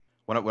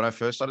when I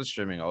first started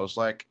streaming, I was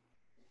like,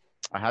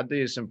 I had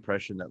this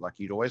impression that like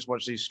you'd always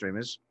watch these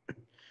streamers,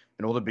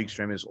 and all the big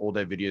streamers, all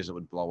their videos that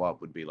would blow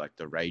up would be like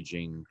the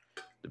raging,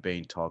 the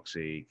being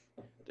toxic,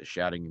 the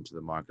shouting into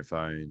the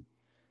microphone.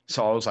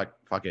 So I was like,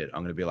 fuck it,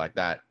 I'm gonna be like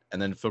that.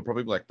 And then for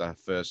probably like the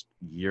first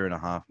year and a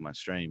half of my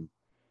stream,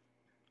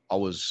 I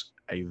was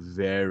a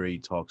very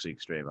toxic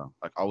streamer.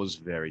 Like I was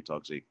very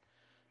toxic,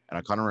 and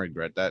I kind of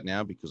regret that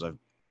now because I've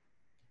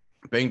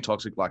being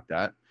toxic like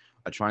that.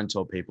 I try and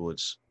tell people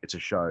it's a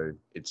show.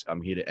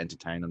 I'm here to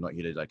entertain. I'm not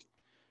here to like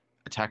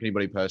attack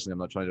anybody personally. I'm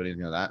not trying to do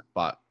anything like that.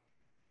 But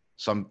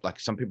some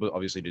people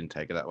obviously didn't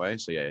take it that way.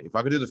 So yeah, if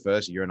I could do the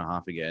first year and a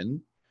half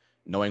again,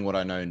 knowing what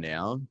I know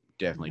now,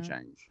 definitely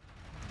change.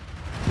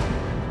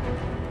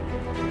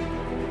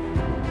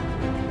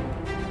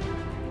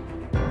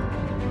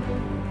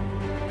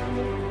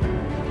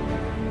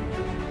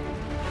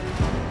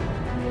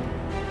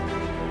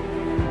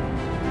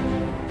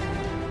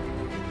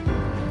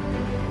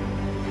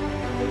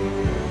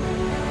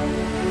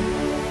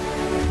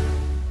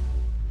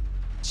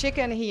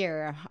 Chicken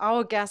here,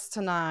 our guest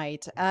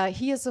tonight.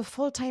 He is a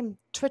full-time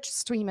Twitch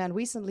streamer and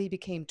recently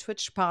became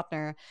Twitch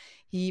partner.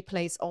 He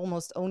plays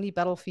almost only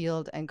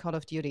Battlefield and Call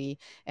of Duty,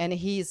 and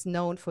he is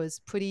known for his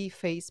pretty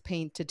face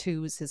paint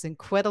tattoos, his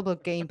incredible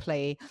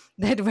gameplay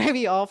that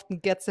very often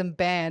gets him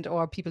banned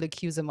or people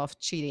accuse him of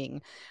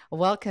cheating.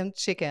 Welcome,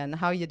 Chicken.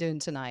 How are you doing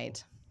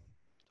tonight?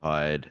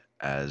 Tired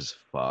as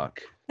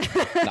fuck.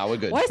 No, we're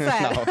good. What's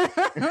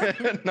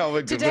that? No,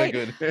 we're good. Today,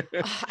 we're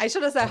good. I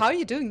should have said, how are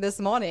you doing this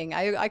morning?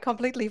 I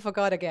completely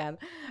forgot again.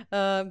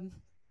 How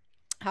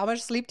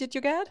much sleep did you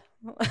get?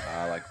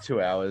 Like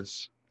 2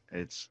 hours.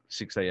 It's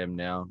 6 a.m.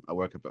 now. I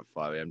woke up at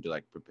 5 a.m. to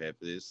like prepare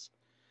for this.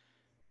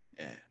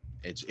 Yeah,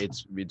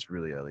 it's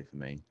really early for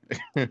me,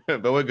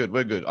 but we're good.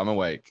 We're good. I'm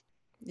awake.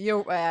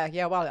 You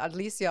yeah. Well, at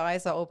least your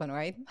eyes are open,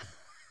 right?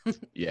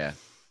 Yeah.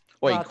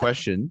 Wait. Well,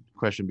 question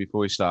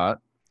before we start.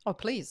 Oh,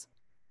 please.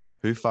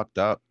 Who fucked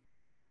up?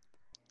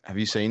 Have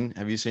you seen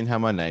how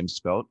my name's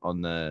spelled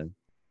on the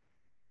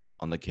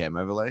cam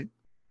overlay?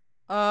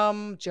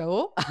 Joe.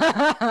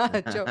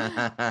 Joe.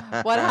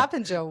 What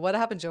happened, Joe? What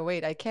happened, Joe?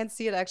 Wait, I can't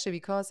see it actually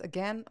because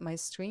again, my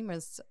stream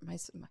is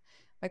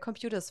my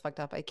computer's fucked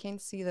up. I can't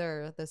see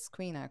the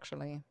screen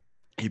actually.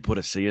 He put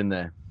a C in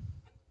there.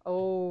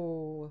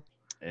 Oh.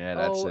 Yeah,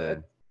 that's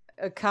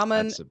a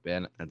common. That's a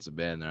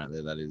ban right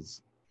there. That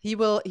is. He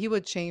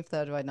would change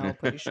that right now,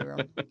 pretty sure.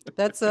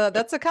 That's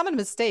a common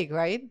mistake,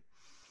 right?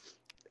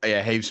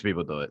 Yeah, heaps of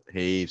people do it.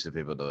 Heaps of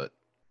people do it.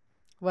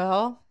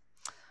 Well,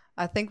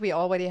 I think we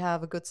already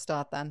have a good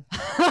start then.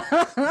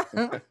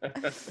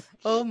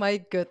 Oh my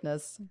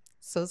goodness.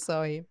 So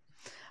sorry.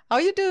 How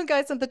are you doing,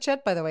 guys, in the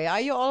chat, by the way?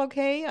 Are you all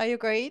okay? Are you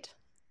great?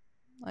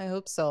 I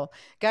hope so.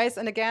 Guys,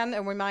 and again,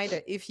 a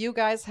reminder, if you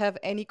guys have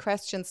any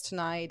questions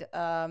tonight,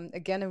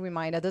 again, a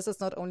reminder, this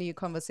is not only a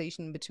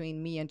conversation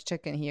between me and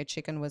Chicken here.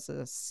 Chicken with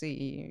a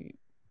C.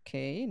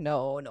 Okay,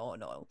 no.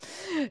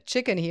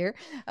 Chicken here.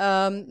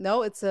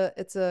 No, it's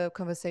a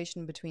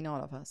conversation between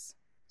all of us.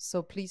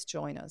 So please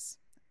join us.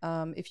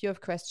 If you have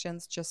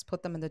questions, just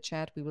put them in the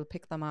chat. We will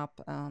pick them up.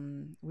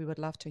 We would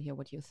love to hear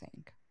what you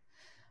think.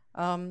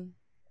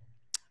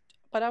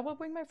 But I will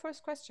bring my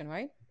first question,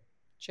 right?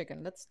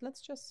 Chicken,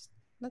 let's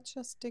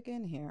just dig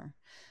in here.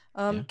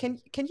 Yeah.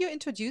 Can you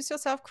introduce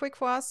yourself quick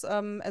for us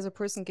as a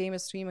person, gamer,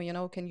 streamer? You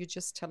know, can you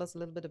just tell us a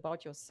little bit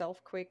about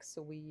yourself quick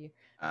so for the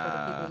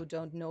people who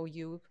don't know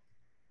you?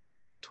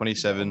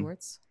 27,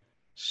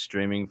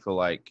 streaming for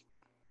like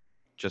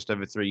just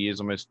over 3 years,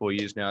 almost 4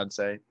 years now, I'd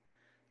say.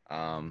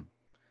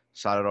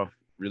 Started off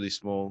really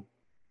small,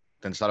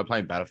 then started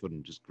playing Battlefield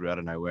and just grew out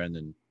of nowhere. And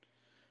then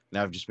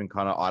now I've just been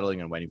kind of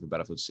idling and waiting for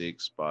Battlefield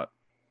 6, but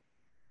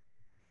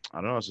I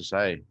don't know what to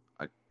say.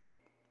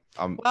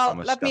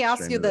 Let me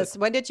ask you this: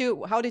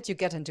 how did you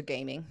get into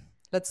gaming?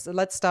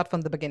 Let's start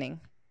from the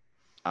beginning.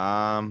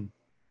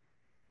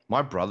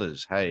 My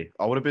brothers. Hey,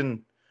 I would have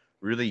been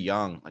really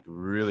young, like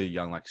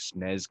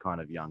SNES kind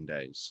of young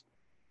days.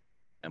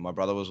 And my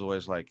brother was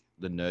always like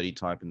the nerdy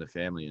type in the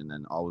family, and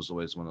then I was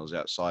always one that was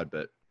outside.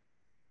 But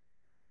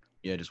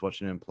yeah, just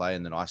watching him play,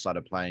 and then I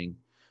started playing,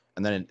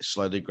 and then it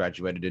slowly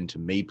graduated into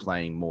me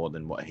playing more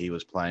than what he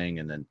was playing,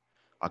 and then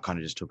I kind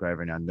of just took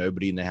over. Now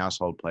nobody in the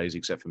household plays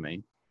except for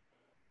me.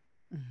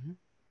 Mm-hmm.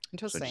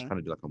 Interesting. So I just kind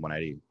of do like a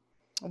 180.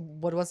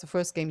 What was the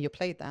first game you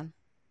played then?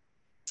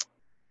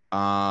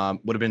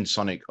 Would have been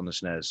Sonic on the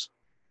SNES.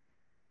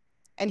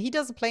 And he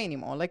doesn't play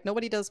anymore. Like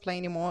nobody does play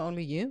anymore.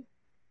 Only you.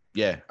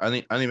 Yeah,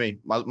 only me.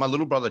 My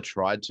little brother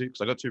tried to, because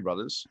I got two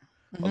brothers.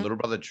 Mm-hmm. My little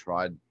brother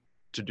tried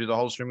to do the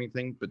whole streaming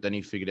thing, but then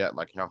he figured out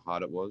like how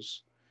hard it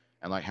was,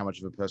 and like how much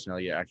of a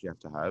personality you actually have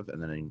to have,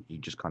 and then he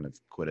just kind of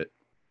quit it.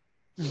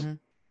 Mm-hmm.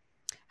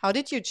 How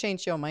did you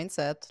change your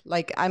mindset?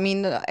 Like, I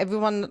mean,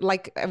 everyone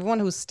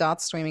who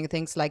starts streaming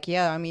thinks like,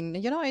 yeah, I mean,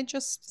 you know, I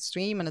just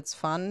stream and it's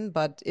fun.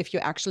 But if you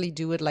actually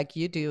do it like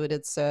you do it,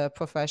 it's a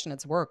profession,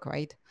 it's work,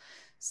 right?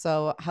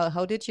 So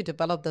how did you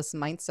develop this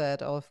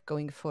mindset of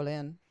going full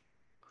in?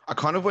 I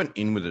kind of went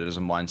in with it as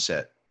a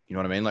mindset. You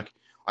know what I mean? Like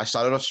I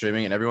started off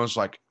streaming and everyone's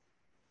like,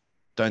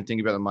 don't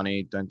think about the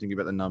money, don't think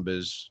about the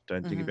numbers,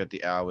 don't think Mm-hmm. about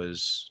the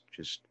hours.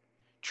 Just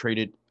treat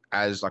it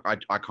as like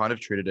I kind of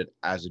treated it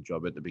as a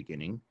job at the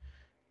beginning.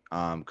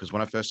 Because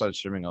when I first started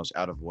streaming, I was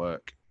out of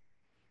work.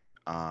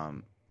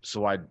 Um,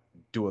 so I'd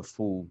do a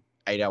full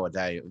 8 hour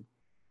day,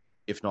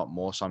 if not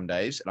more, some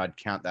days, and I'd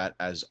count that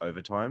as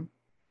overtime.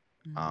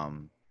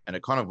 Mm-hmm. And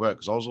it kind of worked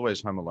because I was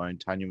always home alone.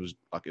 Tanya was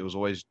like, it was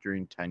always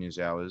during Tanya's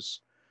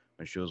hours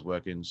when she was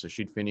working. So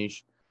she'd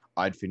finish,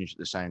 I'd finish at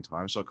the same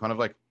time. So it kind of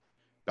like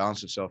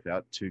balanced itself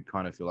out to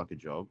kind of feel like a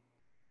job.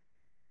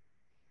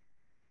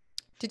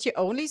 Did you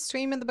only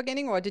stream in the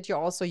beginning, or did you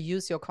also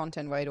use your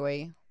content right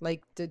away?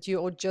 Like, did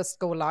you just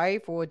go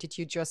live, or did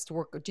you just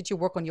work? Did you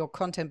work on your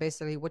content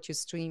basically, what you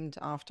streamed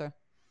after?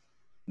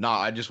 No,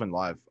 I just went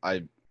live.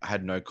 I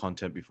had no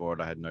content before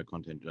it. I had no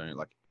content doing it.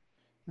 Like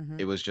Mm-hmm.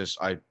 it was just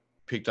I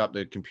picked up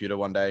the computer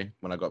one day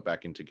when I got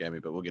back into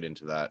gaming, but we'll get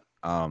into that.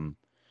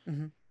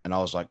 Mm-hmm. And I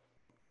was like,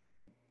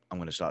 I'm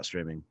gonna start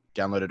streaming.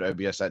 Downloaded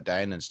OBS that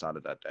day and then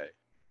started that day.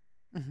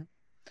 Mm-hmm.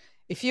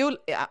 If you,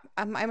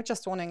 I'm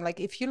just wondering, like,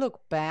 if you look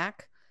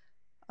back,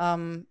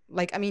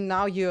 like, I mean,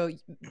 now you're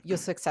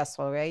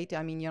successful, right?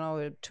 I mean,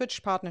 a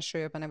Twitch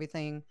partnership and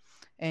everything,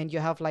 and you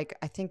have like,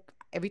 I think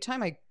every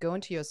time I go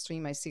into your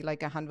stream, I see like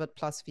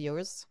 100+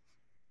 viewers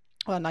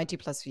or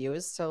 90+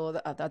 viewers.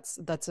 So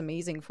that's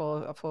amazing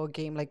for a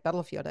game like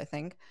Battlefield, I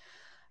think.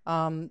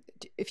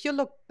 If you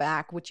look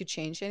back, would you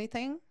change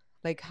anything?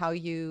 Like how Oh,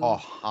 you,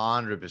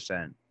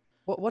 100%.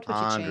 what would you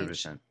change?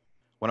 100%.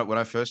 When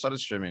I first started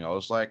streaming, I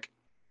was like,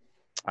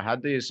 I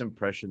had this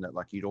impression that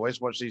like you'd always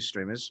watch these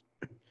streamers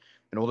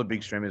and all the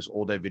big streamers,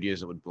 all their videos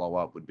that would blow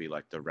up would be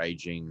like the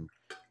raging,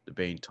 the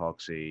being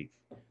toxic,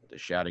 the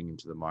shouting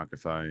into the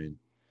microphone.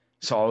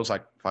 So I was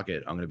like, fuck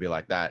it, I'm gonna be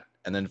like that.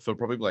 And then for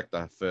probably like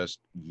the first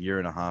year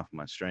and a half of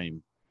my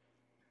stream,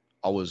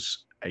 I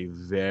was a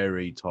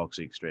very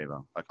toxic streamer.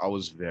 Like I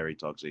was very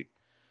toxic.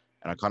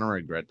 And I kind of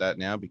regret that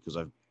now because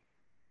I've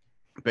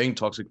being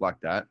toxic like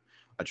that.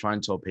 I try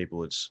and tell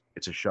people it's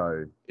a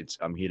show.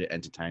 I'm here to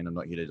entertain. I'm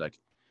not here to like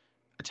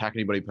attack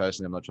anybody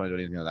personally. I'm not trying to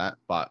do anything like that.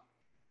 But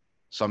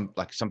some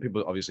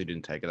people obviously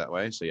didn't take it that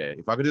way. So yeah,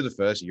 if I could do the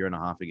first year and a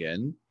half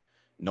again,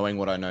 knowing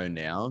what I know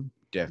now,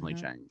 definitely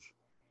Hmm. change.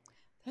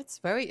 That's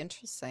very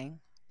interesting.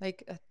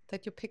 Like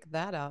that you pick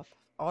that up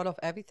out of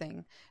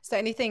everything. Is there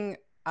anything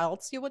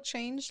else you would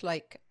change?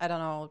 Like, I don't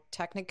know,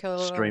 technical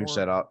Stream or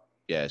setup,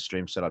 yeah,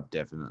 stream setup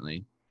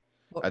definitely.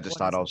 At the what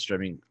start, is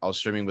it? I was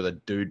streaming with a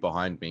dude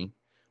behind me,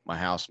 my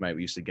housemate.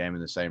 We used to game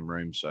in the same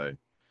room, so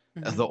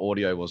Hmm. the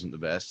audio wasn't the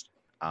best.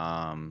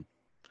 Um,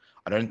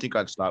 I don't think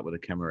I'd start with a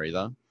camera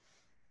either.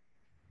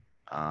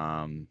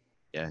 Um,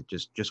 yeah,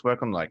 just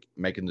work on like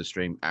making the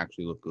stream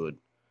actually look good.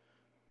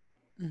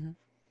 Hmm.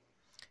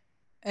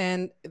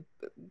 And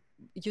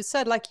you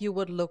said like you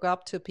would look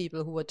up to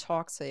people who were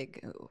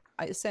toxic.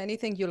 Is there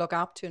anything you look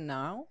up to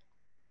now?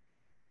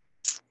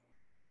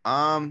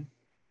 Um,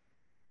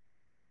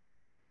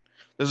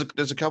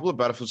 there's a couple of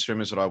Battlefield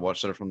streamers that I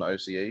watch that are from the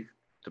OCE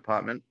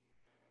department,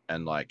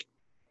 and like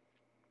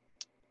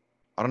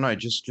I don't know,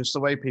 just the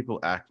way people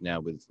act now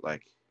with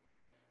like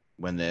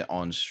when they're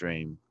on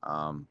stream.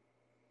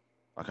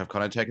 Like I've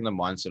kind of taken the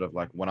mindset of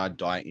like when I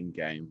die in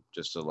game,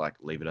 just to like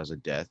leave it as a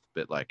death,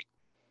 but like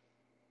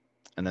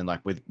and then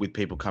like with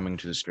people coming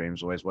to the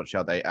streams, always watch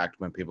how they act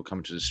when people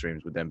come to the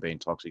streams with them being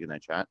toxic in their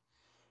chat.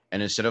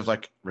 And instead of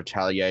like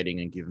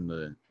retaliating and giving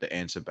the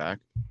answer back,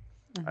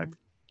 Hmm. I've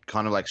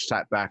kind of like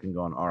sat back and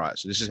gone, all right,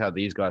 so this is how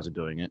these guys are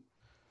doing it.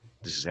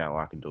 This is how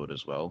I can do it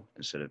as well,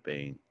 instead of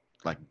being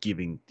like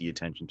giving the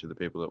attention to the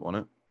people that want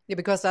it. Yeah,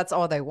 because that's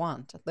all they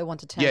want. They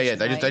want Yeah, yeah,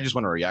 attention, they right? just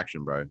want a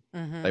reaction, bro. They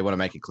Hmm. want to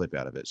make a clip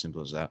out of it.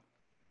 Simple as that.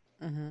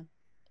 Hmm.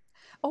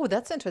 Oh,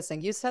 that's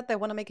interesting. You said they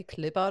want to make a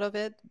clip out of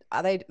it.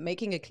 Are they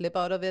making a clip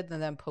out of it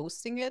and then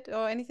posting it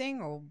or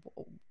anything? Or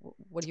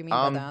what do you mean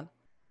by Um, that?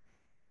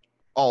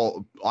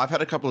 oh, I've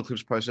had a couple of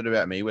clips posted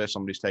about me where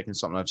somebody's taken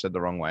something I've said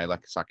the wrong way,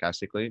 like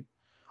sarcastically.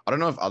 I don't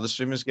know if other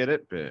streamers get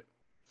it, but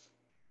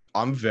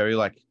I'm very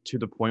like to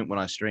the point when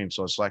I stream.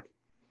 So it's like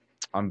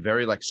I'm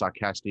very like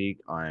sarcastic.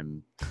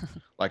 I'm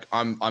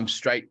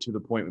straight to the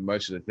point with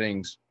most of the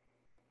things.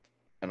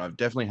 And I've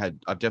definitely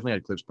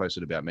had clips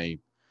posted about me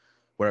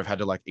where I've had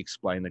to like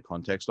explain the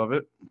context of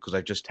it because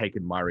I've just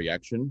taken my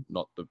reaction,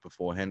 not the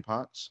beforehand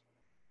parts.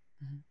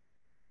 Mhm.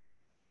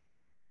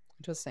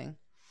 Interesting.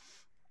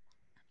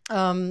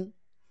 Um,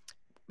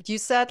 you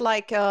said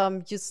like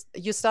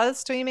you started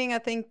streaming, I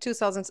think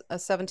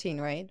 2017,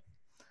 right?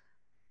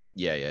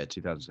 Yeah, yeah,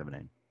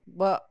 2017.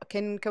 Well,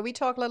 can we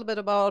talk a little bit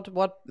about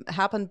what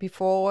happened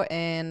before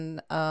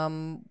and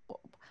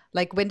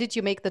like when did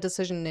you make the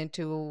decision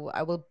into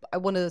I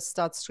want to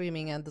start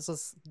streaming and this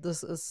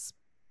is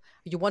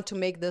you want to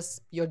make this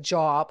your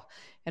job,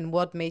 and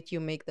what made you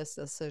make this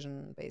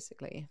decision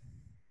basically?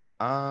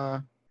 Uh,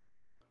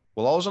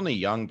 well, I was only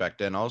young back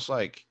then. I was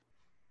like,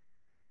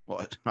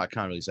 well, I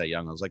can't really say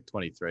young. I was like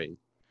 23.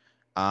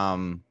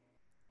 Um,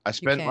 I You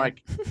spent can.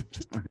 like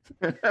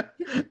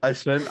I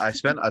spent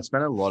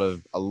a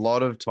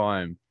lot of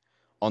time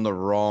on the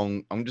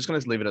wrong. I'm just gonna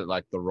leave it at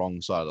like the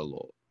wrong side of the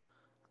law.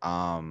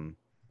 Um,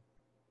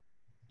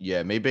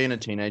 yeah, me being a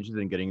teenager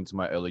and getting into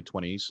my early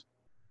 20s,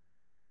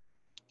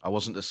 I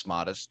wasn't the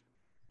smartest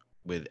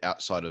with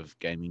outside of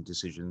gaming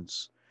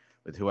decisions,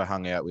 with who I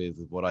hung out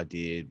with what I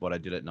did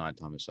at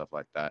nighttime and stuff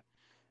like that.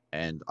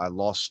 And I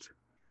lost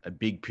a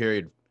big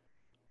period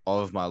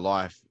of my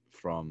life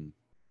from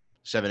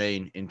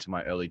 17 into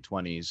my early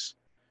 20s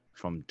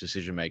from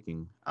decision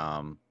making.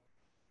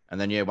 And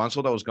then yeah, once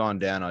all that was going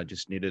down, I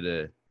just needed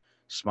to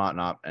smarten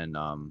up, and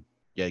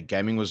yeah,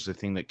 gaming was the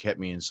thing that kept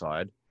me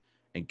inside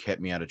and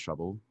kept me out of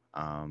trouble.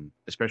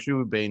 Especially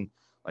with being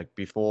like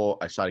before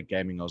I started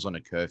gaming, I was on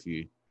a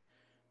curfew,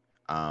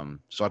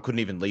 so I couldn't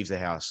even leave the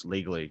house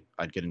legally.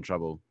 I'd get in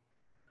trouble.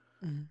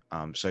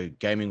 Mhm. So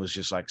gaming was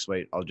just like,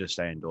 sweet, I'll just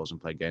stay indoors and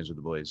play games with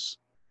the boys,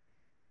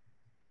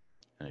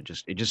 and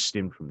it just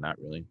stemmed from that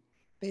really.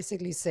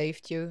 Basically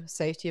saved you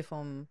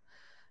from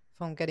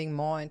getting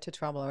more into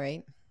trouble,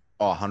 right?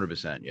 Oh,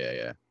 100%. Yeah,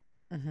 yeah.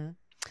 Hmm.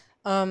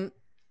 Um,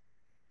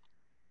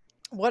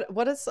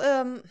 what is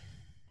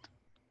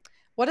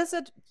what is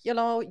it,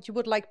 you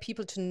would like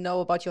people to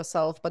know about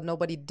yourself, but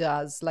nobody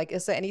does? Like,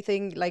 is there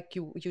anything like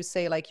you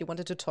say like you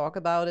wanted to talk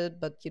about it,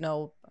 but I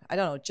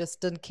don't know,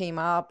 just didn't came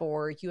up,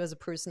 or you as a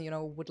person,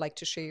 would like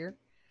to share?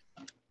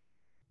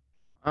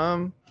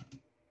 Um,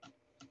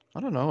 I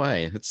don't know.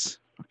 Hey, it's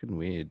fucking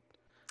weird.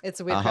 It's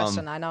a weird Um,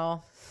 question, I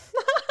know.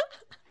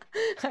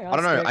 I I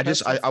don't ask know. weird I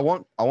just questions. I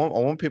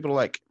want people to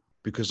like,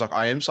 because like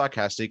I am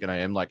sarcastic and I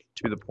am like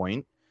to the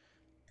point,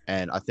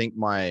 and I think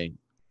my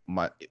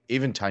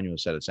even Tanya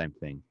said the same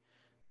thing.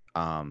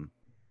 Um,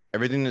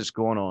 Everything that's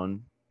gone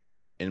on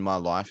in my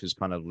life has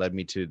kind of led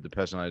me to the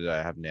personality that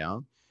I have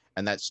now,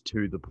 and that's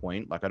to the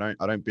point. Like I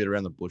don't beat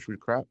around the bush with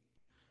crap,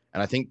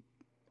 and I think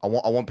I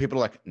want people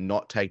to like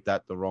not take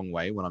that the wrong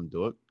way when I'm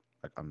doing it.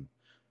 Like I'm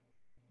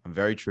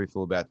very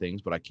truthful about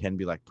things, but I can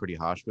be like pretty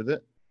harsh with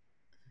it.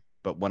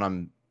 But when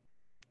I'm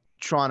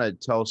trying to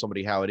tell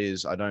somebody how it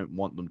is, I don't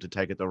want them to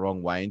take it the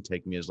wrong way and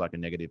take me as like a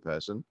negative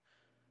person.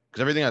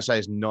 Because everything I say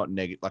is not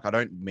negative. Like I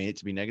don't mean it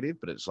to be negative,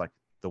 but it's like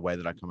the way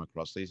that I come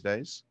across these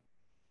days.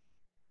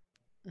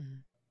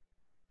 Mhm.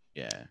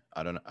 Yeah,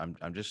 I don't.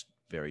 I'm just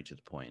very to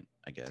the point,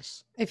 I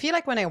guess. I feel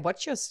like when I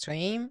watch your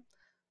stream,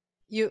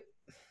 you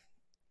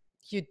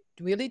you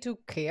really do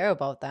care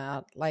about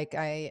that. Like,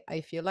 I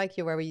feel like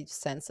you're very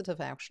sensitive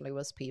actually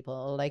with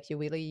people. Like, you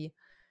really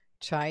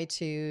try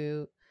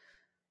to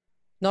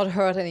not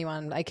hurt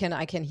anyone. I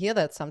can hear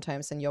that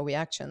sometimes in your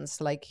reactions.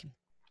 Like,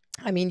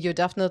 I mean, you're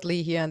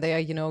definitely here and there,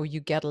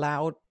 you get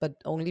loud, but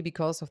only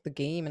because of the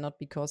game and not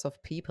because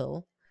of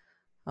people.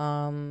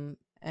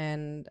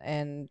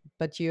 And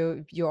but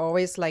you're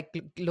always like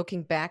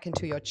looking back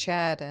into your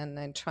chat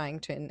and trying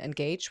to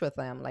engage with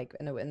them, like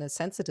in a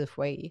sensitive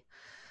way.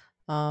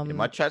 Yeah,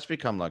 my um chats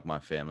become like my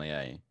family,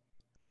 eh?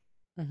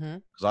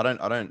 mhm. Because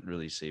I don't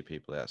really see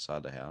people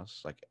outside the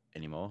house like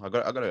anymore. I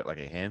got like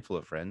a handful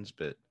of friends,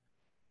 but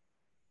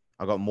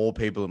I got more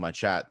people in my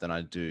chat than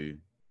I do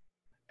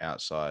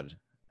outside,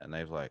 and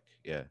they've like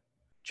yeah,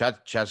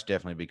 chat's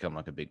definitely become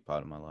like a big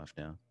part of my life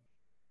now.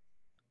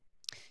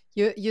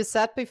 You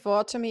said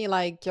before to me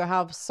like you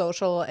have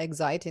social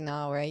anxiety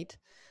now, right?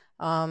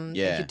 And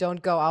you Yeah,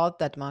 don't go out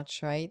that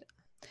much, right?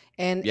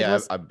 And it yeah,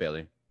 was I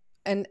barely.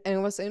 and it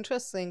was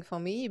interesting for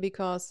me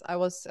because I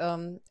was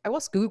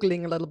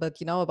googling a little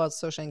bit, about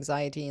social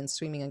anxiety and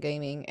streaming and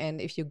gaming. And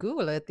if you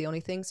Google it, the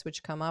only things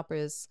which come up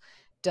is,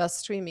 does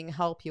streaming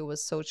help you with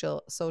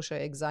social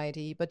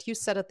anxiety? But you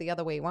said it the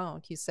other way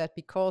around. You said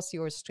because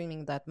you're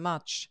streaming that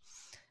much,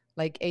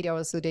 like 8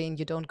 hours a day, and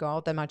you don't go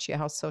out that much, you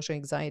have social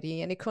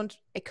anxiety. And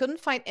I couldn't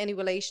find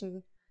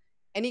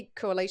any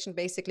correlation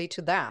basically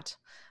to that.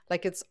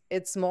 Like,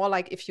 it's more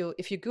like if you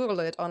Google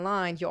it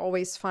online, you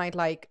always find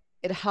like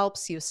it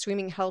helps you,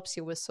 streaming helps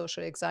you with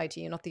social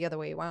anxiety, not the other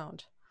way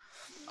around.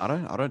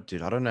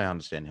 Dude, I don't know,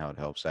 understand how it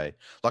helps. Hey,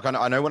 like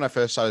I know when I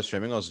first started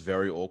streaming, I was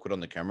very awkward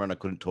on the camera and I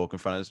couldn't talk in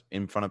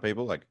front of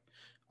people. Like,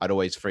 I'd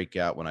always freak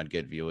out when I'd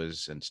get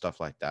viewers and stuff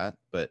like that.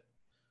 But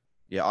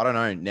yeah, I don't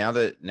know. Now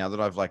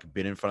that I've like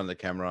been in front of the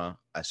camera,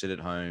 I sit at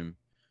home,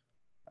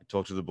 I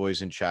talk to the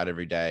boys in chat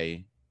every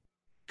day.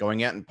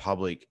 Going out in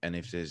public, and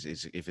if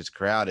it's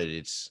crowded,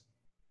 it's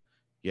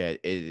yeah,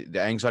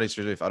 the anxiety is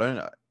if I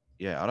don't,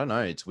 yeah, I don't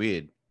know. It's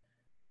weird,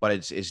 but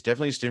it's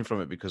definitely stemmed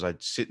from it because I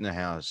sit in the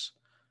house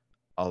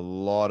a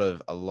lot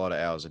of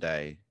hours a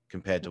day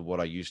compared to what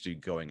I used to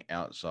going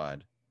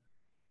outside.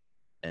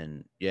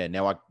 And yeah,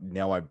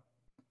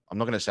 I'm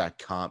not gonna say I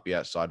can't be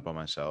outside by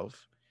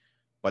myself,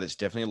 but it's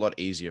definitely a lot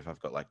easier if I've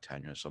got like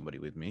Tanya or somebody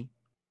with me.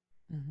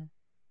 Mhm.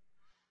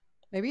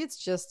 Maybe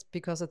it's just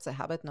because it's a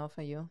habit now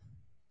for you.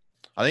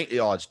 I think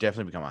it's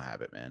definitely become a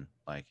habit, man.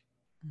 Like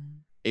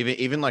Mhm.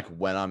 even like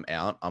when I'm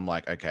out, I'm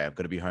like, okay, I've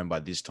got to be home by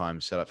this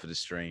time, set up for the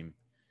stream,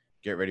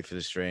 get ready for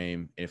the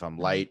stream.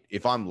 Mhm.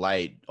 If I'm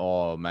late,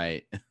 oh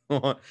mate,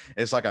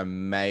 it's like a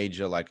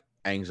major like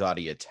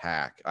anxiety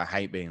attack. I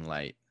hate being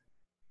late.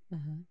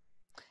 Mhm.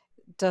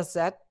 Does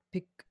that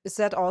is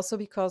that also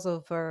because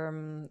of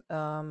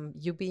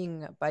you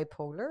being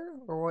bipolar,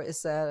 or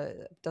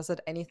does it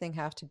anything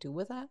have to do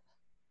with that?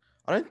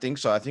 I don't think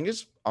so. I think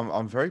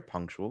I'm very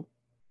punctual.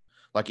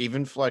 Like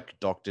even for like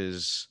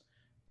doctors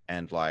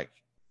and like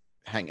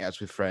hangouts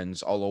with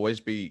friends, I'll always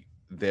be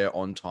there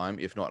on time,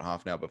 if not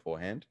half an hour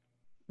beforehand.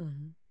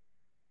 Mhm.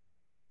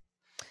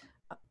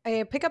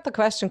 I pick up the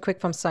question quick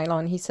from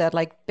Cylon. He said,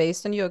 like,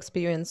 based on your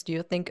experience, do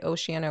you think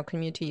Oceania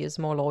community is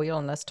more loyal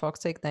and less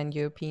toxic than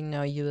European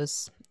or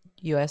US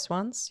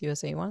ones,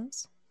 USA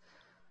ones?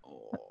 I'm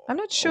Oh,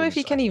 not I sure if wouldn't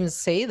you say. can even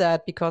say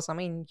that because I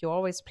mean you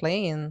always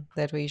play in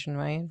that region,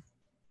 right?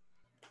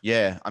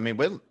 Yeah, I mean,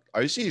 we're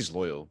OC is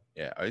loyal.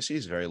 Yeah, OC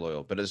is very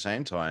loyal, but at the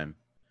same time,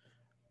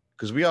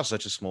 because we are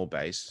such a small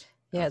base,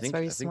 and Yeah, it's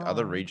very I think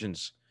other small.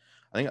 regions,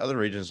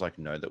 like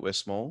know that we're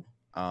small.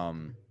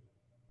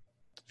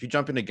 If you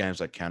jump into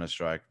games like Counter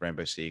Strike,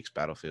 Rainbow Six,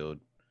 Battlefield,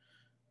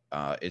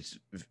 it's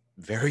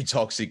very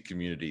toxic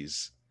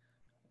communities.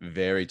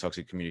 Very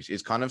toxic communities.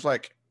 It's kind of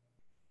like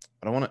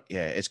I don't want to.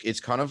 Yeah, it's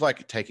kind of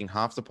like taking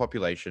half the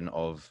population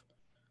of,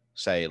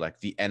 say, like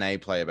the NA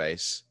player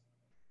base,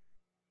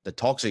 the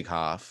toxic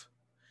half,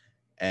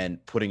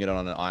 and putting it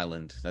on an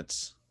island.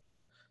 It's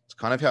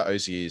kind of how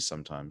OC is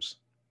sometimes.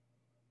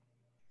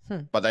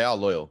 Hmm. But they are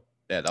loyal.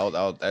 Yeah,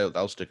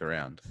 they'll stick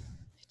around.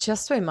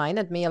 Just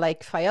reminded me,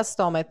 like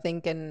Firestorm, I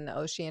think in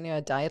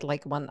Oceania died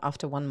like one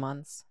after 1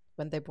 month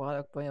when they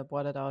brought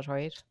it out,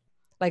 right?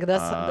 Like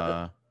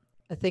Uh,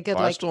 I think it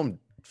like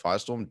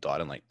Firestorm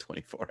died in like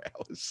 24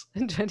 hours.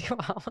 in 24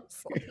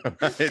 hours.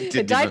 It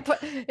didn't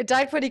even. It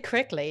died pretty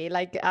quickly.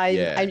 Like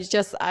Yeah,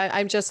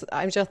 I'm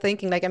just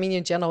thinking like I mean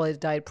in general it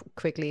died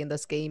quickly in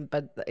this game,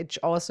 but it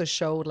also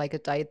showed like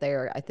it died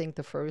there. I think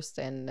the first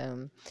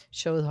and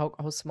showed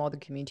how small the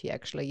community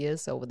actually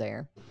is over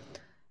there.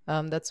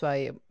 That's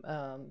why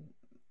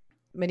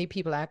many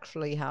people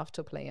actually have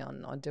to play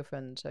on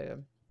different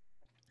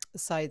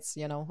sides,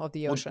 you know, of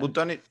the well, ocean.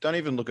 don't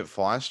even look at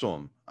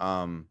Firestorm.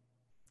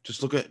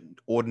 Just look at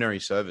ordinary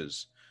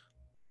servers.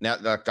 Now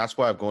that's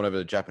why I've gone over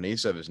the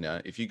Japanese servers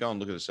now. If you go and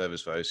look at the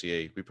servers for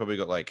OCE, we probably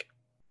got like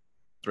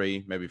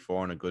 3, maybe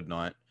 4 on a good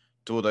night.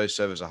 2 of those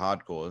servers are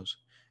hardcores,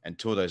 and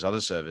 2 of those other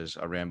servers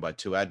are ran by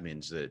 2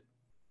 admins that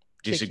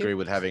Kick you. disagree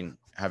with having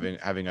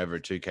over a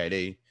 2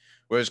 KD.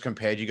 Whereas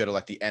compared, you go to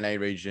like the NA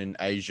region,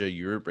 Asia,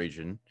 Europe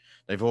region,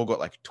 they've all got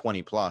like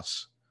 20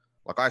 plus.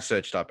 Like I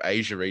searched up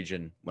Asia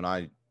region when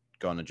I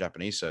go on the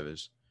Japanese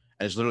servers,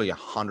 and it's literally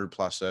 100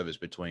 plus servers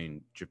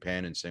between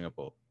Japan and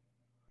Singapore.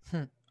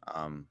 Hmm.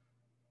 Um,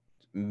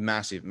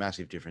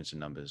 massive difference in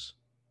numbers.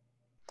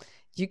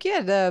 You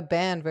get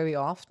banned very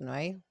often,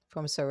 right?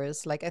 From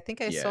servers. Like I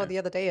think I saw Yeah, the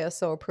other day I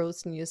saw a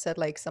post and you said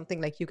like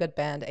something like you got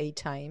banned 8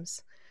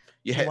 times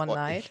in yeah. one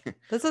night.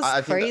 This is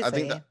I think that I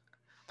think crazy. that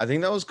I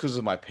think that was because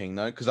of my ping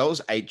though, because that was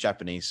 8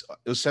 Japanese.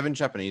 It was 7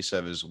 Japanese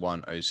servers,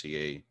 1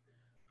 OCE. I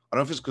don't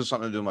know if it's because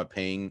something to do with my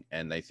ping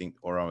and they think,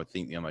 or I would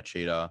think I'm a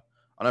cheater.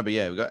 I don't know, but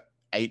yeah, we got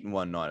 8 in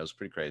one night. It was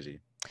pretty crazy.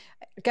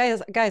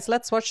 Guys,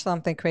 let's watch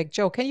something quick.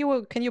 Joe, can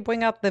you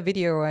bring up the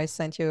video I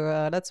sent you?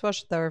 Let's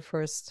watch the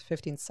first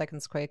 15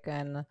 seconds quick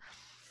and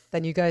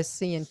then you guys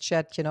see in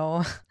chat, you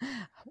know,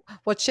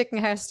 what chicken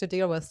has to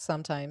deal with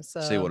sometimes.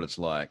 See what it's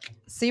like.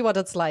 See what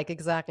it's like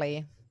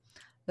exactly.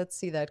 Let's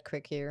see that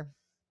quick here.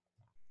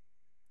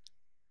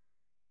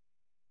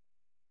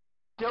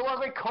 Do a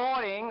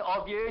recording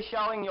of you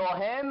showing your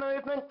hand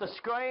movement, the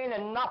screen,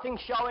 and nothing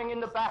showing in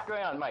the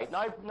background, mate.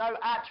 No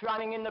apps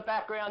running in the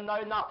background,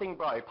 no nothing,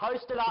 bro.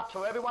 Post it up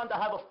to everyone to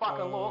have a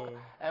fucking look,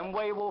 and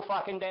we will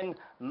fucking then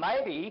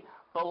maybe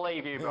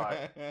believe you, bro.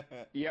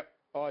 Yep,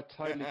 I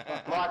totally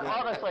fucking Like, agree.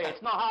 honestly,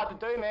 it's not hard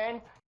to do,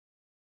 man.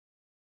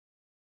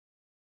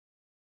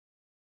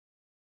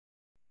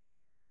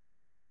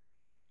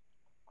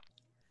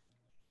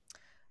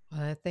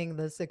 Well, I think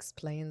this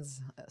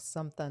explains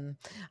something.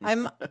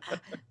 I'm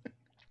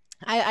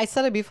I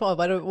said it before,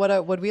 but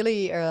what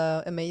really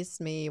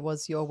amazed me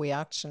was your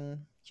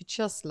reaction. You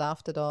just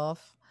laughed it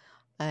off.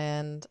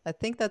 And I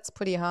think that's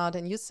pretty hard.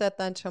 And you said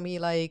that to me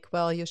like,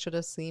 well, you should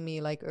have seen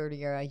me like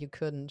earlier. You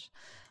couldn't.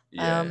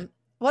 Yeah.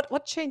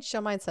 What changed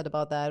your mindset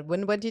about that?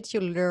 When did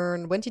you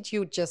learn? When did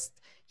you just,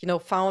 you know,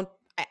 found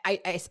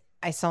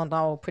I sound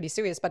now pretty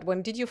serious, but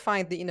when did you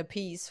find the inner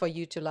peace for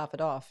you to laugh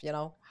it off? You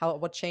know,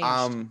 what changed?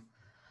 Um,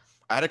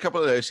 I had a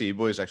couple of OCE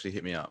boys actually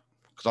hit me up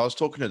because I was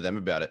talking to them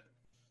about it,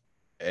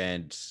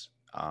 and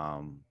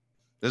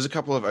there's a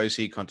couple of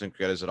OC content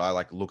creators that I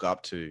like look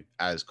up to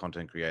as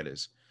content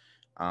creators.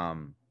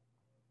 Um,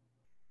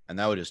 and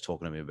they were just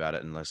talking to me about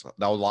it, and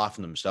they were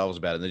laughing themselves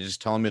about it. And they're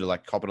just telling me to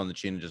like cop it on the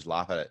chin and just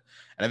laugh at it.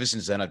 And ever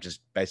since then, I've just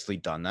basically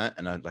done that.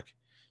 And I like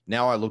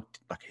now I look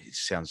like it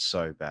sounds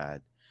so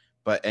bad,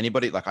 but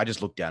anybody like I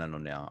just look down on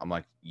them now. I'm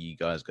like, you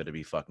guys got to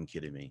be fucking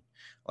kidding me!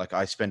 Like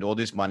I spend all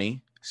this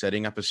money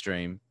setting up a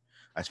stream.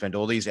 I spend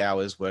all these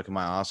hours working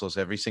my ass off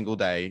every single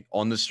day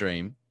on the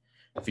stream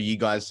for you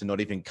guys to not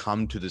even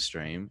come to the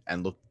stream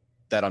and look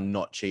that I'm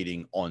not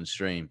cheating on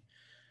stream.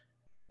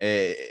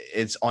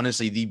 It's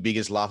honestly the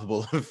biggest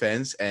laughable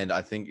offense, and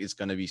I think it's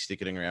going to be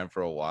sticking around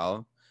for a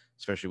while,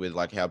 especially with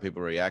like how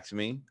people react to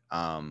me.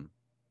 But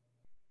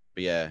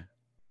yeah,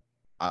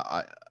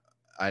 I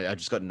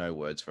just got no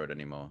words for it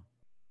anymore.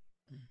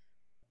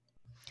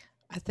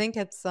 I think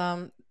it's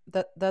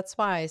that's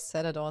why I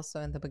said it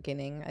also in the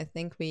beginning. I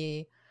think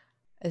we,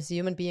 as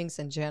human beings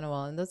in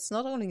general, and it's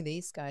not only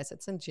these guys,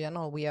 it's in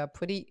general, we are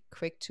pretty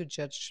quick to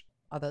judge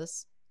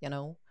others, you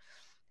know,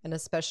 and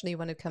especially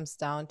when it comes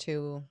down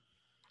to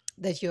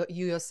that you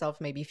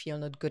yourself maybe feel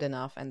not good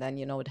enough, and then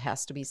it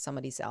has to be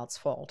somebody else's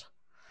fault.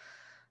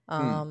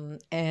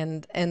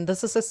 And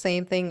this is the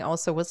same thing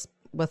also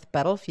with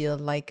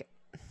Battlefield, like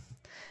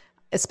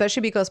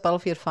especially because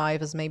Battlefield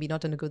 5 is maybe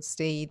not in a good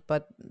state,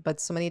 but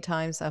so many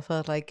times I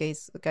felt like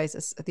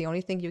guys the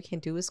only thing you can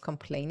do is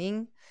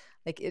complaining.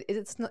 Like it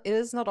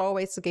is not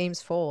always the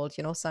game's fault,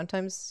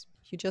 sometimes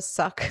you just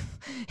suck,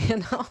 you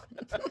know.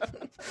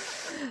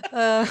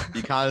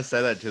 You can't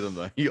say that to them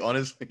though. You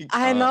honestly can't.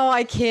 I know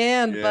I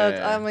can, but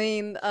Yeah.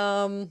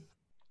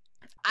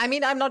 I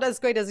mean, I'm not as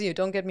great as you,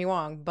 don't get me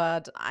wrong,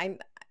 but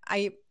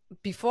I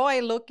before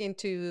I look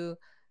into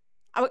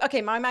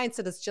okay, my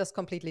mindset is just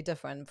completely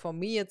different. For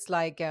me, it's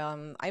like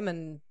I'm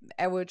an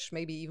average,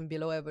 maybe even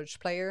below average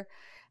player,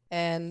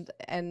 and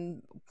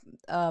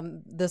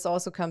this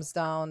also comes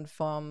down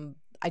from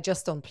I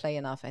just don't play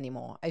enough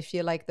anymore. I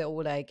feel like the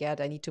older I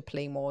get, I need to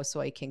play more so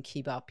I can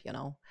keep up, and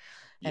I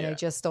Yeah.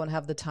 just don't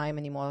have the time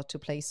anymore to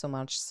play so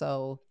much.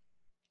 So,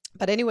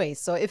 but anyway,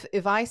 so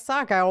if I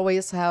suck, I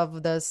always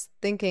have this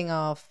thinking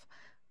of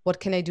what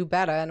can I do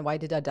better and why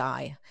did I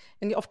die?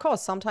 And of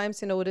course,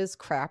 sometimes it is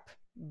crap,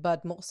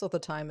 but most of the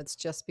time it's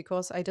just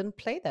because I didn't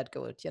play that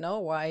good,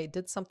 or I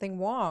did something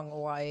wrong,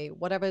 or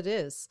whatever it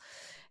is.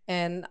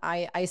 And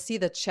I see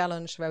the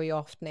challenge very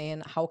often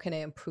in how can I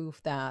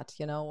improve that?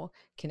 Can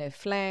I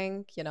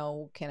flank? Can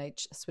I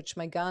switch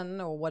my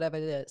gun or whatever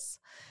it is?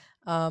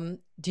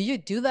 Do you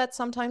do that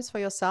sometimes for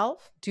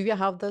yourself? Do you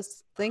have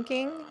this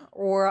thinking,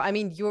 or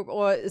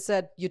or is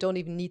that you don't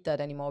even need that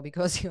anymore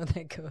because you're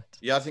that good?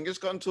 Yeah, I think it's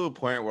gotten to a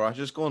point where I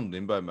just go on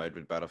limbo mode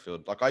with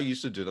Battlefield. Like I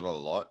used to do that a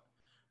lot.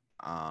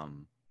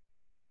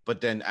 But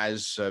then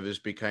as servers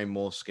became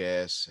more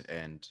scarce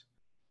and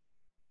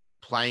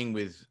playing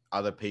with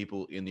other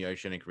people in the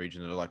oceanic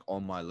region that are like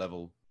on my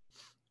level,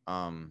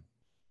 God,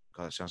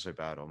 that sounds so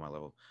bad, on my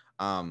level.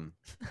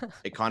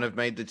 It kind of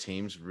made the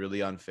teams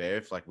really unfair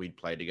if like we'd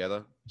play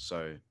together.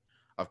 So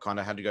I've kind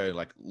of had to go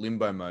like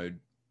limbo mode,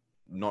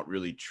 not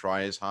really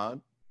try as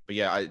hard. But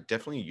yeah, I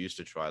definitely used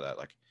to try that.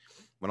 Like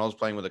when I was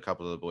playing with a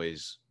couple of the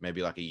boys,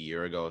 maybe like a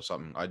year ago or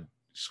something, I'd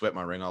sweat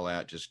my ring all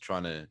out just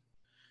trying to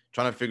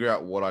figure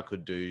out what I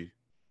could do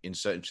in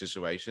certain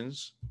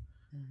situations.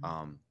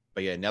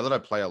 But yeah, now that I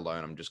play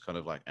alone, I'm just kind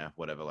of like,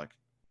 whatever. Like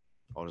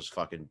I'll just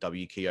fucking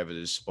W key over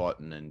this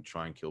spot and then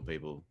try and kill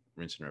people,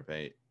 rinse and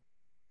repeat.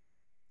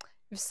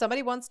 If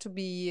somebody wants to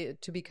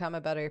become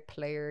a better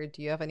player,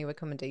 do you have any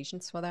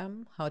recommendations for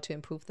them? How to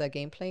improve their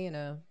gameplay in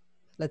a,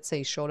 let's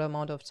say, shorter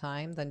amount of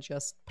time than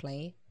just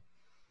play?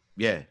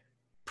 Yeah,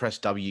 press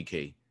W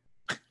key.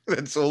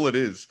 That's all it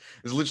is.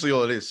 It's literally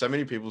all it is. So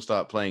many people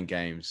start playing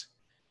games,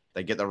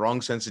 they get the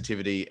wrong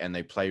sensitivity and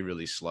they play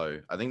really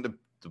slow. I think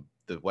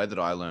the way that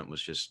I learned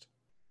was just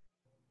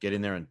get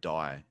in there and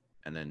die,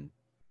 and then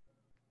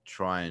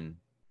try and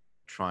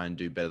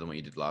do better than what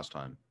you did last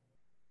time.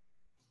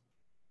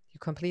 You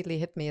completely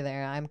hit me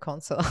there. I'm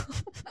console.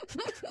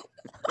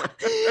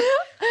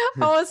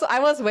 I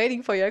was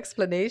waiting for your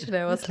explanation.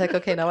 I was like,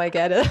 okay, now I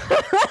get it.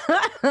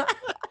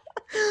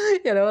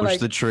 Push like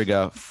the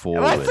trigger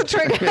forward. what's the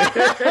trigger?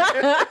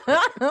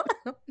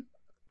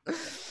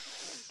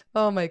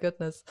 Oh my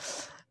goodness.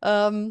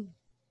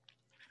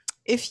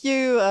 If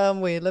you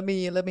wait, let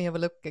me have a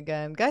look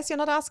again, guys. You're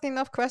not asking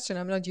enough question.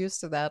 I'm not used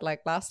to that.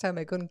 Like last time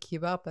I couldn't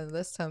keep up, and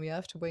this time you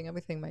have to bring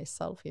everything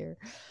myself here.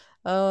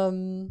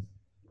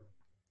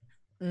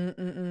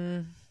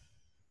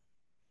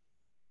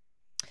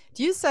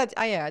 Do you set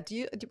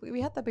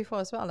we had that before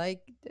as well,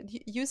 like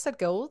you set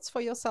goals for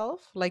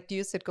yourself? Like do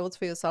you set goals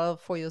for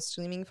yourself, for your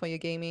streaming, for your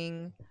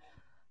gaming?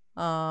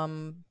 How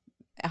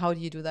do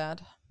you do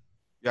that?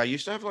 Yeah, I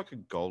used to have like a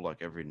goal like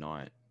every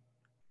night,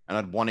 and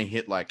I'd want to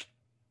hit like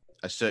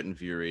a certain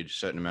view reach,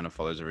 certain amount of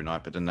follows every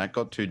night, but then that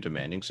got too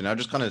demanding, so now I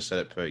just kind of set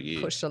it per year.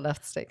 Push the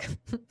left stick.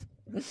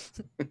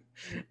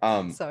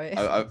 Sorry.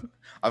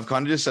 I've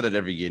kind of just set it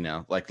every year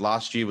now. Like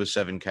last year was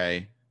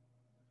 7K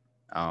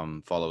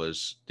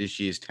followers. This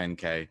year's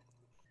 10K.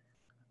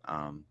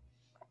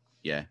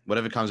 Yeah,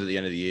 whatever comes at the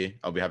end of the year,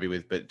 I'll be happy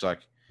with. But it's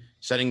like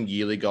setting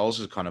yearly goals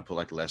has kind of put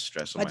like less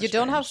stress on. But you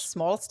don't have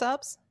small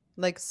steps,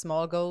 like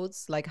small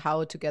goals, like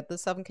how to get the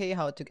 7K,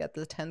 how to get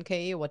the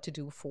 10K, what to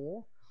do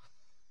for.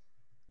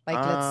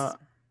 Like let's.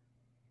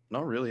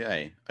 Not really,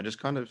 eh? I just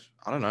kind of,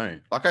 I don't know.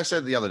 Like I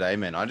said the other day,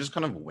 man, I just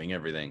kind of wing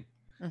everything.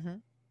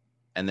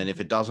 And then if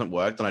it doesn't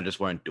work, then I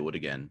just won't do it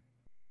again.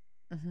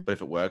 But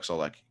if it works, I'll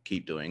like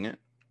keep doing it.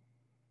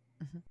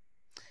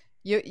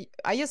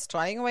 Are you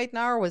trying right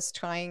now, or was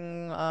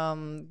trying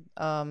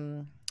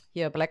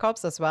Black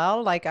Ops as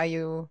well? Like are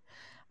you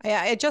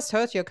I just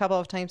heard you a couple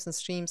of times in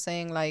stream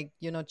saying like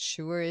you're not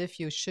sure if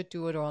you should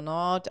do it or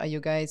not. Are you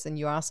guys, and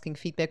you're asking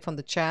feedback from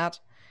the chat,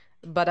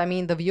 but I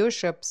mean the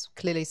viewership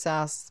clearly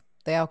says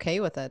they're okay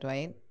with it,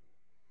 right?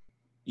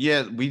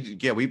 Yeah,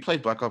 we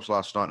played Black Ops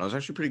last night, and it was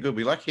actually pretty good.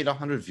 We like hit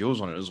 100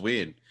 views on it. It was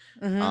weird.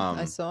 I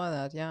Um, saw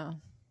that. Yeah.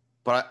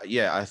 but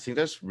yeah, I think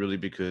that's really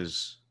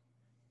because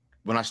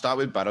when I start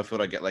with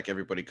Battlefield, I get like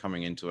everybody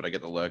coming into it. I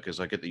get the lurkers,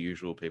 I get the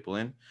usual people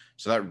in,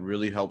 so that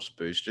really helps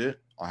boost it.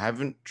 I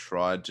haven't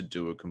tried to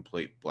do a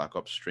complete Black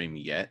Ops stream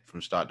yet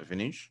from start to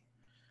finish,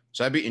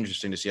 so that'd be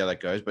interesting to see how that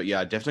goes. But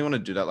yeah, I definitely want to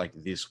do that like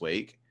this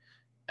week,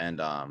 and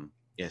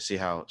yeah, see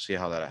how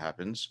that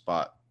happens.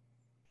 But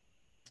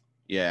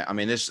yeah, I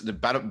mean, the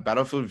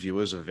Battlefield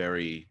viewers are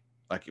very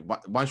like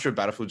once you're a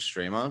Battlefield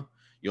streamer,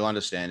 you'll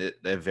understand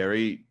it. They're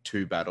very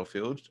to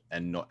Battlefield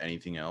and not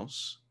anything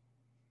else.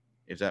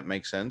 If that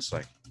makes sense,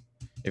 like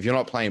if you're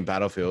not playing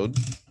Battlefield,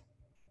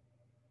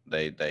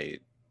 they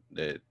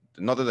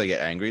not that they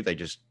get angry, they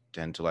just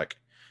tend to like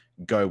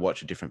go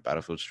watch a different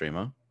Battlefield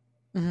streamer.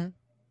 hmm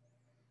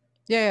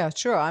Yeah,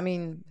 sure. I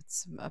mean,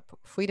 it's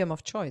freedom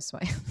of choice,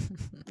 right?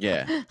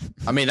 Yeah,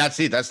 I mean that's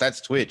it.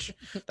 That's Twitch.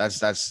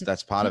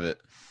 That's part of it.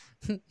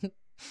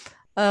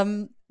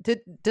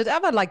 Did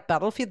ever like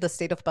Battlefield, the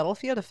state of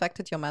Battlefield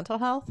affected your mental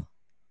health?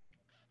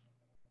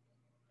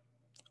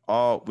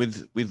 Oh,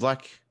 with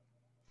like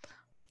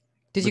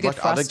Did you with get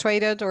like other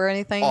frustrated or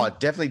anything? Oh,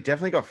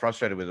 definitely got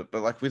frustrated with it.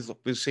 But like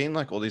we've seen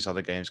like all these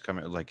other games come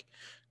out with like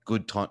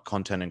good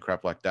content and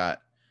crap like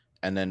that,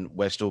 and then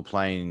we're still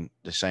playing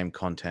the same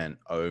content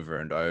over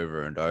and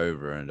over and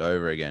over and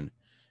over again.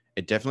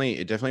 It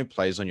definitely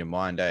plays on your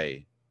mind, eh?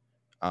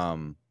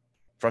 Um,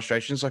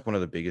 Frustration is like one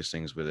of the biggest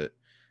things with it.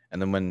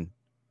 And then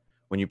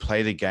when you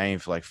play the game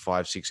for like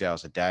 5-6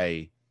 hours a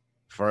day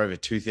for over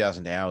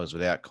 2,000 hours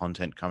without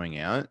content coming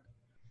out,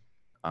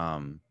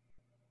 um,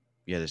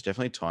 yeah, there's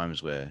definitely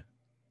times where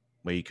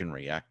you can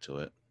react to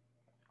it.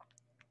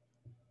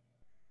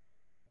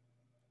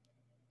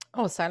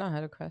 Oh, Cylon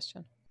had a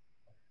question.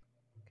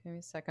 Give me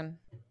a second.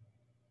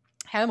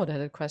 Helmut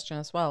had a question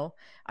as well.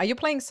 Are you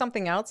playing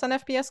something else on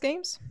FPS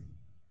games?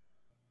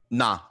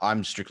 Nah,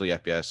 I'm strictly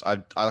FPS. I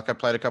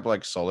played a couple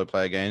like solo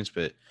player games,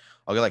 but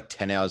I'll get like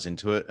 10 hours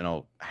into it and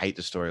I'll hate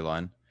the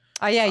storyline.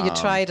 Oh yeah, you Um,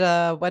 tried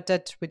Red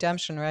Dead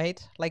Redemption,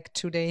 right? Like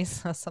 2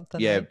 days or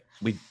something, yeah,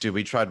 right?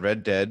 we tried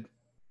Red Dead.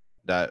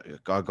 That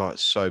I got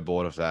so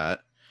bored of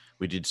that.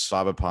 We did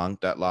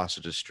Cyberpunk that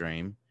lasted a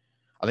stream.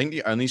 I think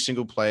the only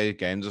single player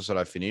games that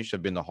I finished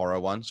have been the horror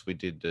ones. We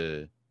did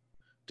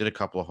a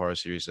couple of horror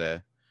series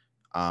there.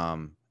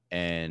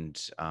 And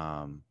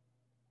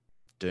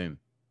Doom.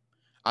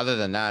 Other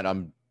than that,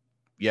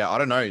 yeah, I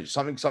don't know.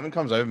 Something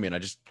comes over me and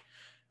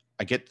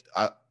I get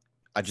I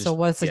So just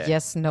was it yeah.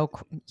 yes,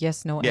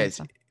 no Yeah,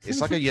 answer?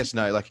 it's like a yes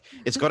no. Like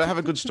it's got to have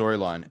a good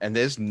storyline, and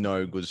there's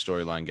no good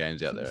storyline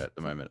games out there at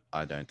the moment.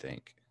 I don't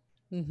think.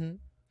 hmm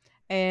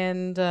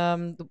And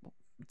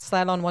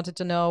Cylon wanted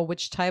to know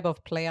which type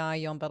of player are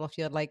you on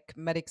Battlefield, like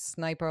medic,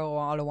 sniper, or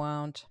all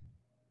around?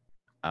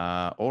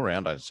 All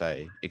around, I'd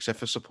say, except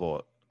for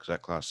support because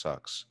that class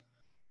sucks.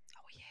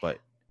 Oh yeah. But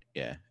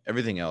yeah,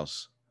 everything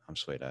else I'm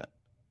sweet at.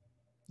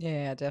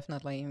 Yeah,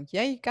 definitely.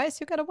 Yeah, you guys,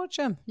 you gotta watch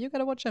him. You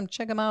gotta watch him.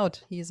 Check him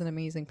out. He's an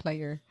amazing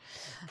player.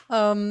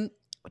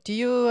 Do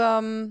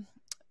you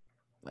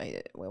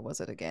wait, where was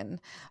it again?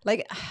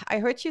 Like I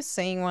heard you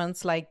saying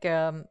once, like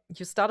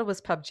you started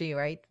with PUBG,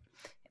 right?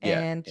 Yeah,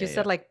 And you yeah,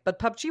 said yeah. like, but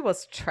PUBG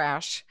was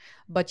trash,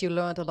 but you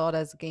learned a lot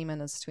as a gamer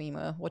and a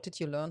streamer. What did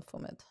you learn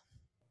from it?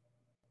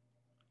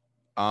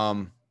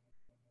 Um,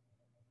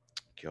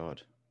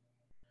 God,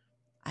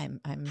 I'm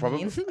mean.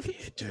 probably,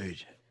 yeah,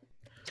 dude.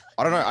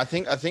 I don't know. I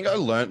think I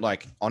learned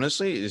like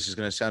honestly, this is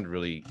gonna sound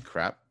really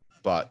crap,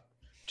 but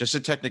just the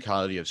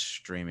technicality of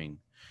streaming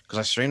because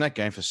I streamed that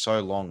game for so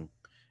long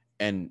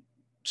and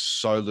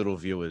so little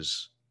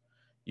viewers.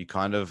 You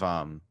kind of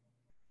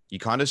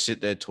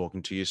sit there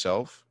talking to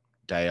yourself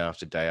day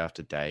after day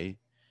after day,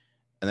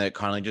 and then it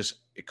kind of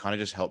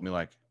just helped me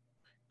like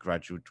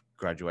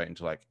graduate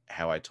into like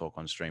how I talk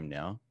on stream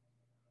now.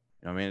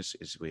 You know what I mean?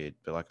 It's weird,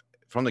 but like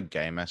from the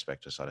game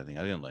aspect of side of thing,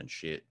 I didn't learn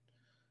shit.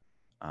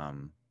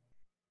 Um,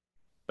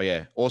 but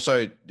yeah,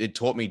 also it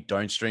taught me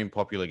don't stream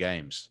popular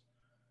games.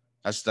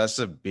 That's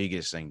the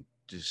biggest thing.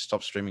 Just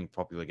stop streaming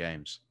popular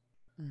games.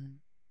 Mhm.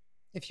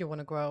 If you want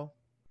to grow.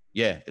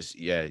 Yeah,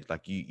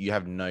 like you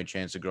have no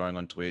chance of growing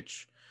on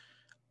Twitch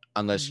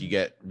unless you Mhm.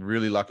 get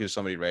really lucky with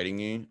somebody rating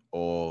you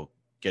or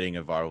getting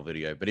a viral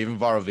video. But even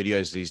viral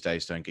videos these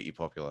days don't get you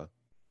popular.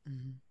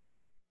 Mhm.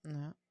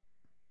 Yeah.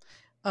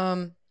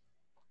 Um,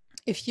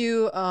 if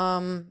you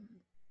oh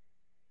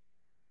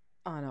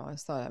no, I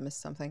thought I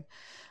missed something.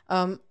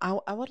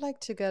 I would like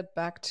to get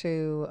back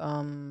to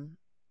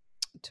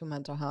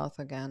mental health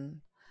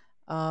again.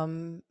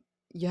 Um,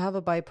 you have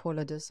a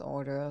bipolar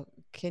disorder.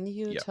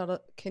 Yeah.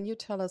 Can you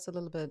tell us a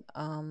little bit?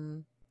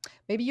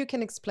 Maybe you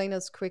can explain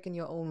us quick in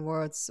your own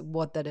words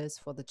what that is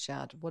for the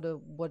chat.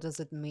 What does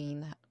it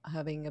mean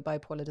having a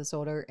bipolar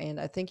disorder? And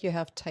I think you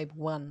have type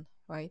 1,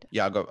 right?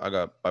 Yeah, I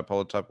got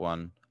bipolar type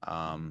 1.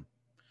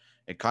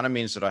 It kind of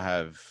means that I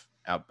have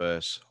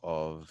outbursts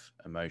of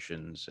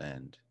emotions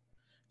and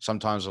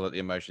sometimes I let the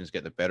emotions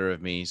get the better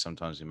of me,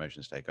 sometimes the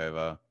emotions take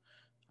over.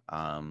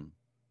 Um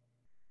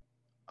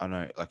I don't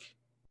know, like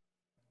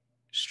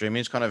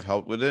streaming's kind of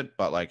helped with it,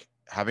 but like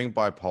having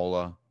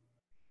bipolar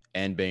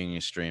and being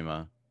a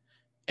streamer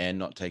and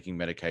not taking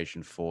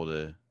medication for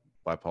the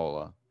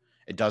bipolar,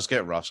 it does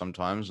get rough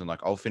sometimes. And like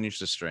I'll finish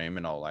the stream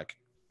and I'll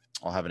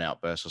have an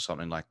outburst or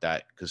something like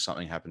that because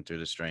something happened through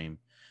the stream.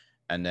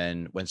 And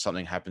then when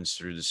something happens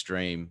through the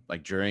stream,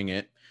 like during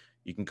it,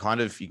 you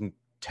can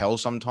tell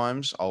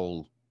sometimes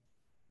I'll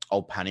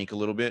panic a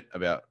little bit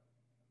about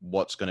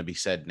what's going to be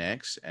said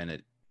next, and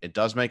it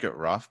does make it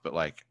rough, but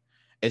like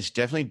it's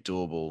definitely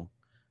doable.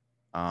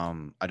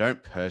 I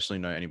don't personally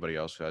know anybody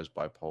else who has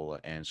bipolar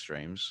and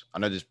streams. I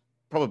know there's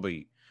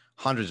probably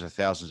hundreds of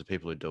thousands of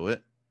people who do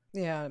it.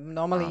 Yeah,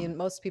 normally Um,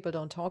 most people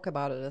don't talk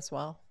about it as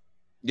well.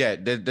 yeah,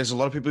 there's a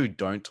lot of people who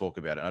don't talk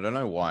about it. I don't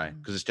know why, Mhm.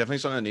 because it's definitely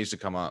something that needs to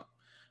come up.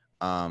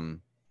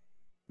 Um,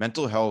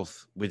 Mental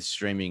health with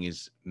streaming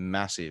is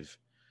massive,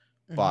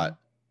 Mhm. but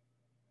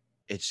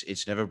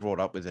it's never brought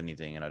up with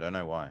anything, and I don't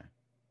know why.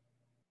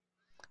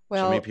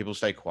 So many Well, people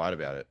stay quiet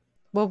about it.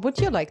 what would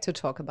you like to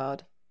talk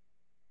about?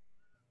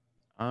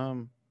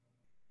 Um,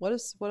 What are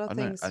I don't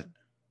know. things? I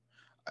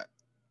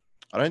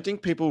I don't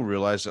think people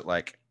realize that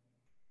like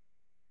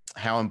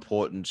how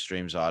important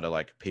streams are to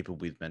like people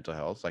with mental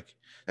health. Like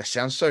that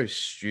sounds so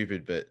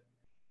stupid, but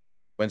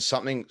when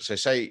something so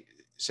say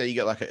you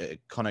get like a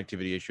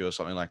connectivity issue or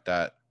something like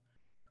that,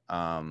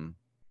 um,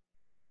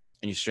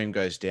 and your stream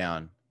goes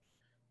down,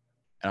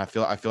 and I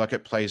feel like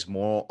it plays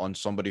more on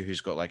somebody who's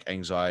got like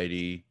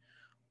anxiety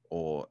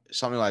or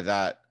something like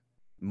that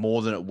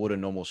more than it would a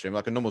normal stream.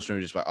 Like a normal stream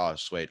is just like, oh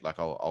sweet, like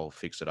I'll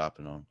fix it up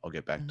and I'll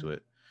get back to Mhm.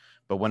 it.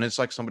 But when it's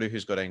like somebody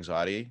who's got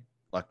anxiety,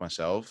 like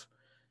myself,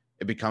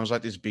 it becomes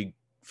like this big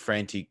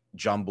frantic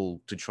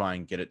jumble to try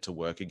and get it to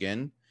work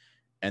again.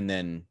 And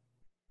then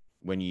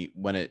when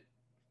it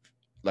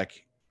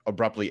like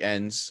abruptly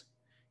ends,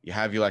 you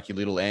have your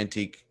little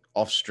antic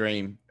off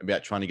stream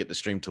about trying to get the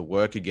stream to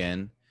work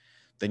again.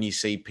 Then you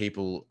see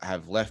people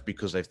have left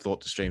because they've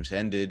thought the stream's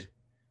ended.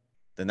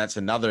 Then that's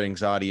another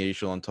anxiety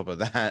issue on top of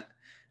that.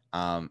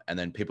 And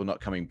then people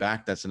not coming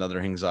back, that's another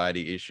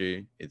anxiety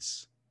issue.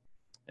 It's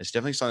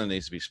definitely something that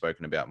needs to be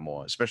spoken about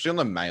more, especially on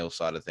the male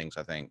side of things,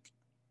 I think.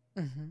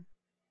 Mhm.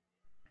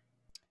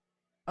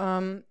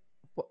 Um,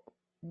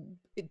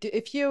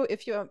 if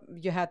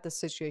you had this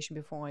situation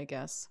before, I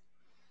guess.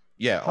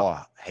 Yeah, How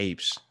oh,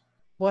 heaps.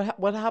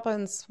 what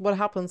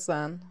happens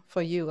then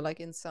for you, like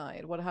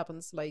inside? What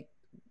happens? Like,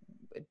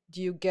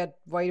 do you get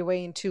right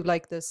away into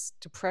like this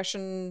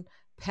depression,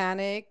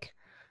 panic?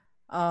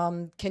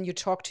 Can you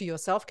talk to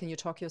yourself? Can you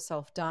talk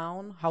yourself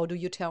down? How do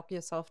you talk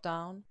yourself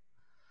down?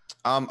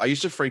 I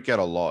used to freak out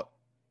a lot.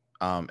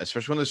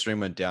 Especially when the stream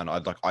went down,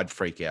 I'd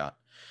freak out.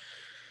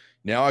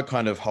 Now I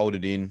kind of hold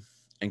it in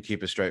and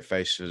keep a straight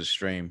face to the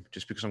stream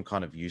just because I'm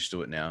kind of used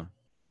to it now.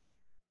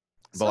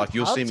 But So it like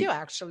you'll see helped you me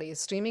actually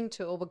streaming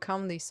to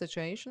overcome these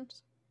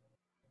situations.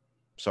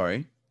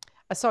 sorry.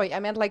 Sorry, I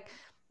meant like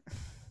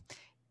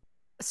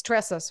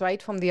stressors,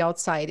 right, from the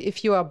outside.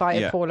 If you are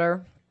Yeah.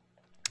 bipolar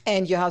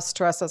and you have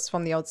stressors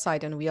from the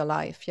outside in real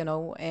life,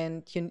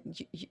 and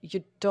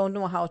you don't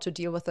know how to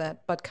deal with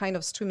that, but kind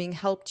of streaming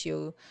helped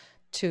you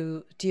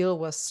to deal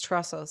with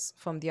stressors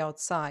from the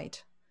outside.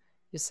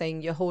 You're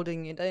saying you're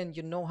holding it in,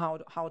 you know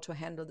how to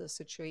handle the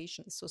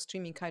situation. So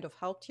streaming kind of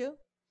helped you.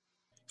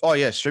 Oh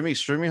yeah, streaming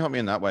helped me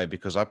in that way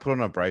because I put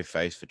on a brave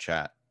face for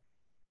chat.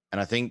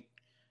 And I think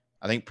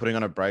putting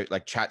on a brave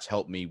like chat's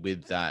helped me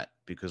with that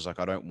because like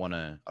I don't want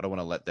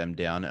to let them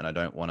down and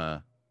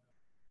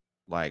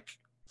like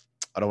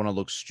I don't want to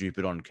look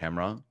stupid on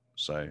camera.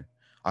 So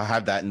I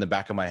have that in the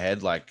back of my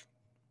head, like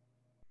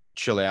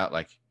chill out,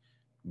 like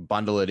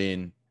bundle it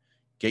in,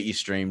 get your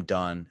stream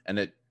done, and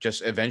it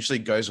just eventually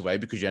goes away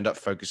because you end up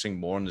focusing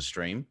more on the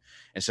stream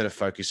instead of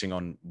focusing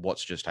on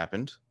what's just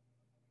happened.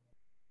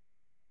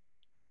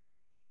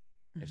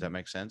 If that Mhm.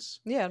 makes sense.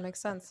 Yeah, it makes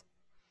sense.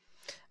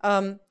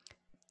 Um,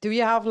 do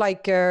you have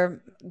like do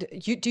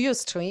you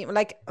stream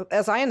like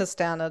as I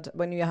understand it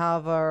when you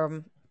have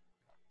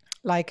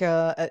like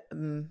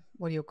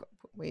what do you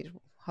wait,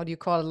 how do you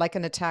call it, like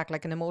an attack,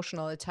 like an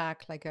emotional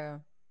attack, like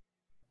a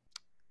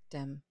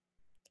damn,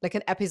 like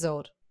an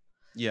episode?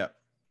 Yeah.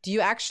 Do you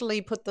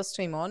actually put the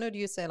stream on, or do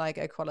you say like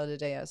I call it a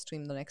day, I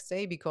stream the next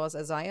day? Because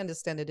as I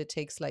understand it, it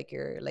takes like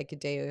a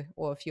day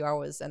or a few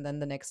hours, and then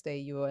the next day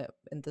you are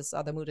in this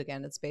other mood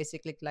again. It's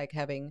basically like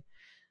having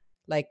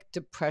like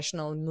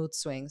depressional mood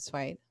swings,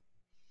 right?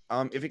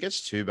 If it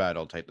gets too bad,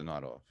 I'll take the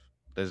night off.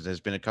 There's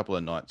been a couple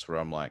of nights where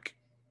I'm like,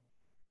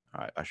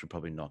 all right, I should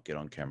probably not get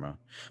on camera.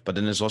 But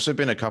then there's also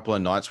been a couple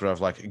of nights where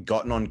I've like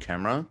gotten on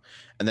camera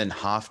and then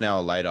half an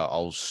hour later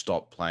I'll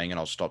stop playing and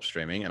I'll stop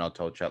streaming and I'll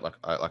tell chat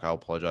I'll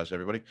apologize to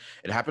everybody.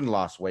 It happened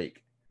last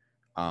week.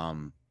 I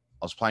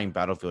was playing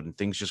Battlefield and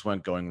things just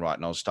weren't going right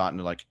and I was starting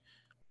to like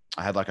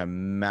I had like a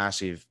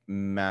massive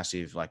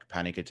like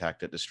panic attack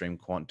that the stream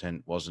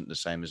content wasn't the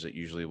same as it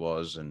usually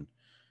was and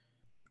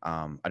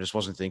I just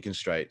wasn't thinking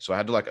straight. So I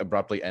had to like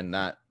abruptly end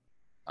that.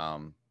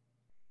 Um,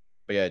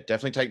 but yeah,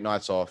 definitely take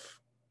nights off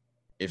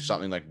if Hmm.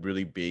 something like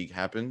really big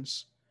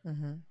happens.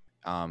 Hmm.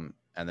 And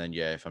then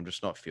yeah, if I'm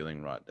just not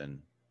feeling right,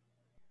 then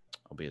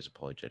I'll be as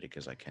apologetic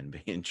as I can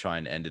be and try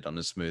and end it on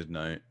a smooth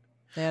note.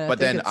 Yeah, I But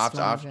think then it's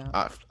smart,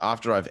 yeah.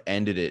 after I've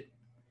ended it,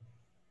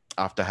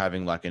 after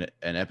having like an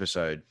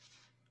episode,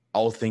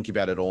 I'll think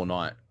about it all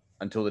night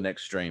until the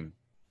next stream.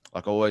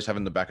 Like I always have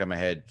in the back of my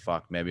head,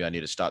 fuck, maybe I need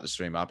to start the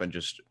stream up and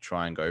just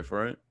try and go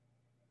for it.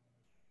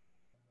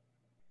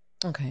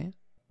 Okay.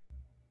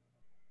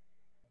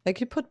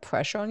 Like you put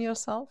pressure on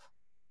yourself?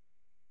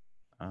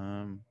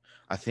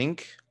 I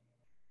think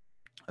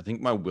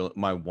my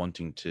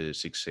wanting to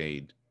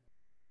succeed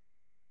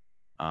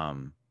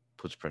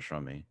puts pressure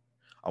on me.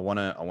 I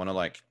wanna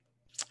like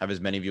have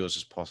as many viewers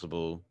as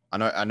possible.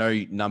 I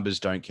know numbers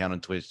don't count on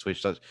Twitch.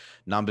 Twitch does.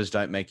 Numbers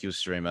don't make you a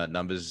streamer.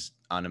 Numbers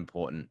aren't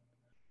important.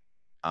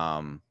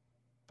 But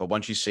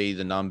once you see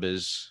the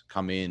numbers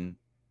come in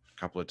a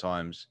couple of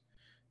times,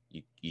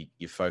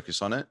 you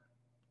focus on it,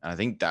 and I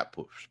think that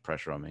puts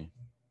pressure on me.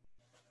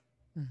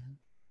 Mm-hmm.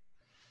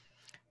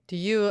 Do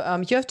you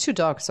you have 2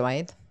 dogs,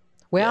 right?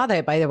 Where Yeah. are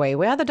they, by the way?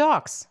 Where are the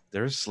dogs?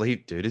 They're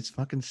asleep, dude. It's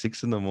fucking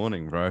 6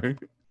 a.m, bro.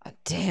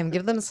 Damn,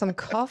 give them some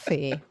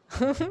coffee.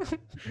 Nah,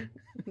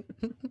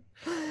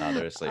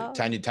 they're asleep.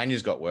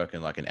 Tanya's got work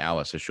in like an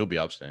hour, so she'll be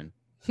up soon.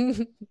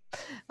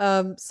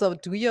 So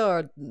do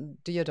your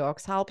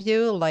dogs help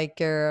you? Like,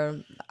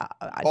 do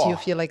you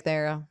feel like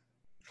they're?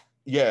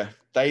 Yeah,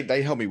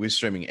 they help me with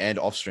streaming and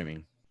off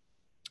streaming.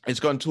 It's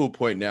gotten to a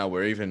point now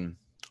where even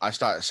I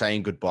start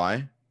saying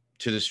goodbye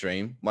to the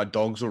stream, my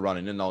dogs will run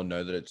in and they'll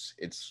know that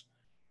it's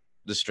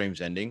the stream's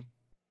ending.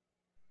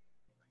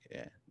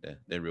 Yeah,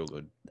 they're real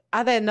good.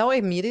 Are they know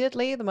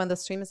immediately when the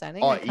stream is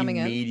ending? Oh, and coming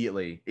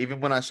immediately.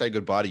 Even when I say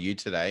goodbye to you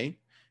today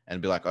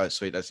and be like, oh,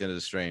 sweet, that's the end of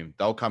the stream,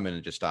 they'll come in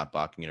and just start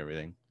barking and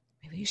everything.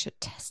 Maybe you should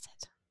test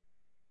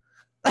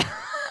it.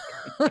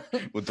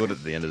 We'll do it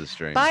at the end of the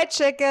stream. Bye,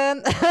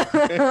 chicken.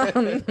 I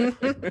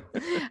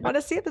want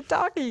to see the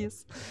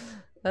doggies.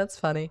 That's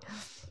funny.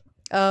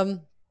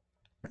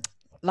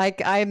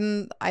 Like I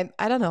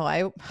don't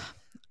know.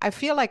 I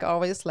feel like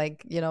always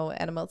like, you know,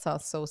 animals are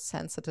so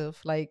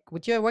sensitive. Like,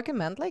 would you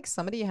recommend like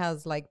somebody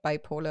has like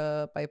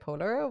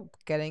bipolar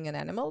getting an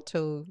animal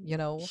to, you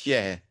know?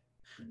 Yeah.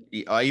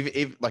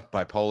 If like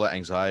bipolar,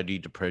 anxiety,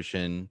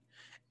 depression,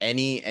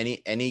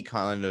 any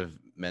kind of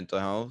mental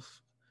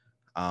health,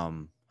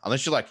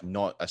 unless you're like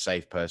not a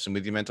safe person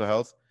with your mental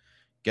health,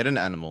 get an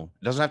animal.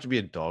 It doesn't have to be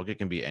a dog. It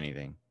can be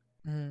anything.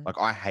 Mm. Like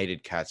I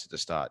hated cats at the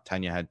start.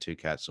 Tanya had 2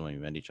 cats when we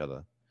met each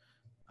other.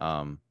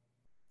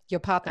 Your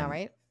partner,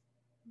 right?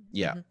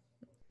 Yeah.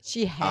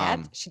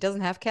 Mm-hmm. She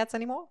doesn't have cats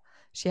anymore.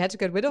 She had to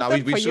get rid of them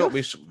we for still,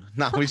 you.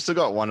 we still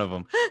got one of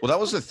them. Well, that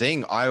was the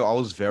thing. I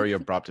was very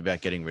abrupt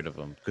about getting rid of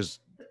them because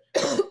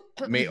I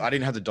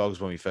didn't have the dogs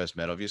when we first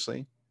met,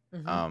 obviously.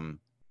 Mm-hmm.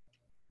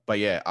 But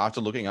yeah,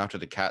 after looking after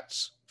the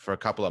cats for a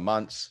couple of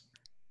months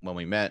when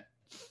we met,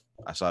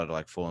 I started to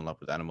like fall in love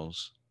with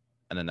animals,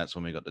 and then that's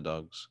when we got the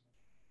dogs.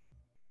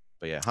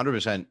 But yeah,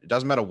 100%. It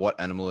doesn't matter what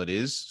animal it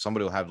is.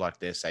 Somebody will have like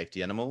their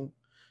safety animal.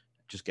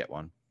 Just get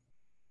one.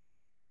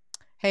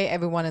 Hey,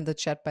 everyone in the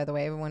chat, by the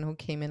way, everyone who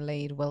came in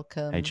late,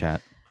 welcome. Hey,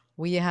 chat.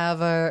 We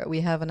have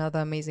another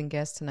amazing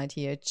guest tonight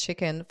here,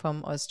 Chicken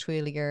from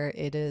Australia.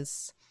 It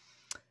is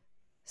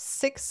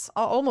 6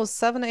 or almost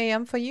 7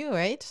 a.m. for you,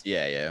 right?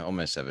 Yeah,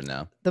 almost 7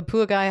 now. The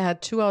poor guy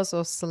had 2 hours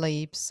of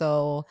sleep,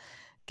 so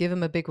give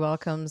him a big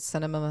welcome.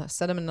 Send him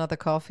another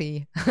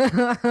coffee.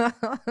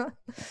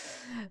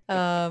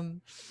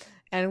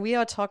 And we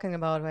are talking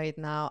about right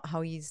now how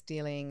he's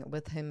dealing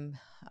with him.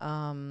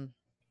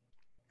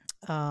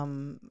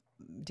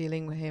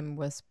 Dealing with him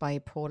with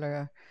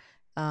bipolar.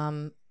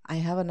 I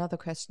have another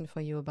question for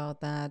you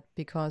about that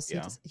because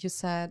you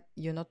said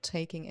you're not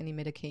taking any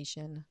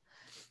medication.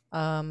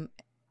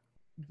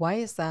 Why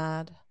is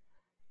that?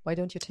 Why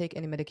don't you take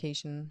any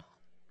medication?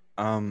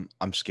 I'm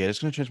scared it's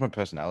gonna change my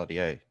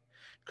personality,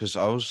 because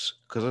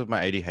of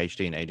my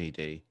ADHD and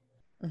ADD,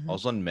 I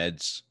was on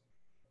meds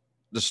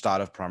the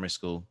start of primary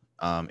school,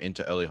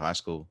 into early high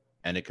school,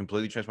 and it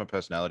completely changed my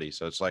personality.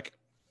 So it's like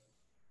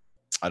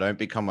I don't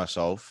become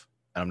myself,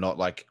 and I'm not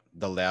like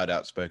the loud,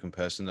 outspoken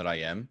person that I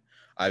am.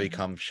 I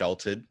become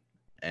sheltered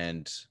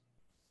and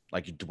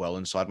like dwell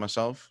inside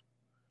myself.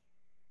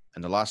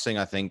 And the last thing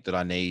I think that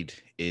I need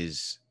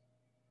is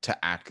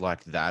to act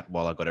like that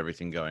while I got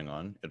everything going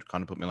on. It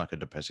kind of put me in like a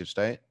depressive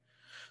state.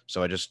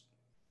 So I just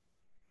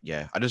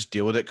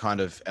deal with it kind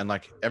of. And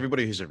like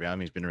everybody who's around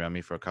me has been around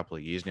me for a couple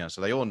of years now.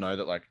 So they all know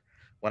that like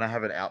when I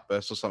have an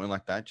outburst or something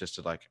like that, just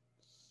to like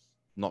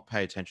not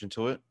pay attention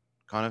to it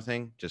kind of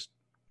thing, just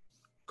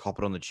cop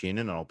it on the chin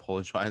and I'll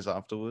apologize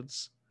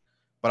afterwards.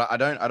 But I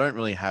don't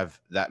really have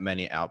that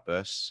many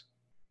outbursts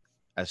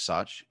as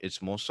such.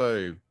 It's more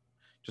so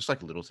just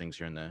like little things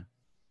here and there.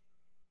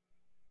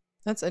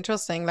 That's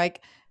interesting.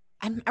 Like,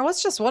 I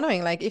was just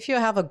wondering, like, if you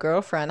have a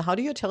girlfriend, how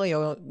do you tell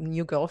your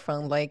new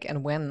girlfriend, like,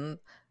 and when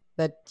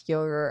that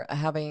you're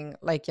having,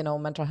 like, you know,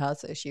 mental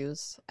health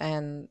issues,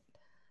 and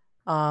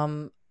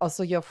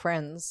also your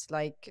friends,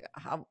 like,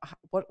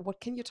 what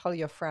can you tell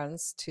your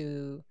friends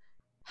to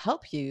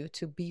help you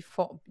to be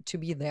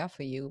there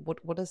for you?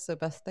 What is the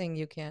best thing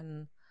you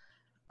can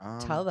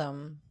tell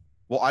them?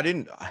 Well,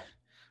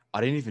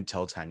 I didn't even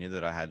tell Tanya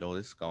that I had all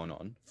this going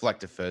on for like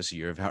the first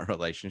year of our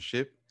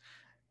relationship.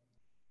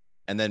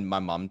 And then my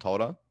mum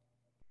told her,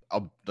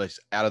 like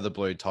out of the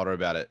blue, told her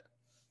about it.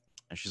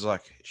 And she's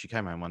like, she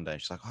came home one day.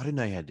 She's like, I didn't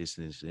know you had this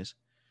and this and this.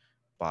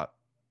 But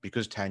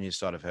because Tanya's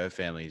side of her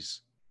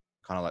family's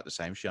kind of like the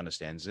same, she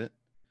understands it.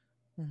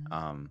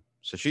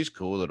 So she's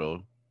cool with it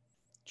all.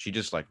 She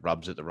just like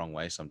rubs it the wrong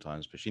way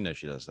sometimes, but she knows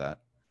she does that.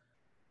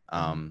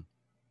 As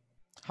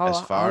How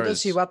far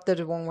does she as rub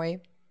the wrong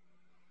way?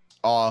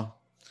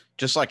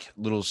 just like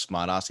little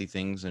smart assy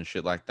things and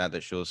shit like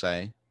that she'll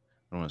say. I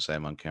don't want to say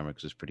them on camera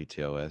because it's pretty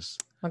TOS.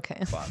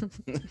 Okay.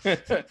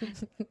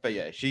 But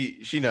yeah,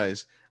 she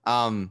knows.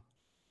 I don't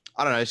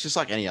know. It's just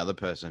like any other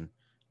person.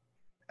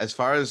 As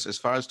far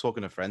as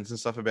talking to friends and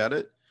stuff about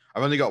it,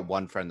 I've only got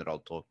one friend that I'll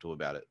talk to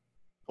about it.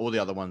 All the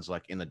other ones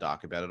like in the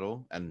dark about it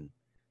all, and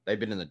they've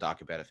been in the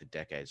dark about it for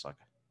decades. Like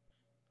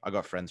I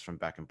got friends from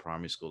back in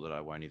primary school that I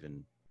won't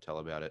even tell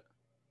about it.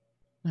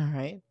 All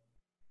right.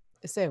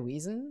 Is there a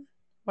reason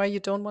why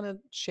you don't want to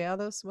share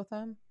this with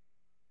them?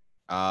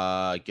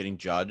 Getting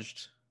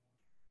judged,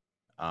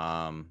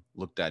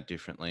 looked at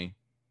differently,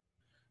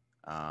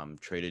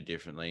 treated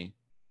differently.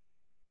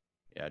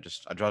 Yeah,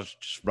 I'd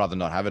just rather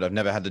not have it. I've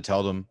never had to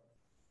tell them,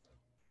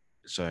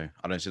 so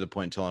I don't see the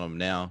point in telling them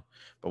now.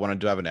 But when I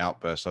do have an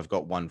outburst, I've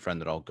got one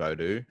friend that I'll go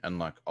to, and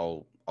like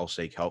I'll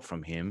seek help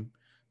from him.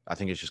 I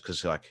think it's just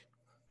because like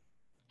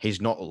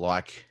he's not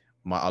like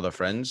my other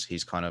friends.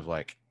 He's kind of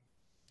like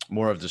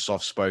more of the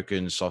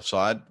soft-spoken, soft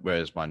side,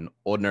 whereas my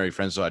ordinary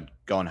friends that I'd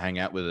go and hang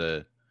out with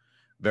a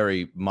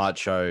very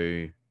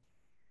macho,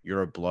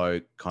 you're a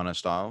bloke kind of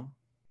style.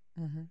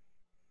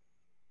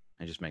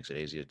 It just makes it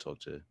easier to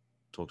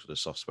talk to the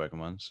soft-spoken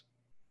ones.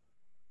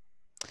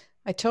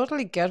 I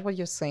totally get what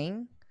you're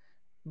saying,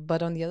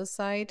 but on the other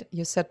side,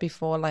 you said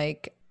before,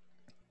 like,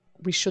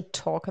 we should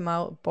talk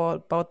about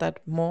that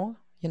more,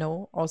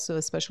 also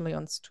especially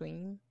on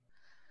stream,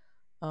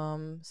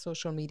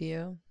 social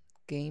media,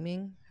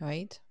 gaming,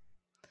 right?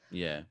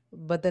 Yeah.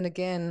 But then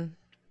again,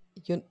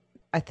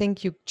 I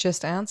think you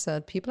just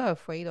answered, people are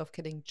afraid of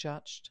getting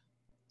judged.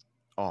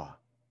 Oh,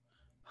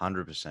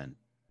 100%.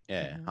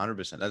 Yeah,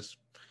 100%. That's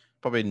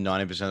probably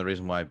 90% of the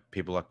reason why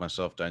people like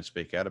myself don't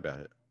speak out about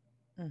it.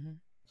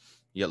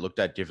 You get looked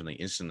at differently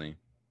instantly.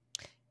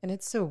 And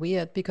it's so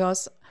weird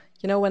because,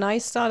 when I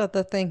started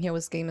the thing here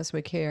with Gamers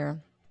Week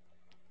here,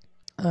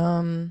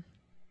 one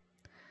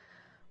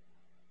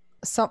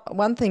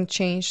thing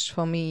changed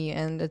for me,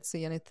 and it's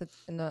in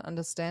the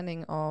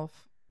understanding of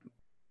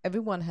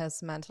everyone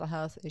has mental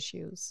health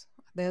issues.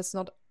 There's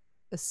not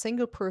a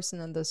single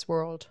person in this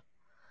world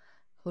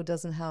who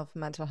doesn't have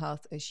mental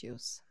health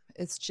issues.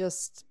 It's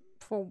just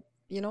for,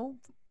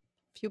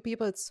 few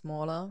people it's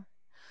smaller,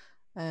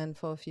 and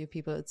for a few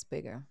people it's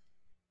bigger.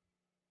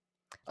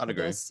 I'd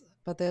agree.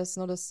 But there's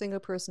not a single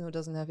person who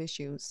doesn't have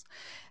issues.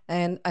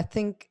 And I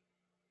think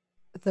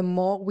the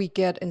more we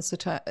get in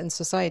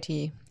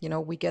society,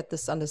 we get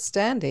this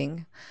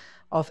understanding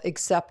of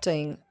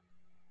accepting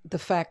the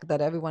fact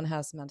that everyone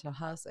has mental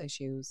health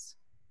issues.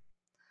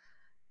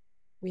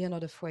 We are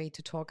not afraid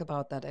to talk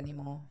about that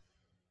anymore.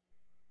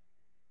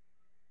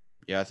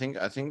 Yeah, I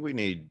think we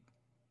need.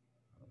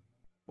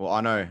 Well,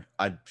 I know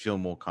I'd feel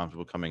more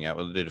comfortable coming out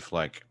with it if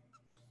like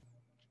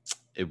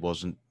it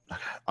wasn't.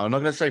 I'm not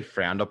going to say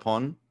frowned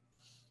upon,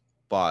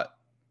 but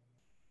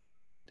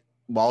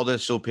while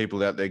there's still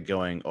people out there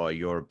going, "Oh,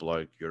 you're a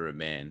bloke, you're a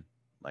man,"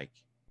 like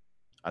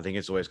I think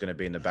it's always going to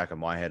be in the back of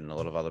my head and a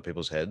lot of other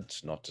people's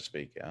heads not to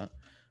speak out.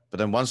 But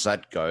then once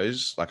that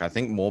goes, like I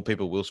think more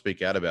people will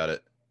speak out about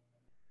it.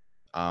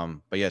 But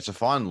yeah, it's a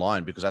fine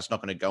line because that's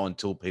not going to go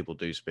until people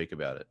do speak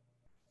about it.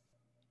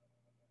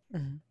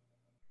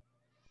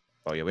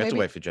 Oh yeah, we have to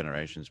wait for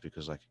generations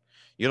because like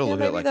you got to look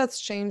at it like that's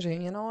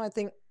changing. I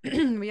think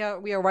we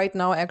are right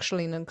now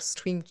actually in an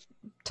extreme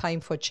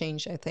time for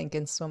change. I think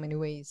in so many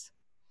ways.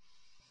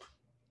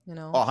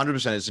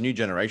 100%. It's the new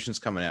generations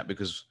coming out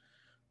because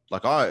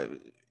like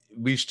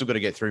we've still got to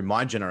get through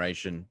my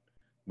generation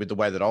with the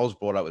way that I was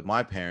brought up with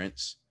my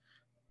parents.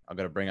 I've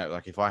got to bring up,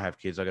 like, if I have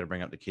kids, I got to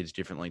bring up the kids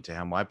differently to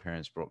how my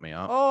parents brought me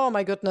up. Oh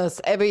my goodness.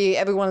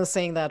 Everyone is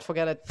saying that.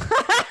 Forget it.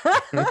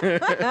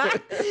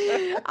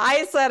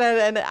 I said it,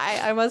 and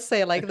I must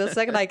say, like, the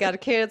second I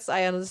got kids,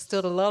 I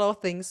understood a lot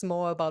of things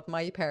more about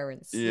my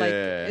parents. Yeah. Like,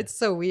 it's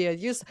so weird.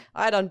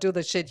 I don't do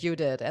the shit you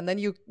did. And then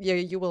you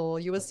will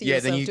see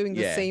yourself doing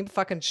the same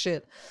fucking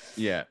shit.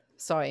 Yeah.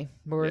 Sorry,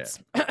 words.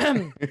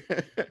 Yeah,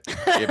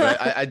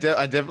 but I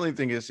definitely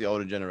think it's the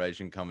older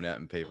generation coming out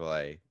in people,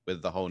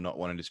 with the whole not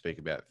wanting to speak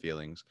about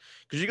feelings.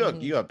 Because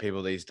you got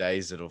people these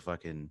days that'll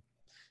fucking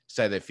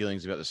say their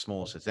feelings about the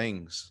smallest of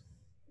things.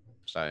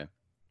 So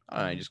I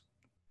don't know,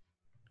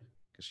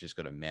 just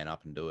got to man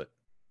up and do it.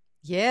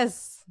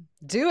 Yes,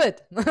 do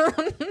it.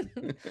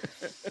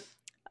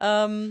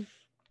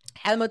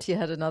 Helmut here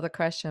had another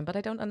question, but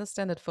I don't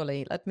understand it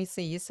fully. Let me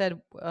see. You said,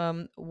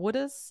 what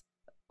is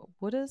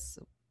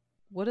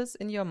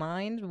in your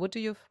mind? What do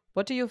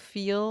you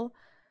feel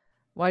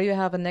while you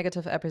have a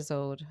negative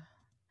episode?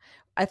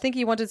 I think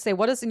you wanted to say,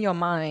 what is in your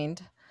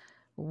mind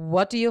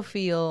What do you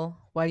feel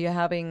while you're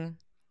having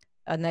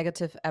a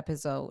negative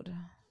episode?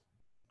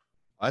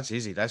 That's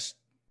easy. That's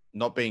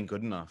not being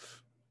good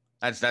enough.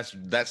 That's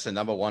the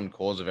number one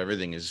cause of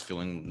everything is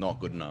feeling not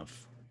good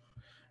enough.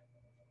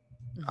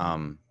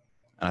 And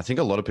I think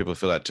a lot of people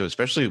feel that too,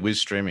 especially with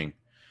streaming.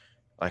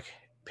 Like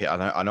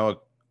I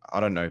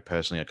don't know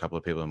personally a couple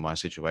of people in my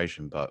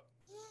situation, but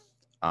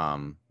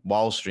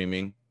while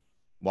streaming,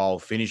 while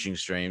finishing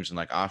streams and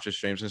like after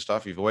streams and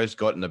stuff, you've always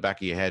got in the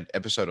back of your head,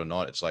 episode or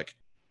not, it's like,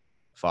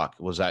 fuck,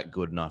 was that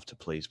good enough to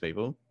please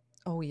people?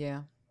 Oh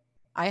yeah,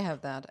 I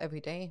have that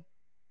every day.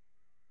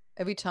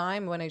 Every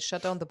time when I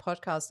shut down the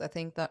podcast, I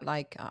think that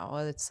like, oh,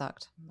 it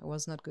sucked. It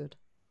was not good.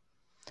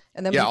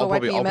 And then Yeah, people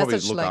write me a I'll probably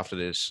message look like, after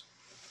this.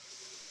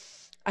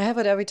 I have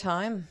it every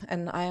time,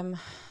 and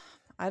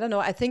I don't know.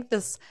 I think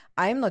this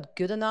I'm not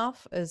good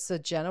enough is a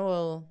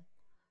general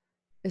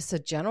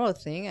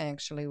thing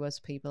actually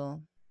with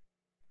people,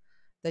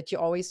 that you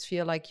always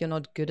feel like you're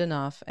not good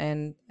enough,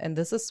 and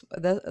this is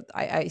that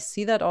I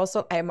see that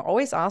also. I'm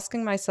always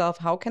asking myself,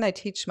 how can I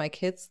teach my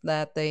kids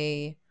that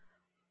they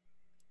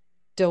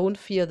don't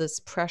feel this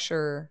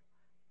pressure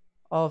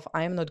of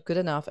I'm not good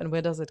enough, and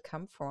where does it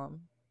come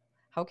from?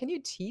 How can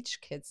you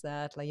teach kids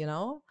that, like,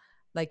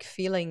 like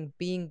feeling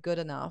being good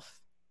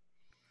enough?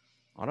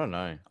 I don't know.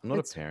 I'm not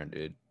a parent,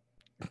 dude.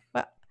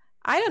 But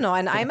I don't know,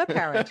 and I'm a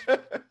parent.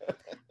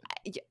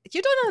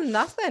 You don't know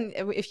nothing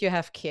if you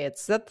have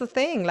kids. That's the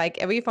thing. Like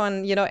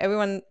everyone,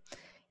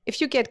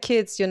 if you get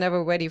kids, you're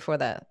never ready for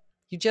that.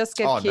 You just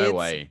get kids. No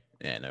way.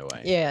 Yeah, no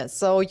way. Yeah,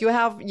 so you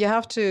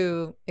have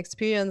to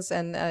experience,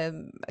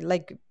 and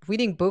like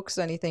reading books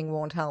or anything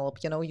won't help.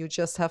 You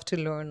just have to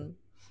learn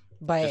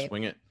by just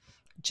wing it.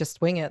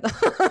 Just wing it.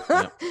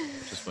 Yep,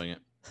 just wing it.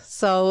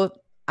 So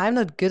I'm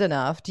not good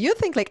enough. Do you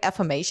think like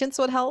affirmations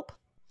would help?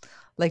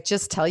 Like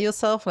just tell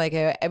yourself like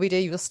every day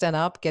you stand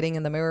up, getting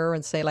in the mirror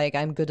and say like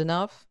I'm good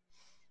enough.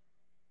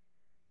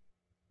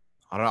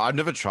 I don't know. I've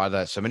never tried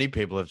that. So many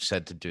people have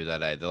said to do that.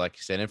 They're like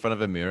stand in front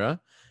of a mirror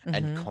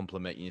and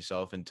compliment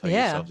yourself and tell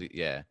yourself,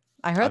 yeah.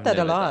 I heard that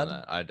a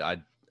lot.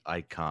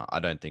 I can't. I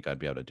don't think I'd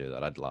be able to do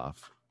that. I'd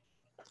laugh.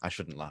 I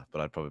shouldn't laugh,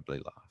 but I'd probably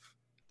laugh.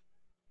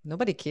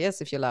 Nobody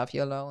cares if you laugh.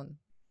 You're alone.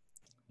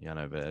 Yeah,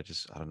 no, but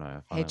I don't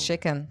know. Hey,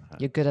 chicken,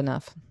 you're good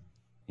enough.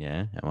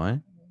 Yeah, am I?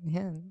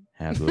 Yeah.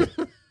 How good?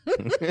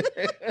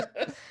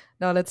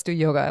 Now let's do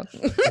yoga.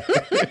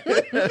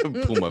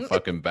 Pull my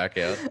fucking back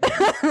out.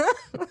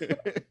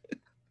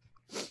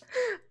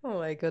 Oh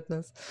my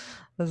goodness.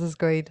 This is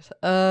great.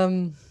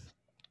 Hey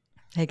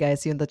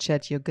guys, you in the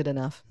chat, you're good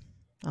enough.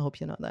 I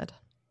hope you know that.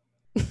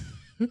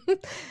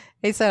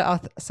 Hey,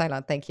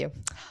 Silent, thank you.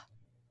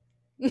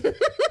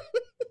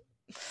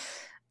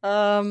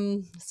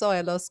 So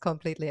I lost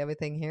completely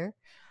everything here.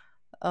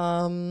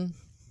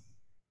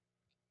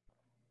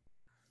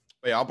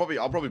 Yeah, I'll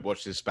probably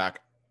watch this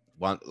back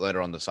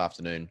later on this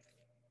afternoon,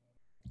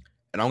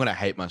 and I'm gonna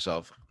hate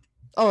myself.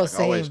 Oh, like,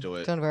 same. I always do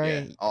it. Don't worry.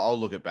 Yeah, I'll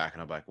look it back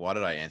and I'm like, why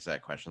did I answer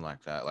that question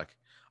like that? Like,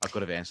 I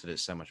could have answered it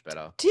so much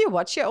better. Do you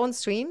watch your own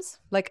streams?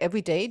 Like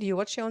every day? Do you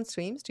watch your own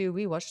streams? Do you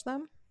rewatch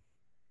them?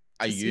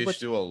 I used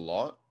to a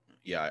lot.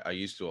 Yeah, I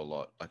used to a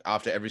lot. Like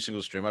after every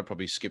single stream, I'd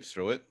probably skip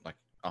through it. Like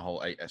a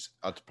whole 8.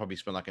 I'd probably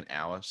spend like an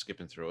hour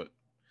skipping through it,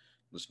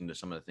 listening to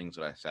some of the things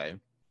that I say.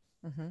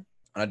 And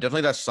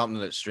definitely that's something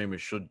that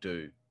streamers should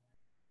do.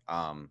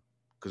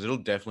 Because it'll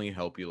definitely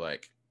help you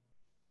like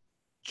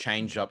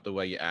change up the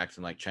way you act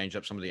and like change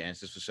up some of the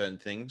answers for certain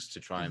things to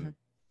try and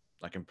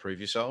like improve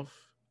yourself.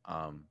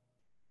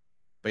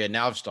 But yeah,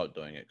 now I've stopped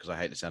doing it because I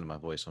hate the sound of my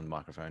voice on the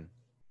microphone.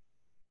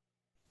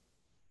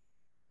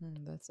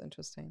 That's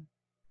interesting.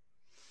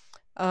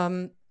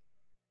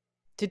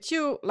 Did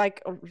you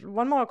like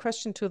one more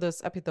question to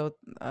this episode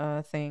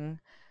thing?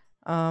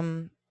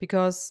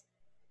 Because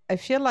I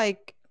feel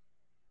like,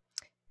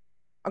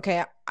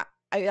 okay,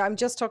 I'm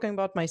just talking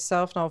about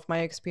myself now, of my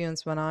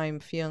experience when I'm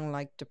feeling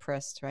like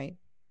depressed, right?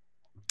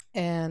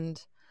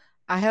 And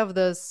I have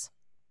this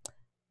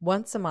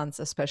once a month,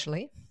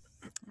 especially.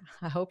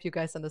 I hope you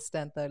guys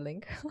understand that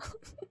link.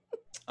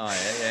 Oh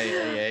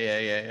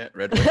yeah.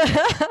 Red.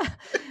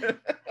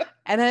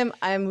 And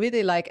I'm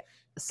really like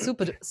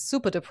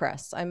super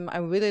depressed. I'm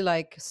really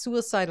like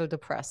suicidal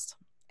depressed.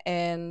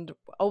 And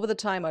over the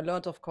time, I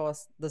learned, of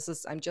course,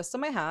 I'm just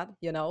in my head.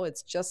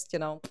 It's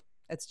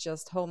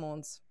just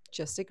hormones.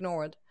 Just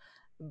ignore it.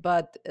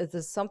 But it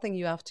is something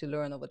you have to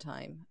learn over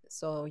time.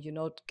 So you're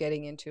not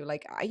getting into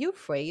like, are you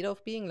afraid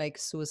of being like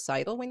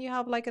suicidal when you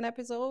have like an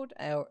episode?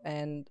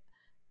 And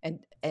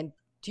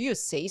do you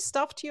say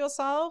stuff to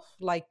yourself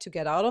like to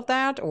get out of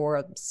that,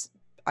 or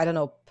I don't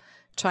know,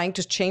 trying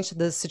to change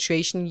the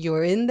situation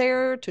you're in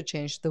there, to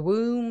change the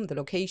room, the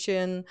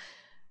location,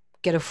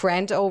 get a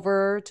friend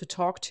over to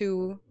talk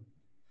to?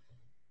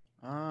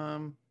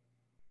 I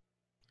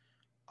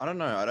don't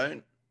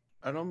know.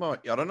 I don't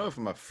know if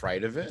I'm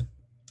afraid of it,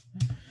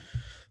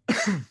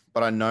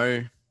 but I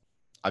know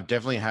I've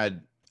definitely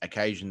had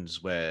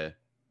occasions where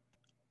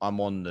I'm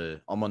on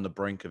the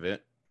brink of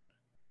it,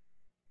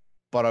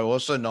 but I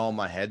also know in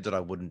my head that I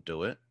wouldn't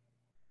do it.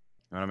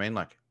 You know what I mean?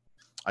 Like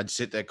I'd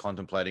sit there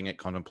contemplating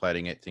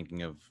it,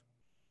 thinking of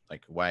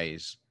like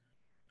ways.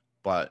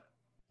 But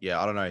yeah,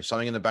 I don't know.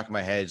 Something in the back of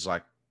my head's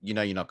like, you're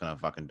not gonna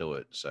fucking do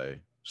it. So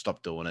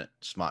stop doing it.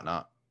 Smarten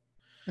up.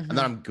 And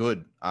then I'm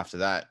good after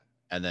that.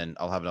 And then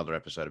I'll have another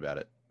episode about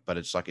it. But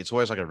it's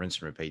always like a rinse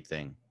and repeat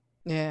thing.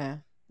 Yeah.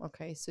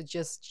 Okay. So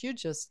you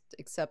just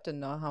accept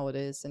and know how it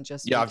is, and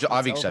just Yeah, wait till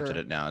I've it's accepted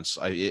over. it now.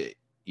 I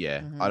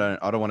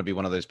don't want to be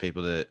one of those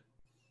people that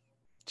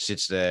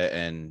sits there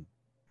and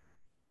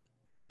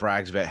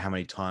brags about how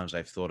many times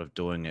they've thought of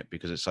doing it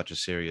because it's such a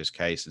serious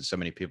case and so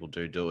many people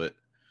do it.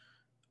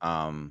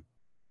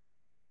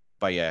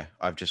 But yeah,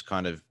 I've just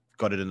kind of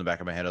got it in the back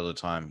of my head all the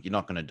time. You're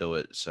not going to do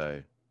it,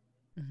 so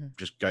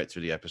just go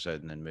through the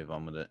episode and then move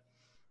on with it.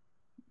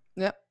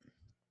 Yep.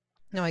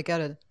 No, I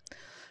get it.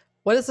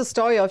 What is the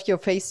story of your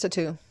face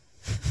tattoo?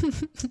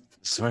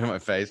 Sorry, my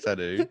face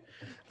tattoo.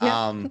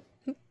 Yeah.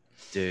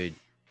 Dude,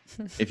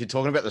 if you're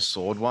talking about the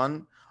sword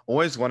one,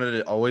 always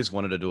wanted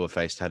to do a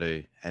face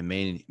tattoo. And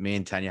me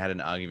and Tanya had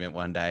an argument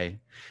one day.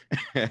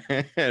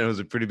 And it was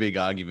a pretty big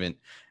argument.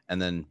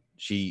 And then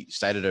she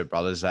stayed at her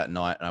brother's that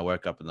night, and I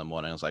woke up in the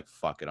morning. I was like,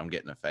 fuck it, I'm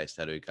getting a face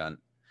tattoo, cunt.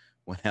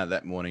 Went out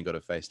that morning, got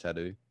a face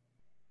tattoo.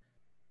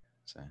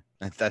 So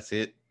that's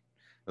it.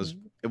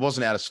 It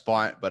wasn't out of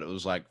spite, but it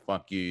was like,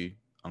 fuck you.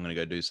 I'm going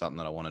to go do something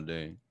that I want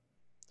to do.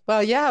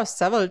 Well, you have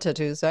several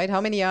tattoos, right? How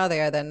many are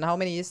there then? How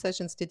many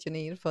sessions did you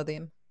need for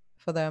them?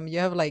 You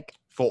have like...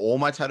 For all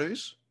my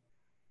tattoos?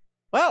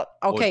 Well,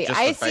 okay. Just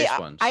the face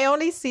ones? I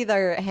only see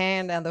the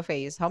hand and the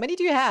face. How many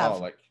do you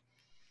have?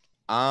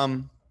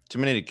 Too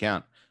many to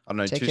count. I don't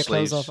know, Take 2 your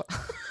sleeves. clothes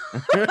off.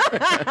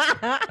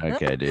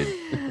 Okay,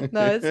 dude.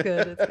 No, it's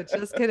good. It's good.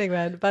 Just kidding,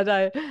 man. But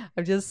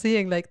I'm just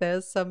seeing like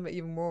there's some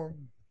even more.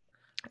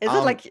 Is it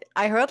like,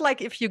 I heard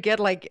like if you get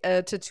like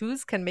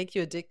tattoos can make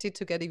you addicted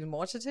to get even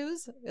more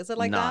tattoos? Is it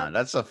like that? Nah,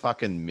 that's a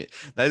fucking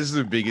myth. That is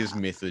the biggest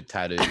myth with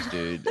tattoos,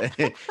 dude.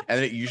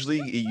 And it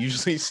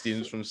usually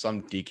stems from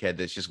some dickhead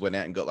that's just went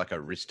out and got like a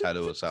wrist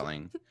tattoo or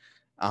something.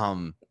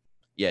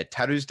 Yeah,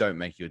 tattoos don't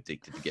make you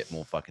addicted to get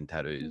more fucking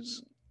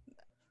tattoos.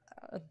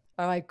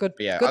 All right, good.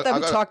 Yeah, Good that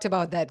we talked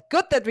about that.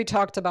 Good that we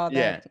talked about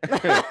that.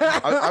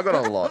 I got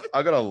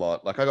a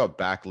lot. Like I got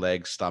back,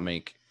 legs,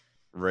 stomach,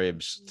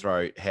 ribs,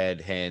 throat, head,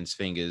 hands,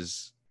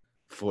 fingers,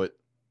 foot.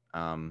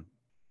 But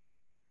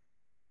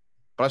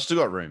I still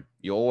got room.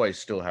 You always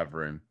still have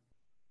room.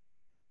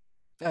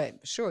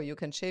 Sure, you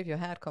can shave your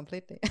head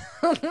completely.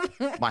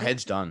 My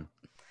head's done.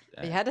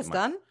 Your head is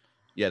done?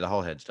 Yeah, the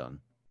whole head's done.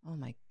 Oh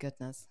my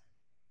goodness.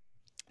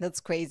 That's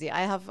crazy.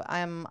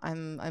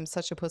 I'm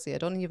such a pussy. I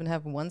don't even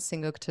have one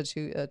single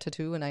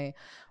tattoo, and I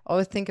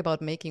always think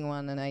about making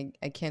one, and I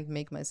can't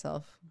make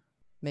myself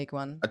make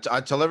one. I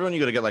tell everyone you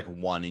got to get like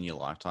one in your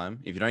lifetime.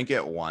 If you don't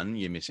get one,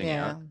 you're missing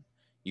out.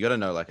 You got to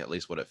know like at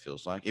least what it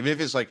feels like, even if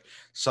it's like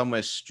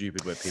somewhere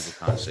stupid where people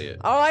can't see it.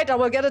 All right, I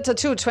will get a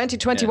tattoo.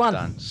 2021. Yeah,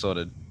 done.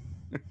 Sorted.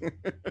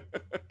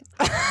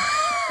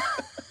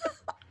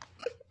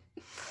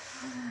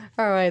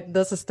 All right,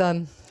 this is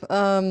done.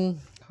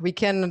 We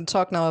can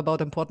talk now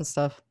about important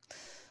stuff.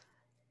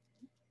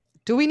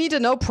 Do we need a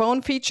no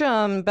prone feature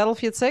on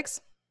Battlefield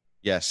 6?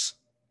 Yes.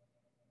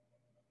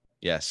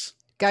 Yes.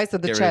 Guys in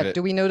the chat,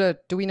 do we need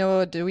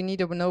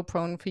a no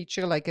prone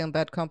feature like in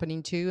Bad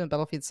Company 2 and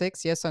Battlefield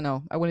 6? Yes or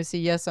no? I want to see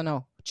yes or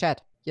no.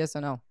 Chat, yes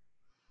or no.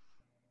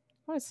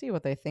 I want to see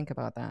what they think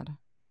about that.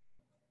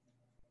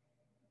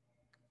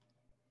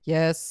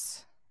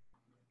 Yes.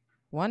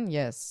 One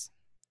yes.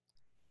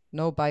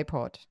 No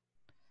bipod.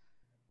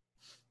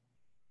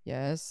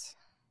 Yes.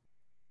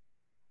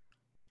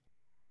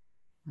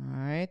 All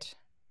right.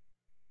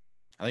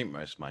 I think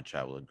most of my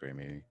chat will agree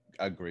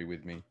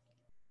with me.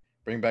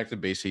 Bring back the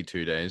BC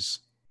 2 days.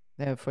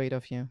 They're afraid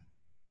of you.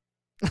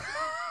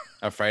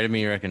 Afraid of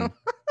me, you reckon?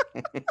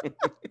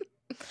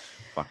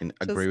 Fucking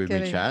Just agree with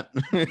kidding. me, chat.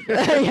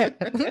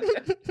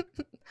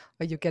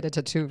 Or you get a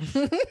tattoo.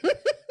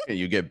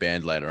 You get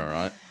banned later, all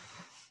right?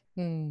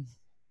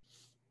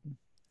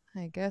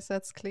 I guess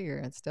that's clear.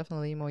 It's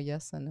definitely more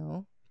yes and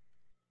no.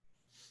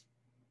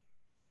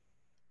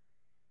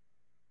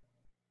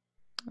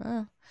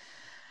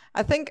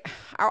 I think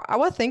I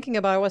was thinking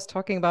about, I was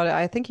talking about it.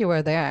 I think you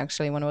were there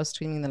actually when I was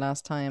streaming the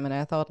last time, and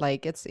I thought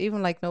like it's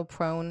even like no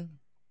prone.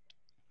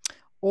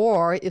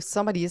 Or if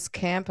somebody is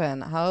camping,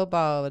 how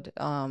about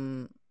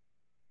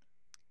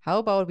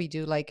we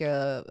do like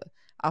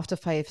after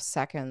 5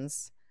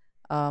 seconds,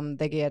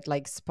 they get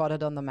like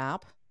spotted on the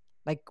map,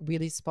 like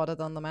really spotted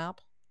on the map,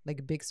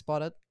 like big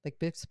spot,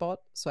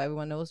 so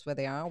everyone knows where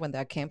they are when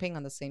they're camping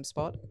on the same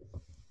spot.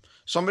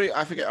 Somebody,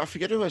 I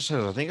forget who it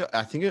says.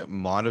 I think it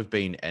might have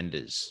been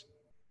Enders,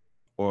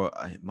 or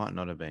it might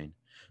not have been.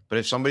 But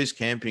if somebody's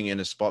camping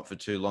in a spot for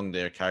too long,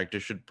 their character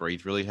should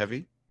breathe really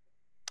heavy,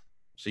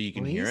 so you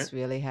can hear it.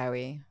 Really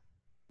heavy.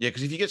 Yeah,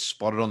 because if you get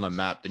spotted on the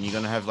map, then you're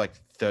gonna have like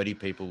 30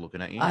 people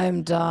looking at you.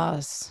 I'm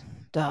Darth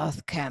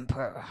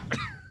Camper.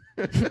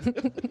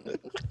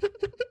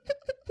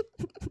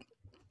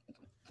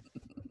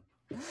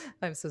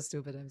 I'm so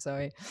stupid. I'm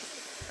sorry.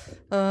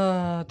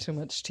 Too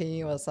much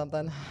tea or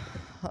something.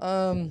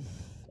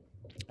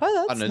 Oh,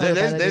 I that's don't not know. a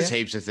bad There's idea.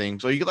 heaps of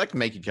things. Or you could like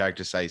make your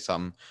character say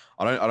something.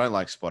 I don't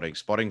like spotting.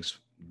 Spotting's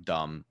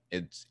dumb.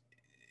 It's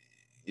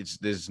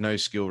there's no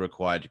skill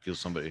required to kill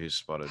somebody who's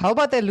spotted. How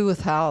about they lose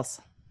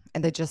health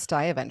and they just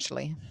die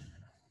eventually?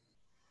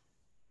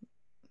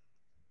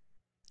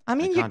 I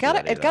They mean, can't do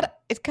that either.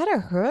 it gotta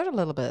hurt a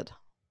little bit.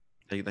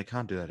 They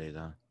can't do that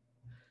either.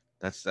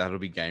 That'll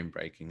be game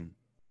breaking.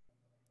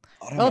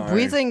 I don't Well,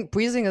 know.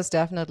 breathing is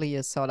definitely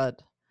a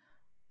solid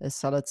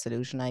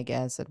solution, I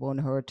guess. It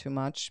won't hurt too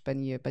much, but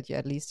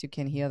at least you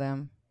can hear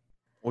them.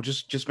 Or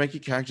just make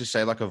your character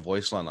say like a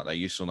voice line like they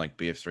used to in like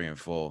BF3 and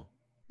 4.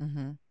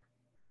 Mm-hmm.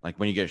 Like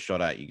when you get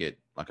shot at, you get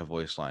like a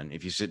voice line.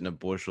 If you sit in a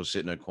bush or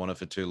sit in a corner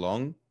for too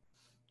long,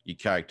 your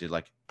character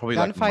like probably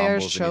like Gunfire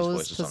mumbles in his shows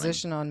voice or something.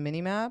 position on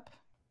minimap.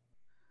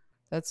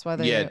 That's why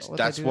Yeah, what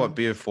that's they do. what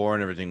BF4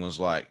 and everything was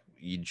like.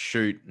 You'd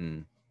shoot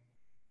and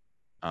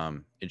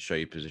it'd show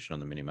you position on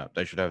the minimap.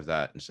 They should have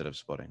that instead of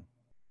spotting.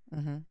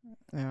 Mm-hmm.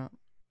 Yeah,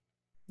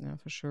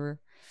 for sure.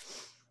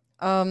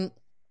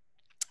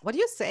 What do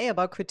you say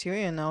about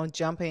Criterion now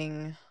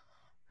jumping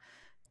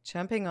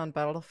on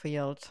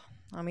Battlefield?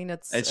 I mean,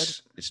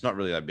 It's not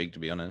really that big to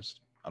be honest.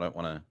 I don't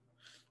want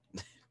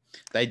to.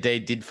 They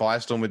did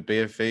Firestorm with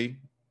BFV.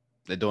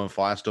 They're doing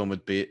Firestorm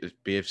with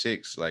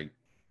BF6. Like,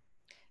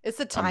 is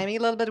the timing a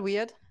little bit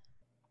weird?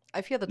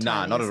 I feel the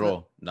timing. Nah, not at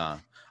all. Nah,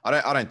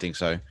 I don't think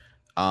so.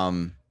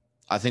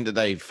 I think that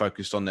they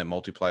focused on their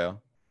multiplayer,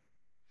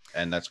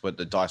 and that's what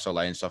the Dice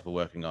Soleil and stuff are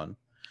working on.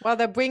 Well,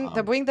 they bring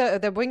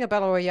a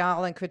battle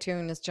royale, and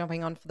Criterion is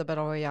jumping on for the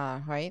battle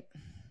royale, right?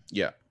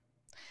 Yeah.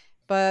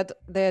 But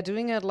they're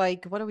doing it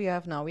like, what do we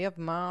have now? We have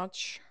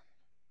March.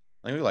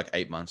 I think we have like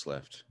 8 months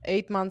left.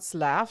 8 months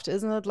left.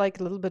 Isn't it like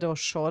a little bit of a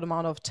short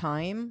amount of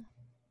time?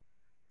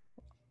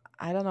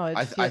 I don't know.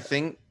 I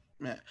think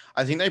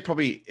they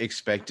probably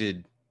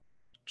expected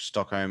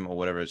Stockholm or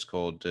whatever it's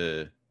called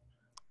to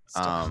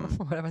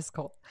whatever it's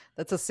called.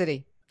 That's a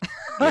city.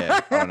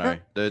 Yeah, I don't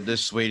know. The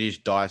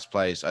Swedish Dice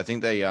place. I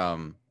think they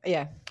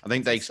yeah. I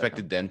think they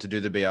expected them to do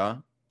the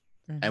BR.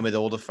 And with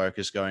all the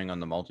focus going on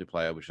the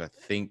multiplayer, which I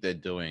think they're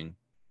doing,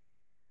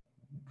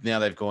 now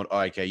they've gone,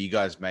 oh, okay, you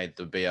guys made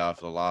the BR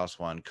for the last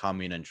one.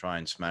 Come in and try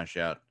and smash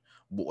out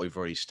what we've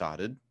already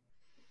started.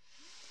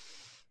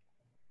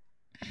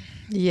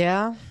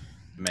 Yeah.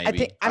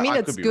 Maybe. I mean,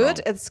 it's good.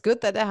 Wrong. It's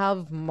good that they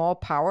have more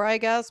power, I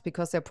guess,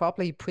 because they're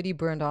probably pretty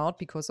burned out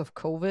because of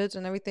COVID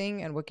and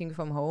everything and working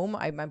from home.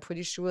 I'm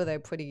pretty sure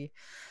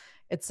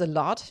it's a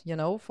lot,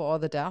 for all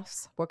the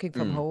devs. Working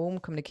from home,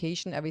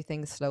 communication,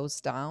 everything slows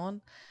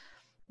down.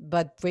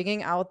 But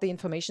bringing out the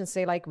information,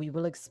 say like we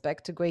will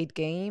expect a great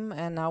game,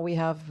 and now we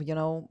have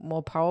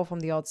more power from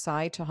the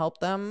outside to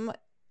help them.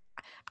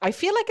 I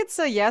feel like it's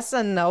a yes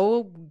and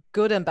no,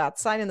 good and bad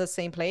side in the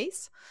same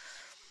place.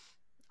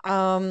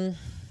 I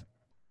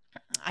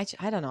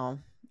don't know.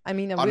 I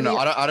mean, I don't know.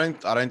 I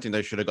don't think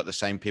they should have got the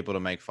same people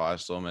to make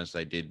Firestorm as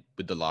they did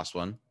with the last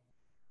one.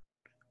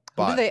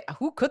 But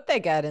who could they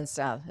get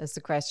instead? Is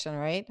the question,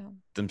 right?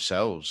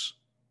 Themselves.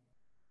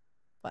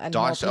 And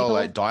Dice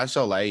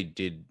LA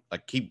did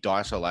like keep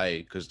Dice LA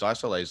because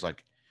Dice LA is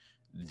like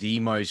the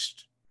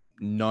most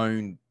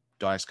known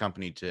dice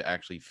company to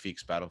actually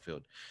fix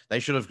Battlefield. They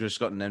should have just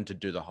gotten them to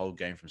do the whole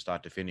game from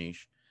start to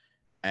finish,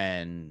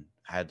 and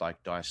had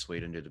like Dice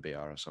Sweden do the BR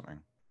or something.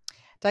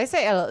 Dice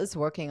LA is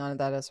working on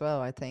that as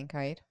well. I think,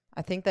 right?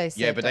 I think they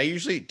said but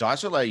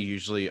Dice LA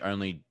usually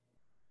only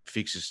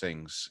fixes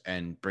things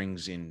and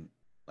brings in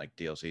like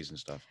DLCs and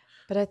stuff.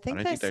 But I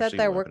think they said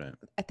they're working.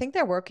 I think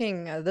they're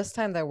working this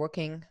time. They're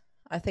working.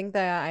 I think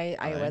I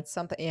read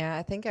something. Yeah,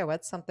 I think I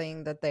read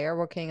something that they are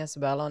working as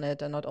well on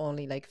it, and not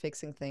only like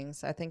fixing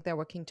things. I think they're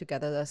working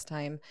together this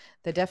time.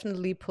 They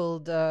definitely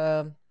pulled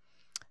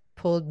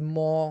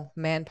more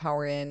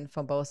manpower in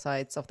from both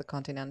sides of the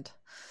continent.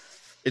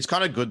 It's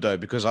kind of good though,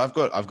 because I've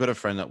got a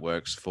friend that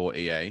works for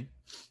EA,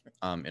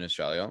 in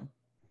Australia,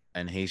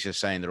 and he's just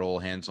saying they're all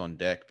hands on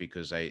deck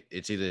because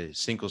it's either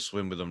sink or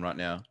swim with them right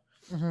now.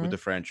 With the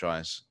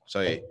franchise.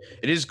 So it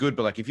is good,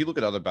 but like if you look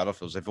at other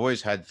Battlefields, they've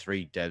always had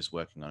 3 devs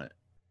working on it.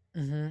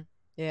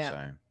 Yeah.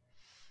 So.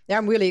 Yeah,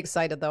 I'm really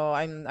excited though.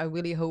 I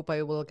really hope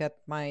I will get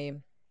my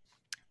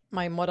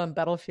modern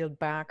Battlefield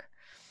back.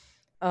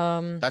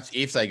 That's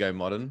if they go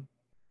modern.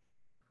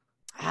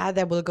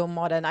 They will go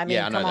modern. I mean,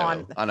 yeah, come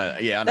on. I know.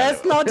 Yeah, I know.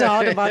 There's no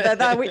doubt about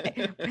that.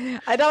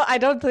 I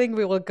don't think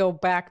we will go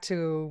back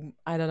to,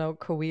 I don't know,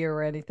 Korea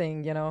or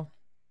anything,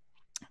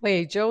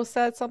 Wait, Joe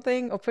said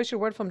something. Official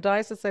word from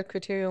DICE is that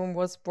Criterion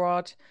was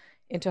brought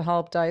in to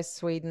help DICE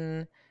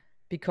Sweden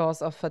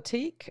because of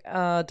fatigue.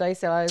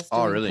 DICE is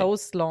doing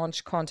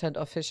post-launch content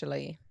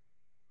officially.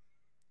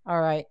 All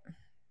right.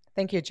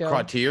 Thank you, Joe.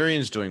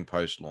 Criterion's doing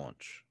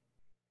post-launch.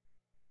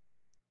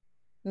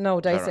 No,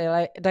 DICE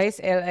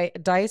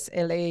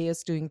LA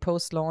is doing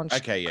post-launch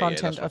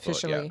content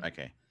officially. Yeah,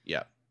 okay.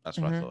 Yeah, that's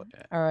what I thought.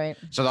 Yeah. All right.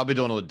 So they'll be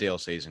doing all the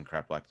DLCs and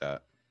crap like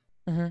that.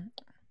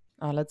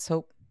 Let's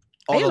hope.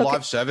 Oh, the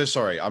live service.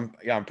 Sorry, I'm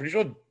pretty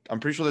sure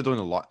they're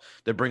doing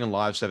they're bringing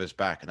live service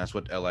back, and that's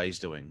what LA's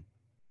doing.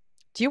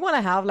 Do you want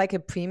to have like a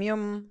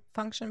premium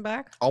function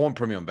back? I want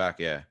premium back.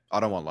 Yeah, I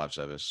don't want live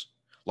service.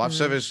 Live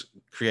service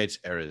creates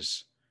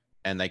errors,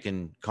 and they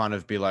can kind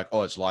of be like,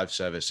 "Oh, it's live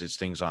service. Its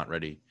things aren't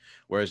ready."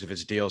 Whereas if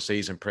it's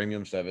DLCs and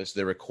premium service,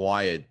 they're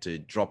required to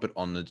drop it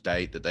on the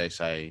date that they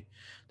say.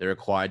 They're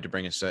required to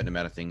bring a certain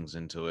amount of things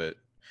into it,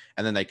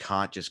 and then they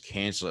can't just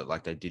cancel it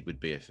like they did with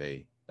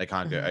BFE. They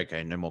can't go,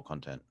 "Okay, no more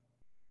content."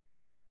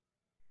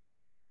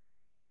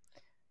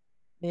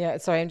 Yeah,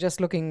 sorry, I'm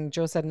just looking.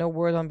 Joe said no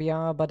word on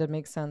BR, but it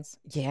makes sense.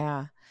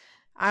 Yeah.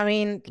 I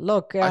mean,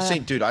 look, I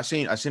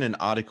seen an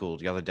article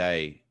the other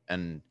day,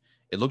 and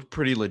it looked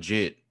pretty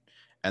legit.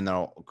 And they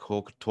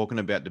were talking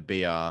about the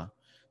BR.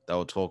 They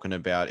were talking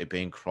about it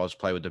being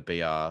crossplay with the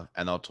BR,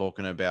 and they were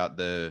talking about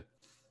the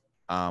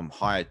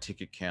higher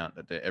ticket count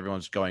that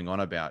everyone's going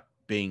on about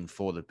being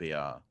for the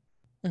BR.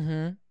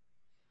 mhm.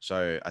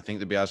 So I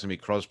think the BR is gonna be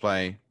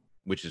crossplay,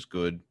 which is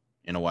good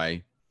in a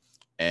way,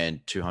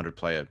 and 200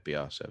 player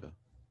BR server.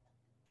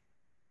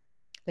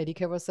 Lady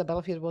Kibbles said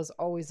Battlefield was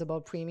always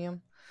about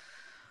premium.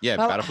 Yeah,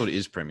 Well, Battlefield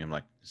is premium.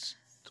 Like it's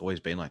always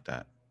been like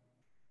that.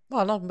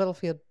 well, not in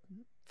Battlefield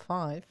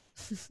 5.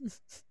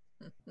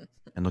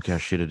 And look how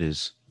shit it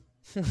is.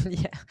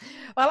 Yeah.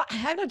 Well,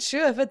 I'm not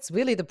sure if it's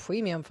really the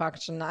premium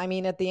function. I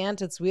mean, at the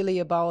end, it's really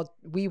about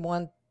we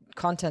want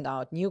content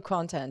out, new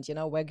content,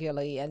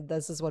 regularly. And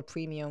this is what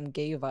premium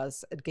gave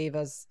us. It gave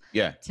us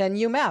Yeah. 10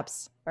 new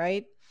maps,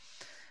 right?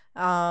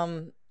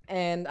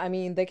 And I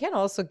mean, they can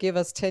also give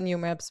us 10 new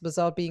maps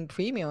without being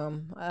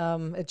premium.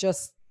 It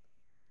just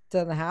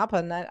doesn't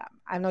happen.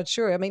 I'm not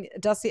sure. I mean,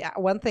 does the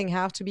one thing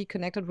have to be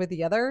connected with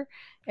the other?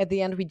 At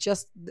the end,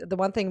 the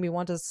one thing we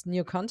want is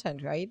new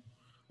content, right?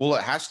 Well,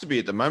 it has to be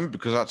at the moment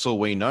because that's all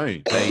we know.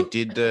 They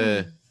did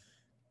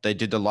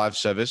the live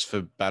service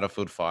for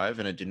Battlefield 5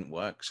 and it didn't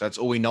work. So that's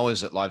all we know is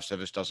that live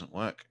service doesn't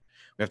work.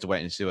 We have to wait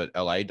and see what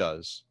LA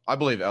does. I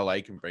believe LA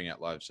can bring out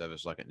live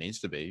service like it needs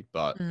to be,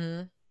 but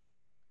I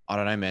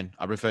don't know, man.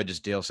 I prefer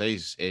just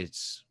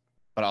DLCs.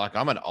 But like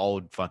I'm an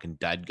old fucking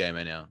dad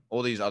gamer now.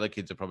 All these other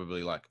kids are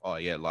probably like, "Oh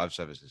yeah, live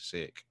service is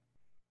sick."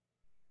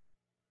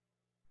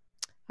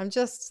 I'm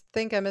just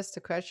think I missed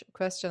a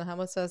question.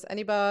 Hammer says,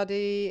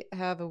 anybody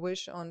have a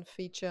wish on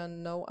feature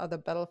no other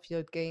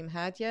Battlefield game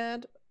had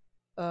yet?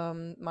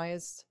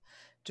 Maya's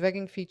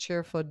dragging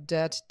feature for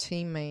dead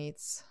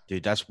teammates.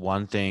 Dude, that's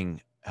one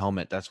thing,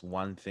 Helmet. That's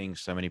one thing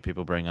so many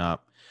people bring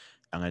up.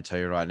 I'm gonna tell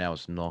you right now,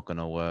 it's not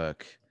gonna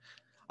work.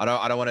 I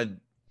don't want to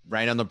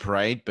rain on the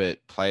parade,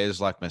 but players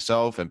like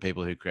myself and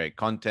people who create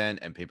content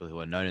and people who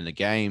are known in the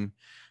game,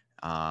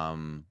 Why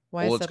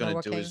all is it's that not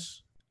gonna do working? is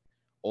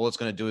all it's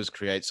gonna do is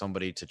create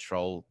somebody to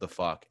troll the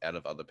fuck out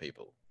of other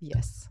people.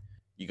 Yes.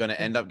 You're gonna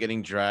end up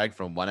getting dragged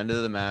from one end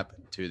of the map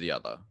to the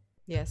other.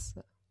 Yes.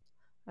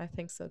 I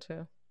think so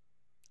too.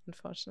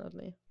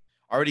 Unfortunately.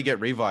 I already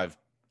get revive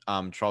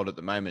trolled at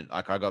the moment.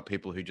 Like I got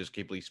people who just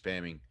keep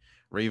spamming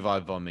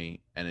revive on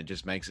me, and it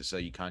just makes it so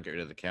you can't get rid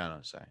of the counter.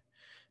 So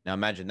now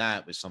imagine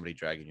that with somebody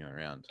dragging you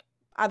around.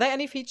 Are there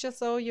any features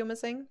though you're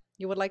missing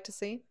you would like to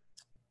see?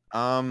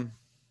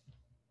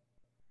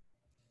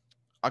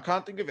 I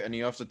can't think of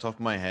any off the top of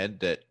my head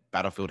that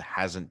Battlefield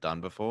hasn't done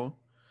before,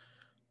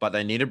 but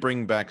they need to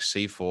bring back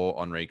C4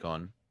 on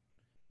Recon.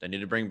 They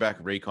need to bring back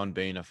Recon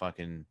being a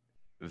fucking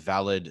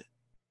valid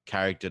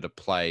character to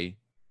play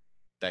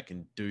that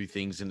can do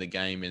things in the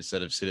game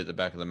instead of sit at the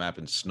back of the map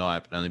and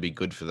snipe and only be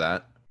good for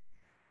that.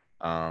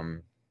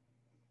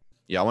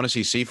 Yeah, I want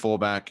to see C4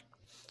 back.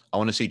 I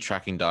want to see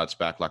tracking darts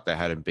back like they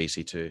had in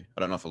BC2.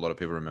 I don't know if a lot of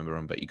people remember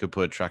them, but you could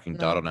put a tracking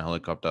dart on a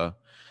helicopter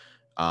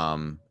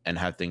and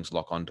have things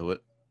lock onto it.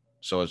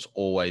 So it's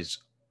always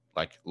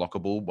like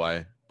lockable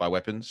by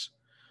weapons.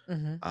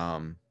 Yeah,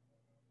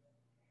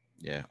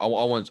 I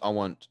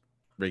want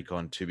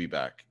Recon to be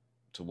back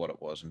to what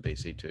it was in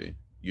BC2.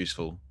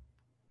 Useful.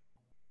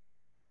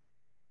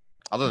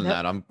 Other than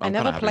that, I'm kind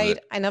of happy with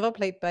it. I never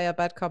played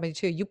Bad Company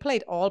 2. You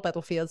played all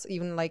Battlefields,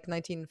 even like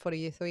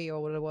 1943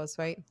 or what it was,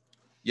 right?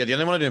 Yeah, the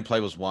only one I didn't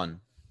play was 1.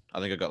 I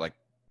think I got like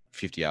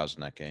 50 hours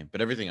in that game, but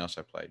everything else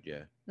I played,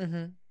 yeah.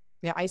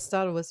 Yeah, I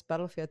started with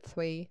Battlefield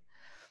 3,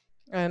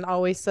 and I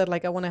always said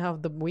like I want to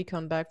have the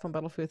recon back from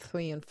Battlefield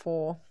 3 and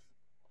 4.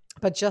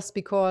 But just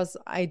because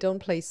I don't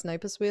play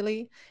snipers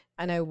really,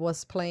 and I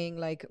was playing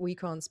like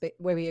recons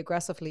very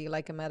aggressively,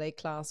 like a medic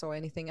class or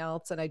anything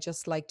else, and I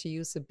just like to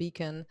use the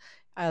beacon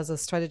as a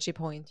strategy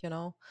point,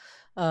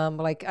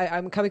 like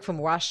I'm coming from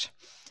Rush,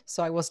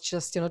 so I was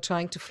just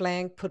trying to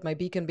flank, put my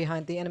beacon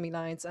behind the enemy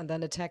lines, and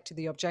then attack to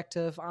the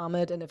objective, arm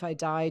it, and if I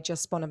die,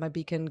 just spawn at my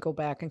beacon, go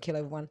back and kill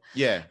everyone.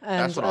 Yeah,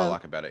 that's what I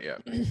like about it. Yeah.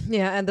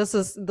 Yeah, and this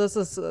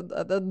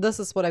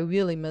is what I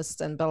really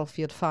missed in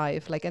Battlefield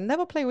 5. Like I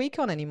never play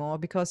recon anymore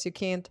because you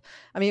can't.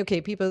 I mean,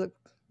 okay, people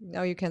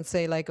now you can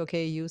say like,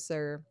 okay, use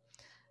their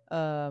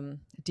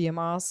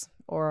DMRs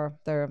or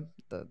their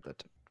the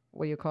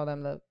what do you call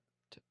them,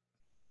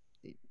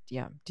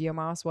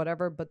 DMRs,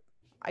 whatever, but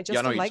I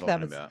just don't like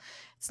them.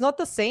 It's not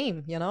the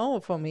same,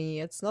 for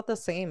me. It's not the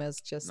same as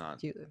just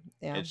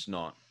yeah. It's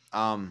not.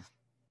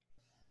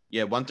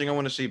 Yeah, one thing I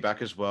want to see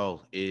back as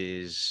well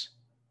is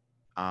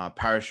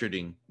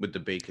parachuting with the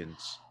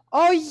beacons.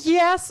 Oh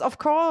yes, of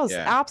course,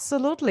 Yeah.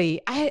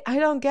 absolutely. I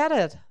don't get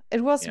it.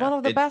 It was Yeah, one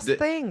of the best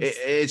things.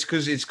 it's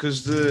because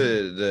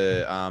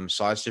the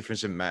size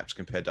difference in maps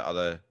compared to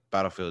other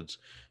battlefields.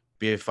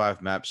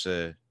 BO5 maps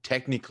are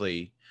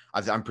technically,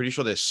 I'm pretty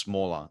sure they're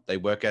smaller. They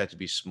work out to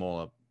be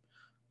smaller.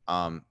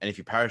 And if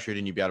you parachute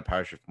in, you'll be able to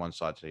parachute from one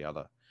side to the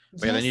other.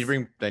 But yeah, Yes.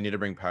 they need to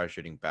bring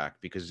parachuting back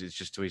because it's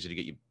just too easy to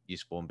get your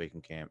spawn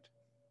beacon camped.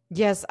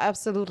 Yes,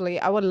 absolutely.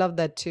 I would love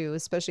that too,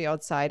 especially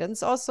outside. And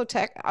it's also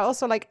tech. I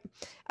also like,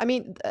 I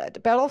mean, the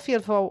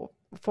Battlefield for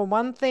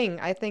one thing,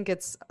 I think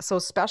it's so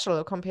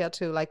special compared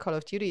to like Call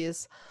of Duty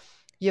is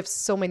you have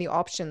so many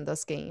options in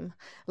this game.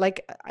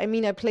 Like, I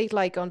mean, I played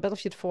like on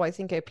Battlefield 4, I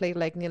think I played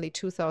like nearly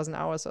 2,000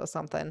 hours or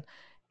something.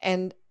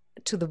 And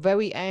to the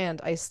very end,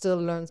 I still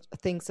learned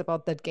things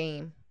about that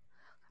game.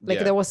 Like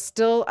Yeah. there was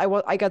still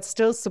I got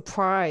still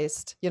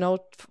surprised,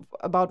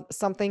 about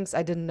some things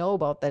I didn't know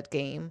about that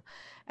game.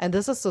 And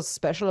this is so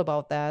special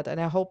about that. And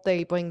I hope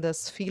they bring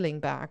this feeling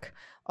back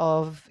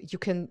of you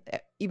can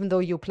even though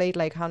you played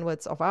like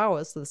hundreds of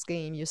hours this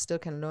game, you still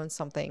can learn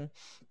something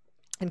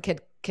and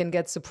can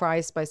get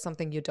surprised by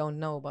something you don't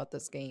know about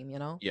this game, you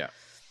know? Yeah.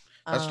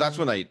 That's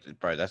when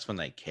that's when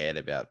they cared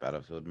about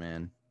Battlefield,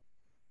 man.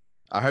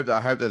 I hope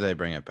that they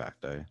bring it back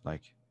though.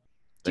 Like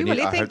Do you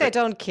really think they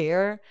don't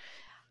care?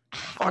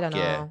 I don't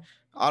yeah. know.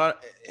 I don't.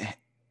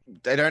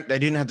 They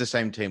didn't have the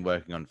same team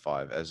working on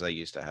 5 as they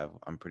used to have.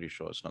 I'm pretty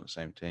sure it's not the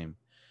same team.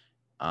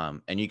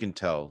 And you can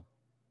tell,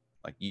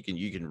 like you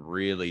can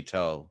really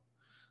tell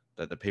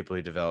that the people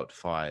who developed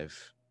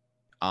 5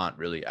 aren't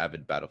really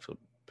avid Battlefield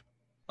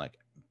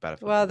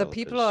Well, the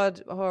people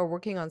developers. who are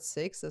working on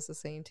 6 is the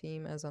same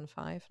team as on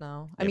 5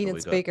 now. I Yeah, mean, but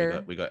it's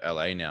bigger. we got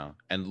LA now,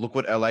 and look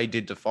what LA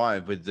did to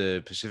 5 with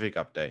the Pacific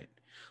update.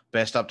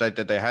 Best update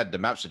that they had. The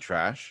maps are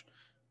trash,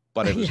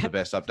 but it was Yeah. the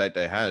best update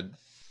they had.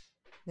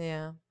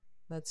 Yeah,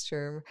 that's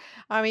true.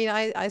 I mean,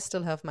 I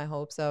still have my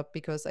hopes up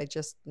because I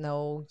just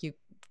know you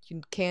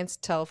can't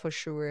tell for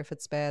sure if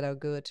it's bad or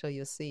good till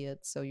you see it.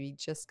 So you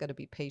just got to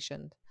be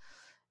patient.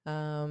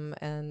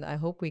 And I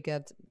hope we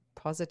get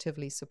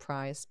positively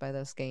surprised by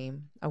this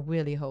game. I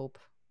really hope.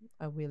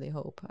 I really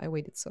hope. I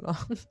waited so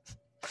long.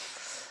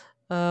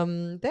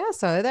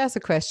 There's a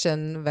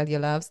question, Value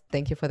Loves.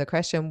 Thank you for the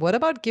question. What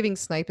about giving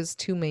snipers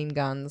 2 main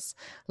guns,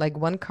 like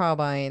 1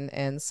 carbine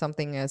and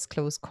something as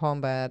close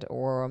combat,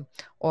 or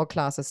all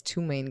classes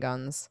 2 main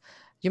guns?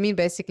 You mean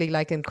basically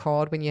like in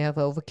COD when you have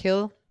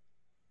overkill?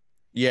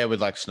 Yeah,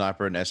 with like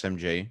sniper and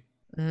SMG.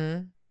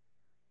 Mm-hmm.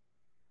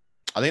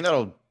 I think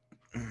that'll.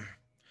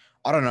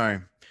 I don't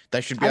know. They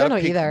should be I able don't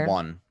to know pick either.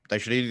 one. They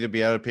should either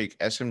be able to pick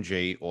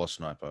SMG or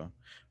sniper.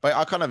 But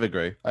I kind of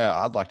agree.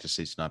 I'd like to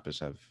see snipers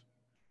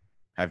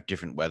have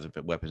different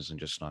weapons than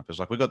just snipers.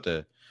 Like we got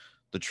the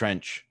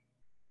trench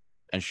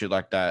and shit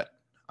like that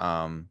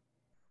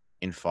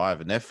in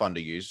 5, and they're fun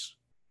to use,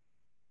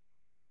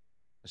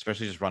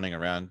 especially just running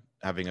around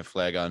having a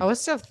flare gun. I was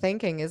still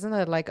thinking, isn't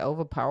it like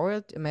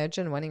overpowered?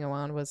 Imagine running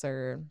around with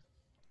a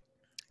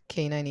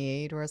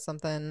K98 or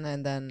something,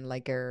 and then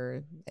like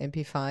a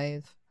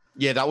MP5.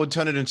 Yeah, that would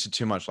turn it into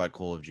too much like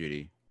Call of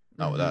Duty.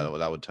 Mhm.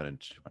 That would turn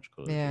into too much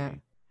Call of Yeah.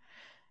 Duty.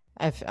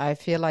 I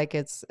feel like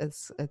it's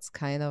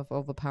kind of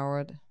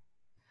overpowered,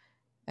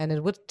 and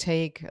it would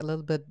take a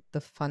little bit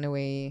the fun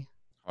away.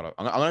 Hold up.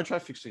 I'm gonna try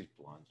to fix these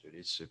blinds, dude.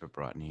 It's super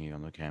bright in here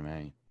on the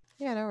ChikenAU.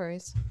 Yeah, no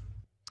worries.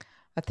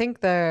 I think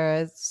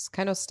it's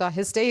kind of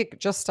his day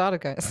just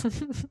started, guys.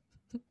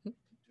 Dude,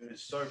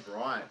 it's so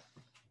bright.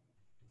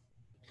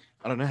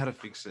 I don't know how to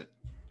fix it.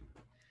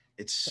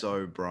 It's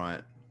so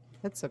bright.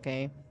 It's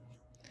okay.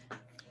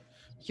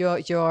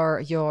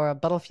 You're a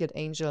Battlefield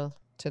angel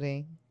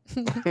today.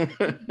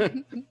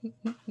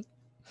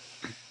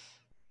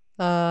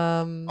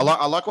 I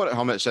like what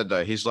Helmet said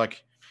though. He's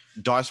like,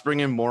 DICE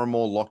bring in more and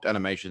more locked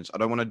animations. I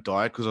don't want to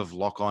die because of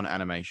lock-on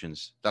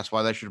animations. That's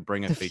why they should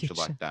bring a The feature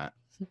future. like that.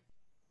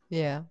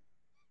 Yeah,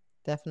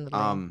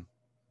 definitely.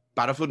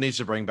 Battlefield needs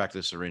to bring back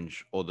the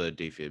syringe or the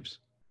defibs.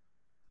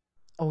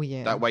 Oh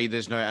yeah. That way,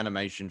 there's no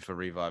animation for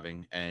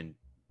reviving, and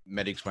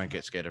medics won't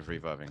get scared of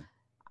reviving.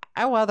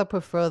 I rather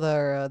prefer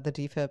the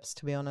defibs,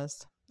 to be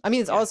honest. I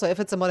mean, it's also if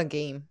it's a modern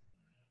game,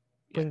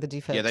 bring the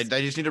defibs. Yeah,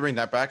 they just need to bring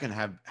that back and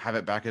have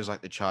it back as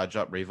like the charge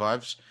up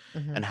revives,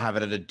 Mhm. and have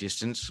it at a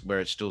distance where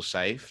it's still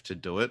safe to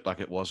do it, like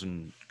it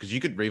wasn't, because you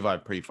could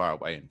revive pretty far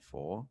away in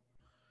 4.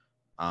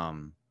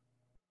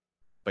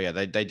 But yeah,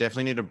 they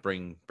definitely need to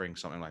bring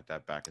something like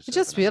that back. I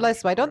just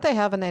realized, why don't they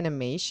have an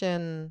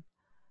animation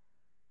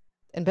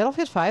in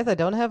Battlefield 5? They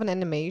don't have an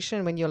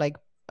animation when you're like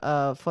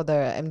for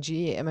the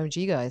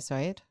MMG guys,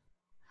 right?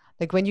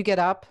 Like when you get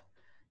up,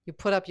 you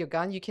put up your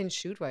gun, you can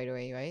shoot right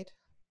away, right?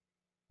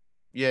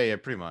 Yeah,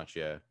 pretty much,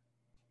 yeah.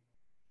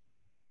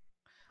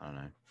 I don't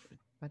know.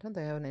 Why don't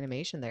they have an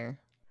animation there?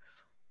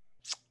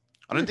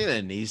 I don't think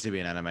there needs to be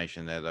an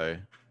animation there though.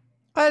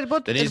 There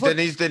needs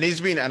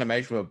to be an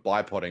animation with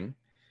bipoding.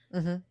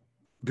 Mm-hmm.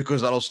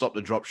 Because that'll stop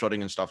the drop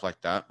shotting and stuff like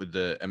that with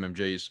the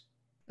MMGs.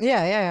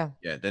 Yeah.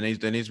 Yeah, there needs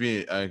to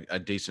be a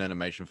decent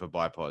animation for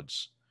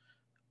bipods.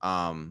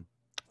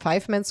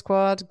 5-man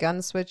squad,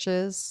 gun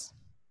switches.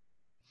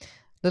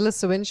 Little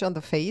syringe on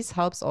the face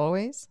helps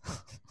always.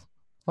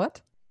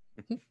 What?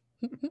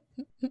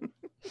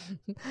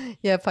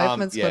 Yeah,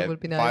 5-man squad would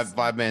be nice.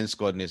 Five-man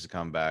squad needs to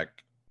come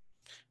back.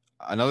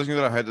 Another thing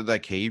that I hope that they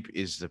keep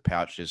is the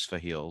pouches for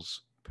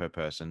heals per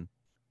person.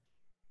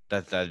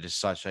 That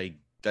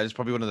is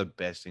probably one of the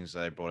best things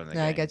that they brought in the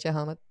Yeah, I game. get your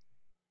helmet.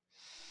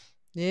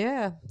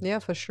 Yeah,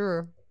 for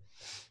sure.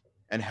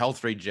 And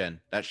health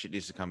regen, that shit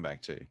needs to come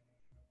back too.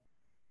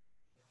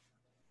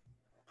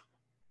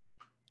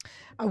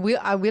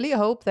 I really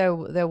hope they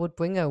would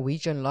bring a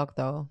region lock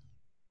though.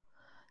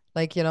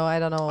 Like, I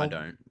don't know. I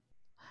don't.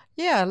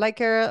 Yeah, like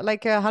a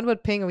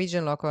 100 ping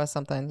region lock or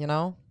something,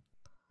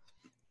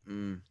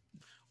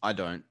 I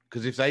don't,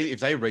 because if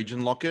they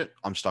region lock it,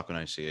 I'm stuck on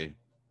OCE.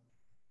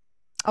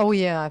 Oh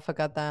yeah, I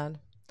forgot that.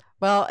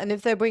 Well, and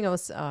if they bring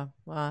us, they are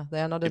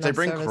not. If they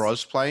bring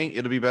crossplay,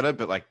 it'll be better.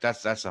 But like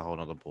that's a whole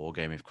other ball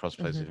game if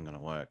crossplay is even going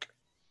to work.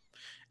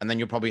 And then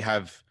you'll probably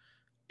have,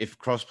 if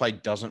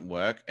crossplay doesn't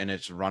work and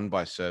it's run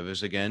by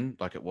servers again,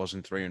 like it was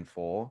in 3 and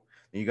 4,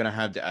 then you're going to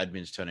have the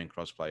admins turning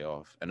crossplay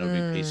off, and it'll be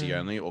PC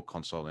only or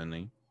console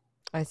only.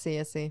 I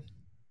see.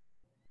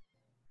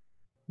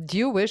 Do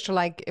you wish,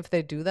 like, if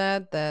they do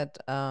that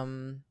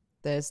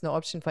there's no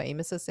option for aim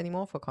assist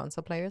anymore for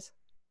console players?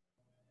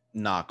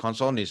 Nah,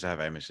 console needs to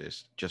have aim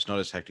assist, just not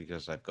as hectic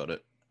as they've got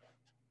it.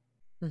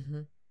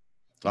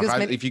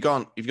 Like if you go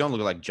and look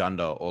at like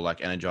Junda or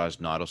like Energized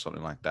Knight or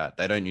something like that,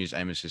 they don't use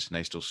aim assist and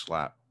they still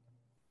slap.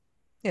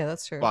 Yeah,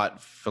 that's true. But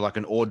for like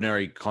an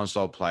ordinary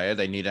console player,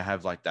 they need to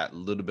have like that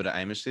little bit of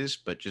aim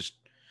assist, but just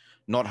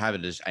not have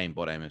it as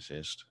aimbot aim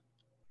assist.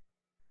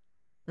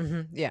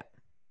 Yeah,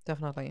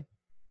 definitely.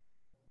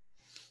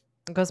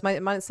 Because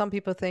some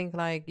people think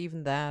like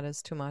even that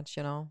is too much,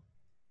 yeah,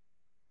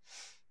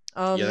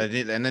 they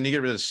need, and then you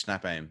get rid of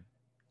snap aim.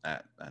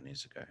 That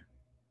needs to go.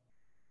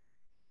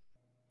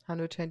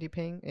 120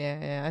 ping.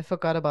 Yeah, I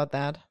forgot about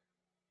that.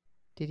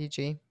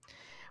 DDG.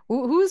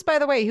 Who's, by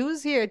the way,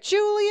 who's here?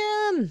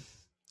 Julian,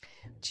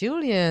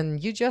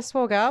 you just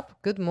woke up.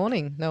 Good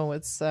morning. No,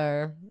 it's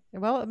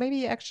well, maybe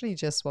you actually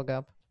just woke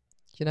up.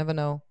 You never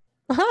know.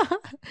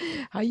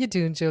 How you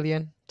doing,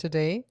 Julian,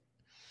 today?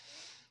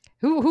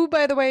 Who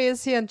by the way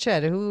is here in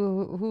chat?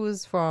 Who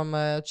is from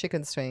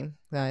Chicken Stream,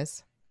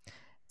 guys?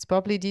 It's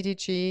probably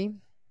DDG.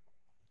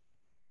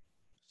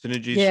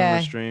 Synergy's from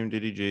the stream.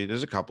 DDG.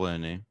 There's a couple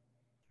in there.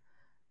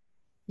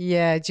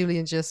 Yeah,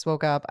 Julian just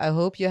woke up. I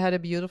hope you had a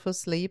beautiful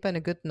sleep and a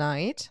good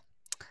night.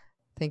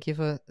 Thank you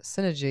for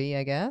Synergy,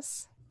 I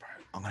guess.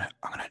 I'm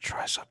gonna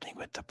try something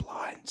with the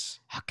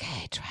blinds.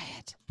 Okay, try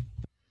it.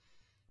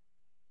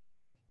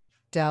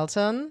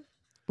 Dalton,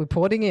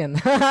 reporting in.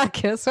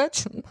 Kill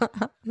switch.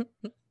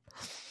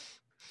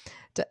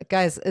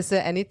 Guys, is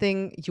there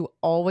anything you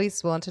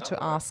always wanted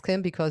to ask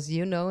him because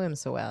you know him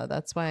so well?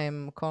 That's why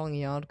I'm calling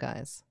you out,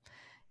 guys.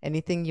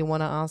 Anything you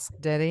want to ask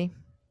Daddy?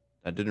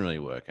 That didn't really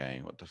work, eh?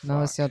 What the fuck?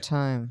 Now it's your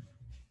time.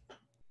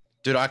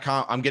 Dude, I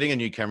can't. I'm getting a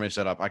new camera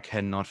set up. I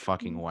cannot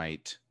fucking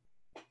wait.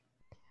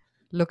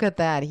 Look at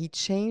that. He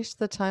changed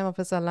the time of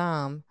his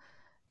alarm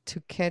to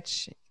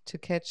catch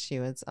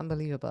you. It's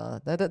unbelievable.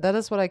 That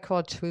is what I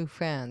call true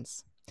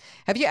fans.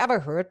 Have you ever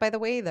heard, by the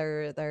way,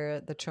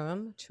 the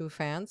term true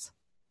fans?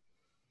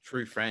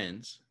 True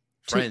fans?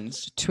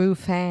 Friends? True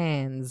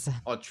fans.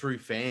 Oh, true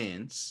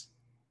fans.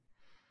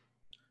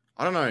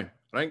 I don't know.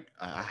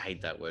 I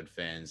hate that word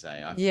fans,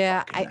 eh?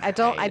 I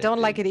don't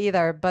like it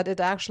either, but it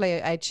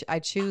actually I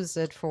choose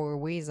it for a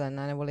reason,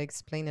 and I will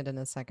explain it in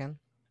a second.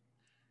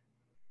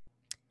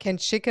 Can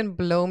chicken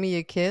blow me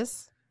a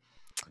kiss?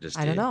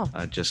 I don't know.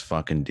 I just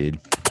fucking did.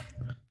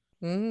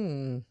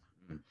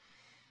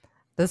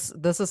 This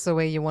is the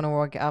way you want to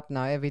work up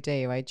now every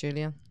day, right,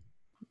 Julia?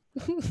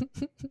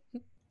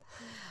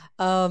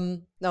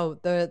 No,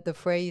 the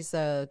phrase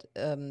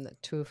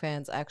true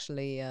fans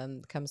actually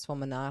comes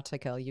from an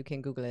article. You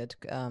can Google it.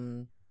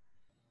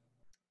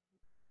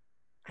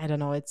 I don't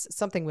know. It's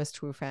something with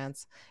true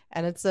fans,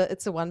 and it's a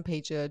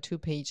 1-pager,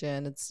 2-pager,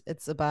 and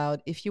it's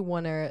about if you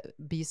want to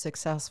be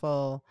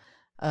successful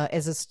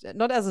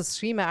not as a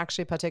streamer,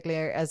 actually,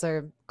 particularly as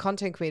a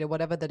content creator,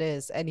 whatever that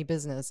is, any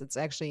business. It's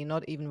actually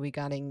not even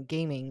regarding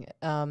gaming.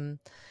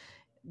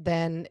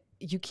 Then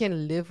you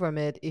can live from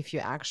it if you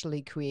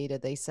actually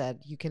created. They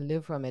said you can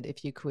live from it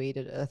if you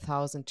created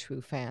 1,000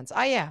 true fans.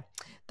 Ah, yeah,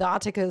 the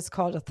article is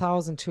called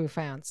 1,000 True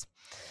Fans.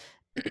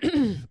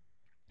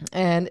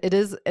 And it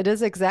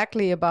is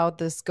exactly about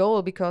this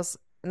goal, because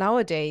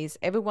nowadays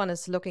everyone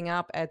is looking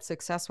up at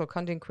successful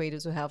content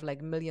creators who have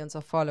like millions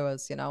of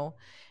followers,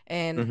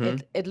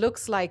 and it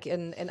looks like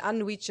an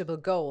unreachable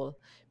goal,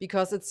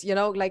 because it's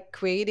like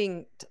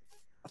creating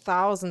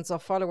thousands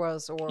of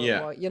followers or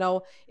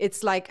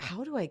it's like,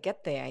 how do I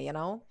get there,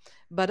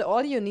 but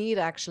all you need,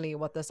 actually,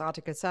 what this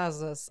article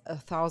says, is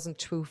 1,000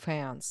 true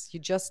fans. You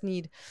just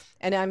need,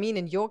 and I mean,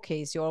 in your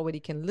case, you already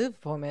can live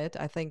from it.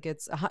 I think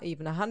it's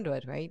even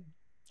 100, right?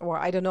 Or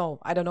I don't know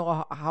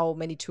how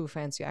many true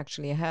fans you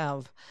actually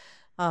have.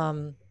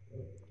 And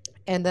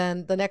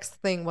then the next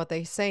thing what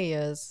they say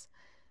is,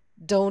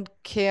 don't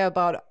care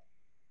about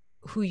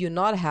who you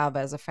not have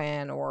as a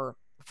fan or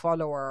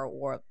follower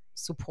or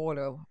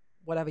supporter,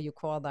 whatever you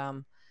call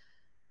them,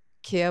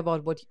 care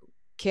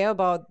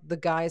about the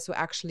guys who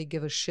actually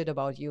give a shit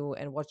about you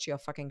and watch your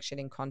fucking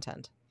shitting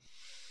content.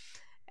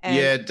 And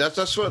yeah,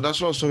 that's what I was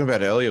talking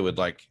about earlier with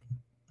like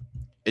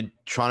it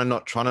trying to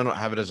not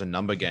have it as a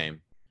number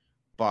game,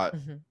 but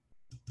Mhm.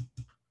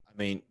 I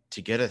mean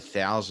to get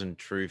 1,000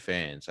 true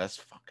fans, that's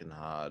fucking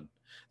hard.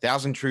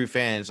 1,000 true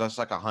fans, that's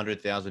like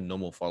 100,000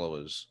 normal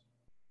followers.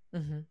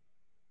 Mhm.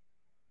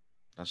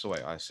 That's the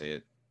way I see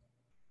it.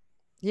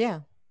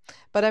 Yeah.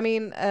 But I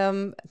mean,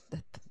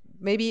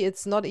 maybe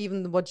it's not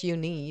even what you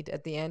need.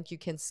 At the end, you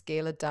can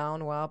scale it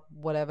down or up,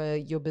 whatever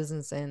your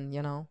business in,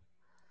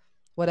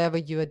 whatever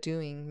you are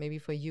doing. Maybe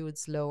for you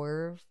it's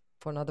lower,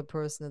 for another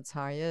person it's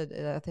higher.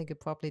 I think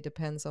it probably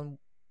depends on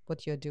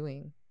what you're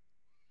doing.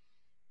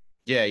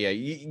 Yeah, yeah.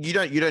 You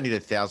don't need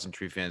 1,000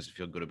 true fans to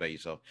feel good about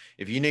yourself.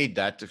 If you need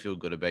that to feel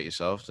good about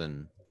yourself,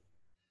 then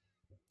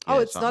Oh,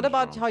 yeah, it's not something's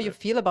about wrong how with you it.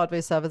 feel about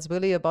yourself. It's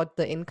really about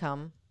the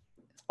income.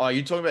 Oh,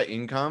 you talking about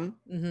income?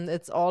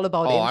 It's all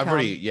about Oh, income.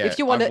 If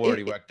you want I've to,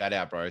 already worked that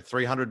out, bro.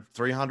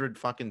 300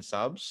 fucking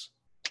subs.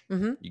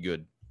 You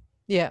good?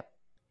 yeah.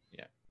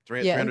 Yeah.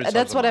 Yeah, and 300 subs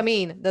that's a what I month.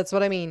 mean. That's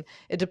what I mean. It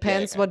Yeah,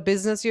 depends okay. what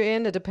business you're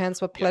in. It depends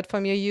what Yeah.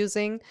 platform you're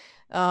using.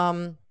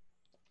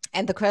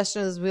 And the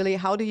question is really,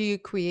 how do you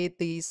create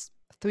these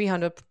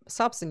 300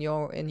 subs in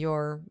your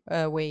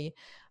way,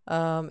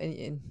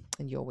 in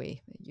your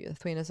way,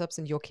 300 subs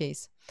in your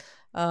case.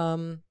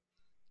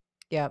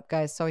 Yeah,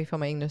 guys, sorry for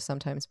my English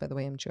sometimes. By the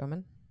way, I'm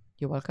German.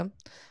 You're welcome.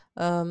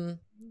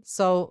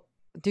 So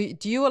do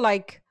you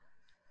like?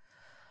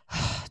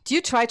 Do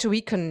you try to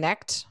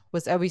reconnect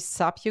with every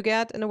sub you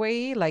get in a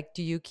way? Like,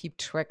 do you keep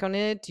track on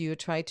it? Do you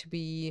try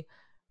to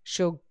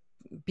show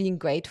being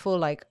grateful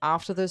like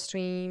after the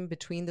stream,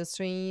 between the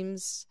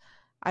streams?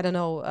 I don't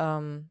know.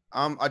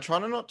 I try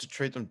not to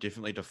treat them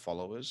differently to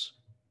followers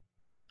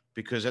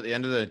because at the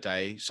end of the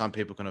day, some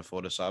people can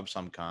afford a sub,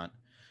 some can't.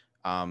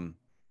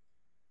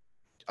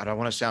 I don't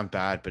want to sound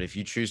bad, but if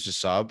you choose to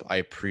sub, I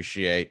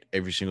appreciate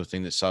every single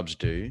thing that subs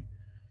do,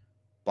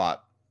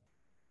 but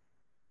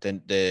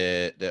then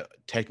they're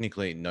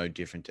technically no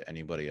different to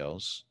anybody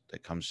else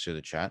that comes to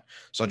the chat.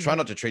 So I try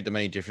not to treat them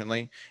any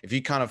differently. If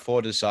you can't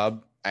afford to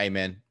sub,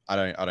 amen. I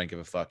don't give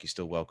a fuck. You're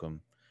still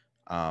welcome.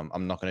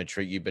 I'm not going to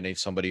treat you beneath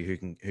somebody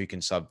who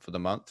can sub for the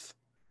month.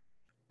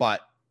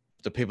 But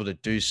the people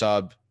that do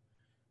sub,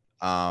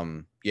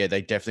 yeah,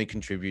 they definitely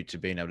contribute to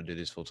being able to do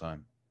this full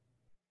time.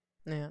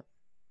 Yeah.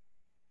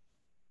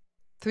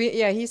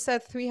 He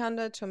said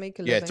 300 to make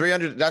a Yeah, living.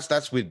 300.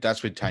 That's with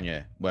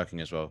Tanya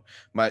working as well.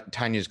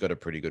 Tanya's got a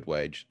pretty good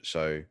wage,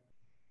 so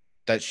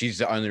that she's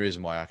the only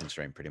reason why I can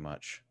stream pretty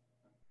much.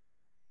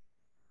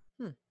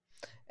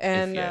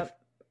 And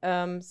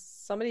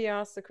somebody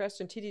asked the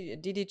question.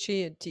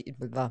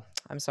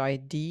 I'm sorry,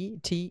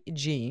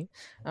 DTG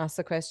asked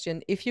the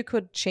question: if you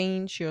could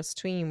change your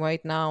stream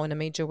right now in a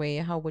major way,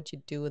 how would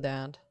you do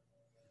that?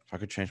 If I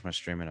could change my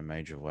stream in a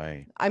major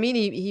way. I mean,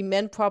 he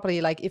meant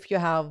probably like if you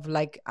have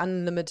like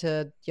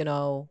unlimited,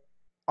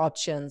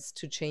 options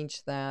to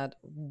change that,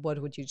 what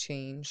would you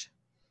change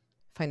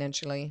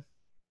financially?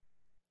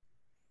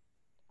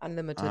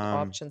 Unlimited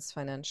options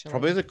financially.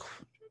 Probably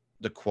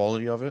the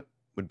quality of it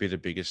would be the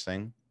biggest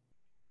thing.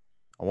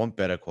 I want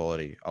better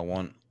quality. I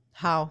want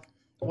how?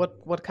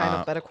 What kind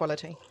of better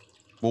quality?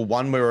 Well,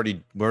 one we're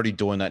already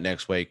doing that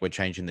next week. We're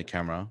changing the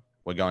camera.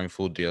 We're going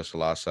full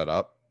DSLR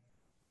setup.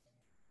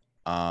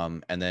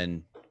 And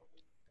then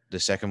the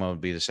second one would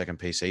be the second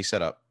PC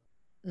setup.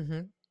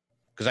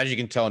 Because as you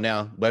can tell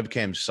now,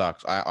 webcams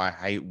sucks. I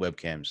hate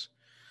webcams.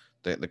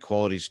 The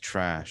quality's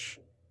trash.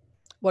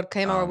 What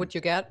camera would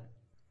you get?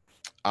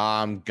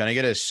 I'm gonna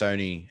get a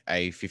Sony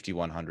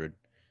A5100.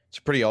 It's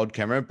a pretty old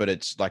camera, but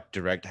it's like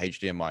direct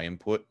HDMI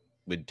input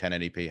with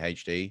 1080p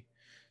HD.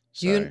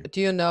 So,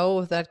 do you know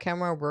if that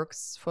camera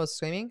works for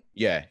streaming?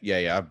 Yeah.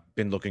 I've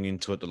been looking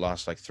into it the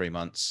last like 3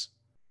 months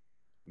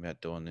about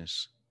doing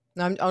this.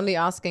 No, I'm only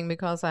asking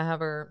because I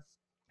have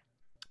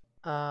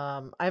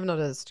I'm not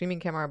a streaming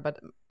camera, but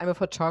I'm a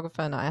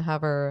photographer and I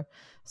have a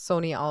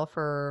Sony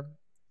Alpha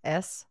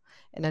S,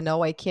 and I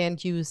know I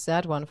can't use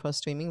that one for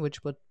streaming,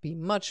 which would be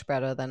much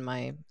better than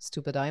my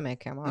stupid iMac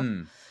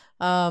camera.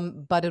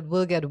 But it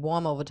will get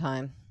warm over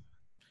time.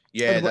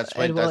 Yeah,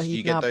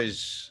 you get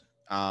those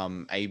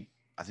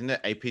I think the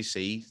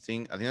APC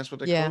thing. I think that's what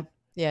they're called.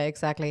 Yeah,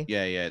 exactly.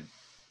 Yeah.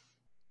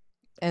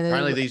 And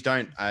apparently these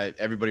don't.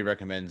 Everybody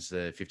recommends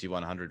the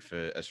 5100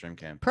 for a stream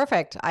cam.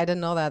 Perfect. I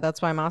didn't know that.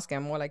 That's why I'm asking.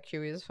 I'm more like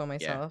curious for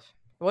myself.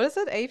 Yeah. What is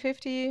it?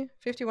 A50,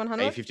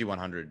 5100?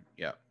 A5100.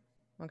 Yeah.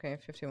 Okay,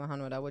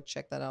 5100. I would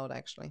check that out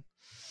actually.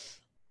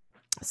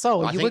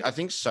 So I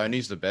think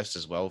Sony's the best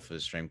as well for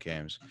stream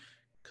cams,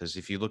 because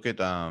if you look at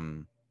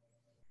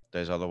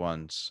those other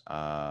ones,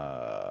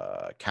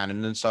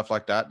 Canon and stuff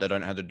like that, they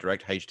don't have the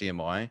direct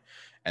HDMI,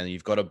 and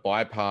you've got to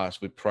bypass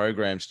with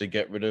programs to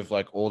get rid of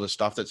like all the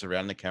stuff that's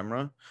around the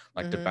camera,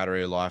 like the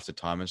battery life, the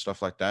time and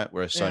stuff like that,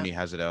 whereas Sony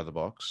has it out of the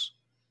box.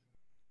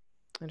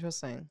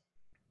 Interesting.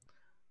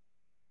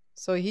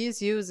 So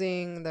he's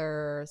using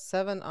their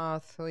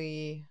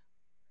 7R3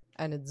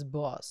 and its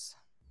boss.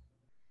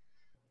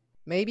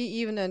 Maybe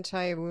even an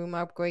entire room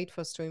upgrade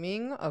for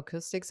streaming,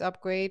 acoustics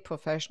upgrade,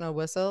 professional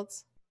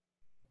whistles.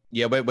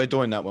 Yeah, we're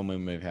doing that when we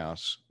move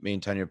house. Me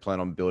and Tanya plan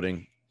on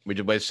building.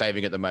 We're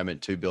saving at the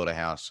moment to build a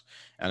house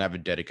and have a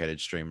dedicated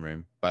stream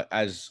room. But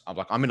as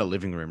I'm in a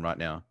living room right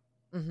now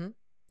Mm-hmm.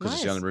 because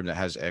it's the Nice. only room that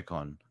has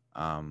aircon.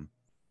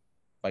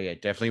 But yeah,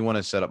 definitely want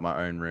to set up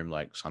my own room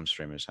like some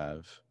streamers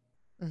have.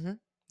 Mm-hmm.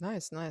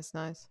 Nice, nice,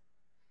 nice.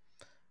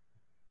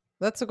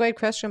 That's a great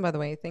question, by the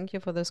way. Thank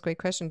you for this great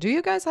question. Do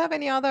you guys have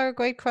any other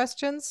great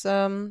questions?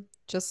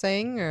 Just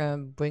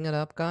saying, bring it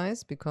up,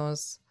 guys,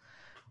 because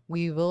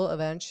we will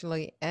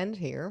eventually end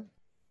here.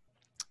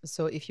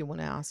 So if you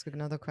want to ask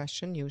another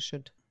question, you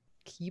should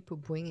keep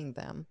bringing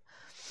them.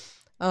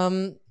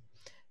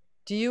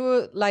 Do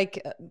you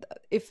like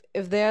if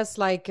there's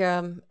like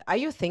are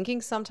you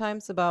thinking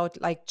sometimes about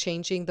like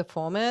changing the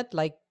format,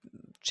 like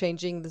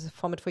changing the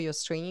format for your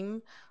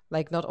stream,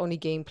 like not only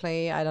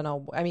gameplay? I don't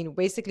know. I mean,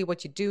 basically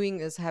what you're doing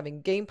is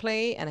having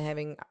gameplay and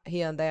having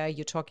here and there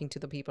you're talking to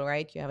the people,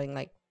 right? You're having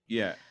like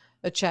Yeah.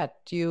 a chat.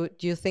 Do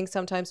you think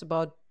sometimes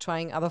about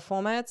trying other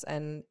formats,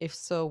 and if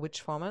so,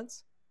 which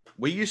formats?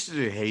 We used to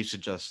do heaps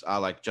of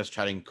just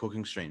chatting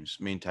cooking streams,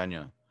 me and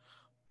Tanya.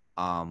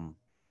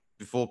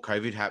 Before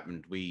COVID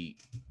happened, we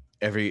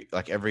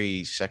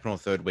every second or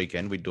third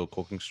weekend we'd do a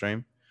cooking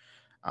stream.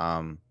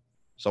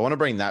 So I want to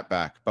bring that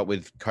back. But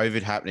with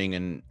COVID happening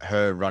and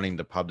her running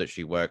the pub that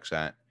she works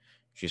at,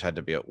 she's had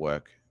to be at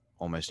work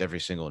almost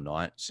every single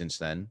night since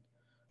then.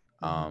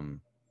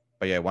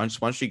 But yeah, once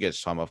she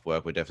gets time off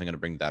work, we're definitely going to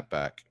bring that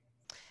back.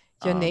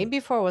 Your name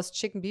before was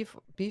chicken,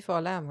 beef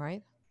or lamb,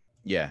 right?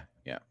 Yeah.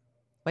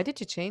 Why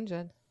did you change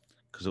it?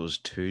 Because it was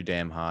too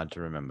damn hard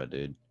to remember,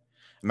 dude.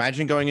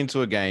 Imagine going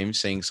into a game,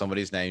 seeing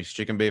somebody's name's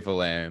chicken, beef, or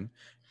lamb,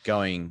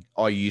 going,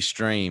 "Oh, you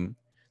stream,"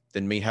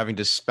 then me having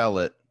to spell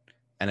it,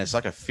 and it's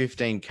like a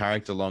 15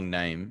 character long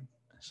name.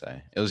 So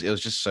it was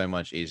just so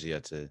much easier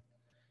to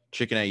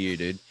ChikenAU,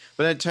 dude.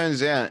 But it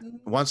turns out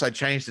once I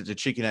changed it to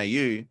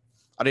ChikenAU,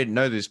 I didn't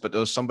know this, but there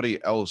was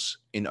somebody else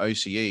in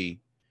OCE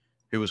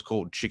who was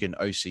called Chicken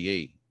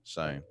OCE.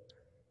 So,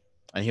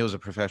 and he was a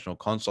professional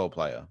console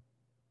player.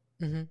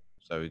 Mm-hmm.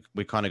 So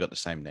we kind of got the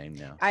same name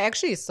now. I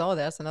actually saw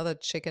there's another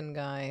chicken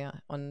guy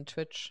on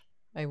Twitch.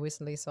 I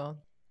recently saw.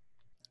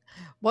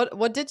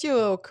 What did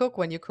you cook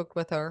when you cooked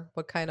with her?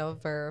 What kind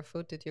of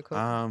food did you cook?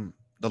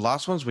 The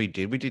last ones we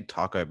did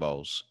taco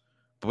bowls,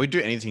 but we do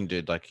anything,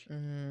 dude. Like,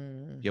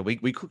 yeah,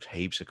 we cooked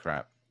heaps of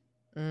crap.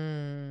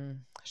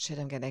 Shit,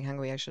 I'm getting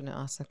hungry. I shouldn't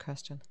ask that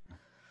question.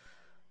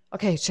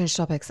 Okay, change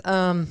topics.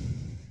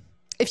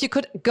 If you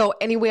could go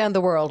anywhere in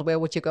the world, where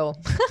would you go?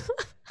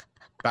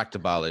 Back to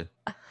Bali.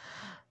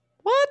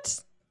 What?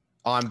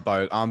 I'm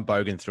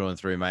bogan through and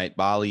through, mate.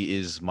 Bali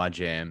is my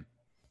jam.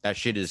 That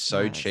shit is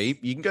so Nice. cheap.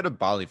 You can go to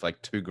Bali for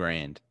like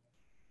 $2,000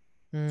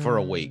 for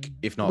a week,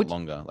 if not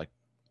longer. Like,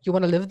 you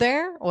want to live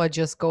there or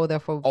just go there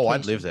for vacation? oh,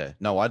 I'd live there.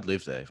 No, I'd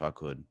live there if I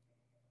could.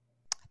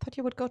 I thought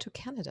you would go to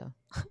Canada.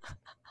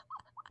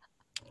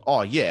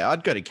 Oh yeah,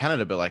 I'd go to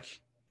Canada, but like,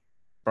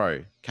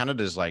 bro,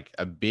 Canada's like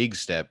a big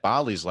step.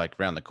 Bali's like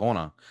around the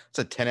corner. It's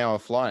a 10-hour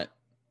flight.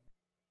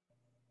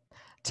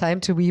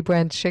 Time to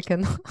rebrand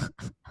chicken.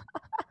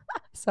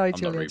 Sorry, I'm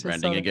Julia. not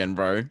rebranding again,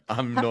 bro.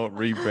 I'm not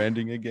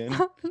rebranding again.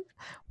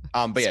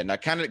 But yeah, no,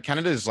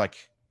 Canada is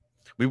like,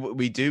 we've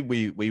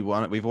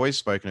always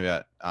spoken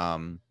about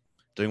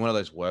doing one of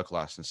those work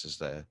licenses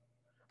there.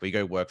 We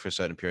go work for a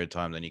certain period of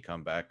time, then you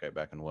come back, go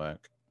back and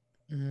work.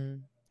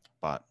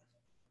 But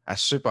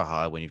that's super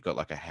hard when you've got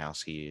like a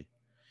house here,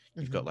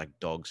 you've got like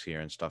dogs here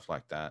and stuff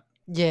like that.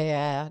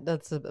 Yeah,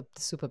 that's a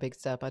super big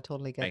step. I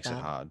totally get Makes that.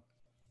 it hard.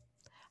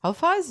 How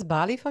far is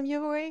Bali from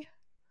you, Ray?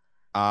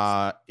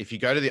 If you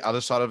go to the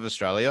other side of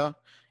Australia,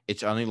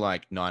 it's only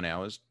like 9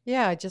 hours.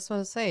 Yeah, I just want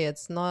to say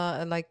it's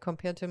not like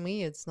compared to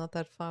me, it's not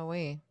that far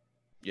away.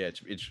 Yeah,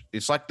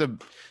 it's like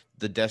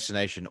the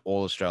destination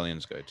all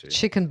Australians go to.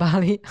 Chicken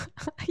Bali.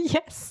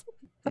 Yes.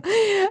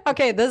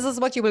 Okay, this is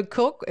what you will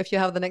cook if you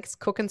have the next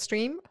cooking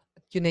stream.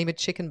 You name it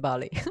Chicken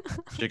Bali.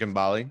 Chicken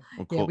Bali.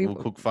 We'll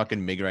cook fucking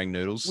migrang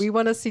noodles. We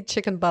want to see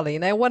Chicken Bali,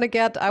 and I want to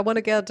get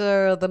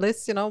the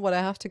list. You know what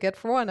I have to get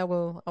for, and I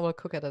will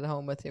cook it at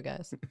home with you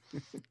guys.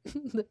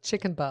 The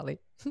Chicken Bali.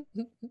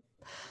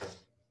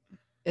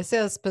 Is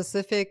there a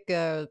specific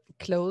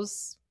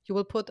clothes you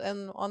will put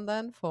on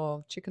then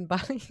for Chicken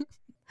Bali?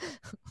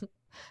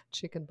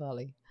 Chicken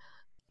Bali.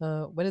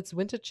 When it's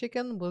winter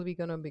chicken, will we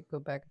gonna go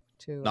back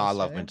to? No, I love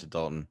Australia? winter,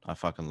 Dalton. I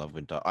fucking love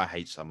winter. I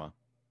hate summer.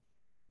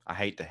 I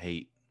hate the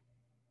heat.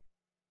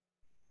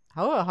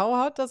 How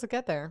hot does it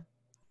get there?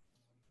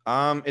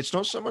 It's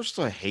not so much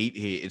the heat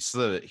here; it's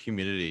the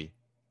humidity.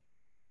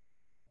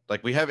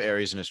 Like we have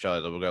areas in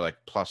Australia that will go like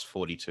plus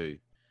 42.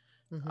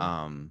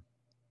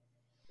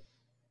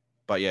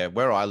 But yeah,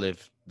 where I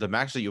live, the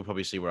max that you'll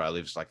probably see where I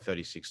live is like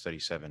 36,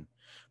 37.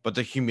 But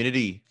the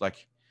humidity,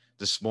 like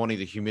this morning,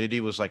 the humidity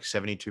was like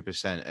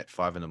 72% at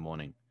 5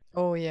 a.m.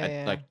 Oh yeah,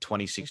 at like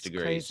 26 it's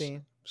degrees.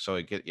 crazy.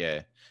 So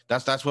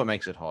that's what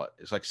makes it hot.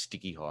 It's like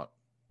sticky hot.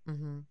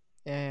 Mm-hmm.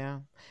 Yeah.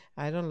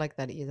 I don't like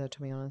that either,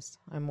 to be honest.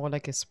 I'm more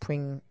like a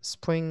spring,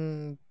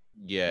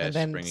 Yeah, and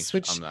then springy.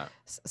 switch I'm that.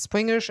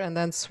 springish, and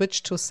then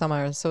switch to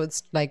summer. So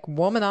it's like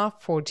warm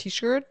enough for a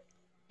t-shirt,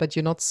 but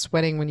you're not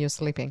sweating when you're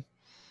sleeping.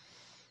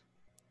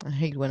 I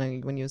hate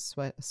when you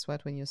sweat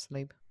when you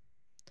sleep.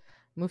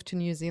 Move to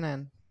New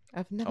Zealand.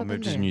 I've never I'll been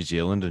move to there. New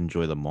Zealand and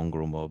enjoy the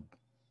mongrel mob.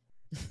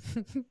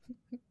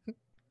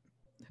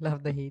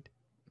 Love the heat.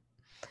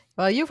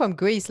 Well, you're from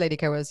Greece, Lady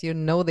Carros. You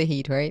know the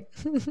heat, right?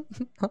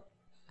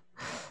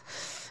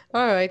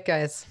 All right,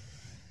 guys.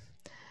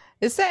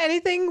 Is there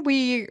anything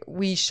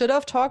we should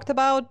have talked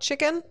about,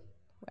 chicken?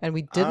 And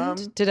we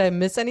didn't? Did I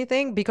miss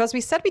anything? Because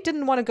we said we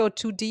didn't want to go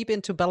too deep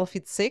into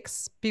Battlefield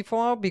 6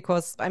 before,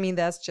 because I mean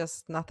there's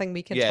just nothing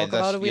we can talk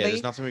about really. Yeah,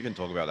 there's nothing we can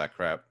talk about that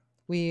crap.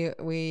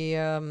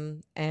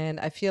 And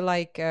I feel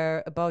like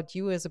about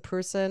you as a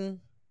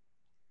person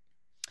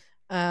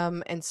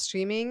and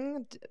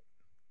streaming.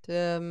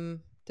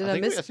 Did I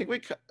miss? I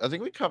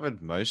think we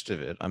covered most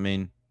of it. I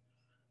mean,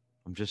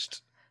 I'm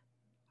just.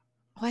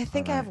 Oh, I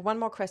think I have one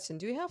more question.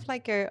 Do you have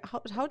like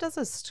how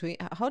does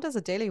how does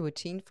a daily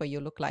routine for you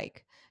look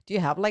like? Do you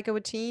have like a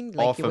routine?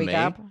 Like you for wake me?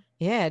 up?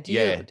 Yeah. Do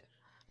Yeah. you?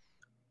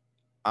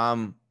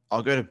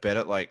 I'll go to bed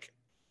at like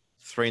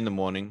 3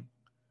 a.m.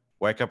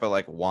 Wake up at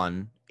like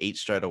 1, eat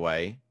straight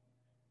away,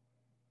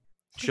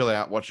 chill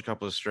out, watch a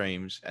couple of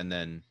streams, and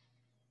then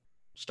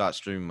start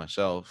streaming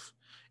myself.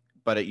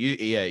 But it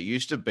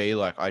used to be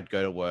like I'd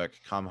go to work,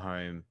 come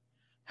home,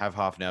 have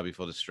half an hour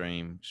before the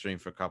stream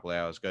for a couple of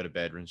hours, go to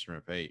bed, rinse and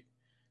repeat.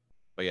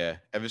 But yeah,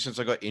 ever since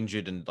I got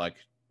injured and like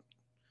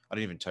I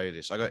didn't even tell you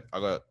this, I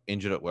got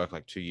injured at work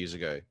like 2 years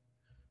ago.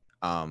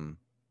 And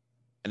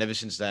ever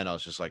since then I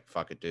was just like,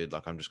 fuck it, dude.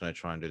 Like I'm just gonna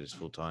try and do this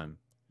full time.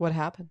 What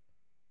happened?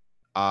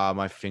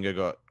 My finger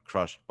got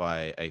crushed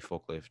by a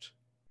forklift.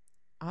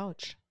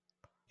 Ouch.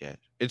 Yeah,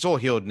 it's all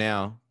healed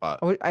now, but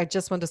Oh, I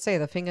just want to say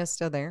the finger's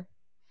still there.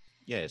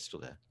 yeah, it's still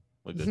there.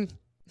 We're good.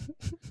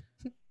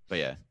 But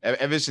yeah,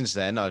 ever since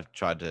then, I've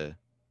tried to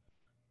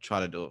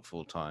do it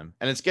full time,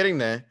 and it's getting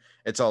there.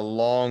 It's a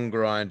long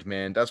grind,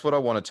 man. That's what I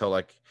want to tell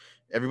like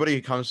everybody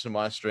who comes to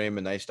my stream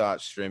and they start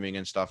streaming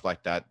and stuff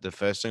like that. The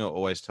first thing I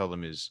always tell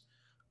them is,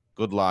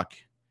 good luck.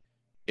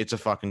 It's a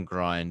fucking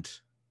grind.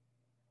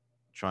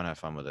 Try and have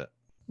fun with it.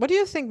 What do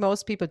you think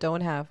most people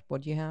don't have?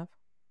 What do you have?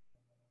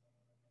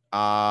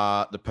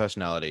 The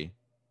personality.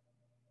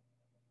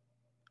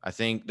 I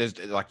think there's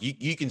like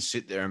you can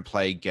sit there and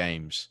play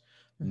games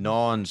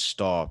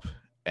non-stop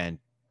and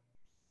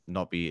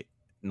not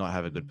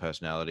have a good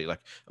personality. Like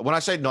when I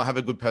say not have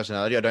a good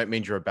personality, I don't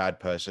mean you're a bad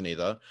person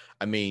either.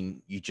 I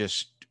mean you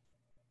just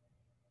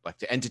like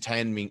the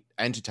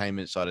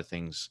entertainment side of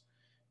things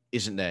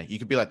isn't there. You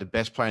could be like the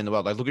best player in the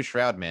world. Like look at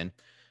Shroud, man.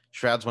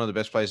 Shroud's one of the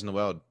best players in the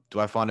world. Do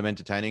I find him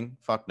entertaining?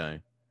 Fuck no.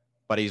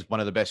 But he's one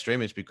of the best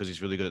streamers because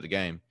he's really good at the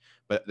game.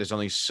 But there's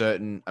only a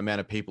certain amount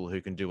of people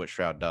who can do what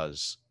Shroud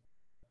does.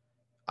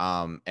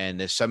 And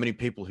there's so many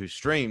people who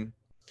stream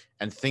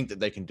and think that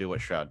they can do what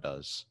Shroud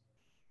does.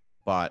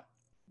 But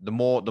the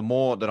more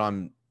that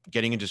I'm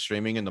getting into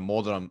streaming and the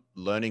more that I'm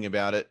learning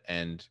about it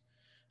and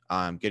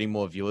getting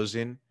more viewers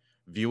in,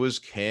 viewers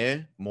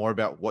care more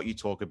about what you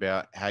talk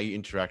about, how you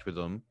interact with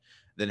them,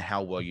 than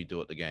how well you do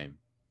at the game.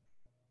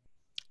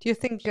 Do you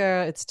think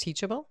it's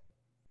teachable,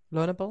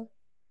 learnable?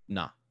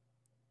 Nah.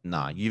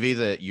 You're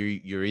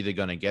either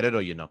gonna get it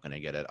or you're not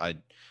gonna get it. I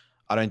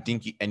don't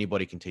think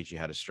anybody can teach you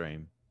how to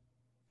stream.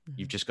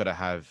 You've just got to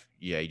have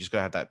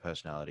that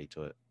personality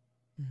to it.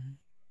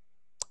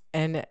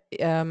 And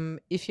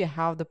if you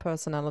have the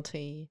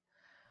personality,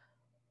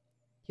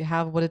 you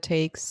have what it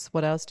takes.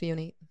 What else do you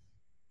need?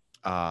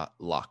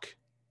 Luck.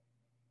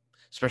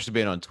 Especially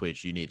being on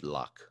Twitch, you need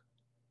luck.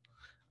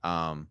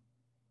 But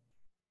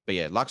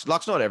yeah, luck's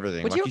not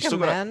everything. Would like, you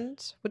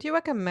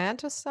recommend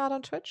to start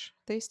on Twitch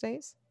these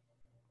days?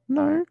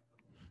 No.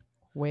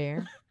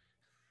 Where?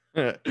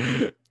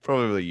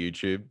 Probably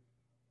YouTube.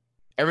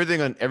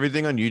 Everything on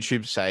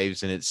YouTube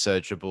saves and it's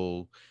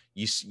searchable.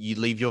 You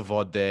leave your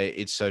VOD there,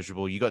 it's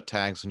searchable. You got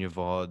tags on your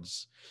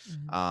VODs.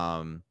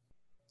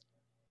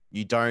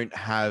 You don't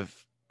have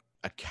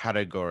a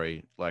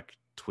category like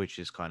Twitch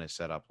is kind of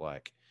set up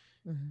like.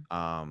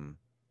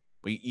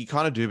 You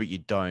kind of do, but you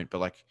don't. But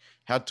like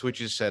how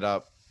Twitch is set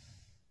up,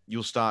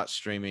 you'll start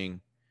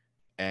streaming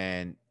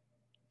and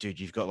dude,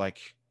 you've got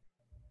like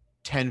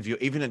 10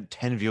 even at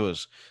 10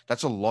 viewers,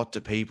 that's a lot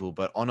to people,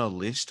 but on a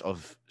list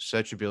of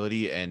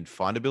searchability and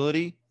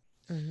findability,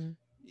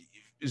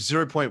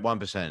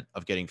 0.1%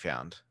 of getting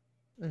found.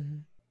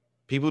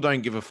 People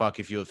don't give a fuck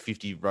if you're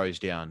 50 rows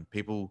down.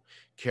 People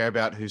care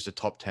about who's the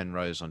top 10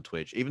 rows on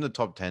Twitch. Even the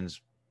top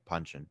 10's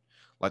punching,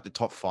 like the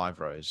top 5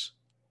 rows.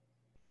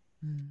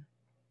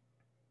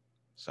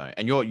 So,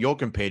 and you're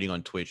competing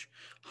on Twitch,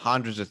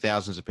 hundreds of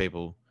thousands of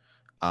people.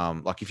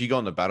 Like if you go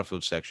on the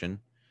Battlefield section,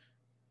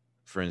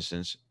 for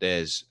instance,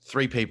 there's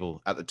 3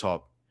 people at the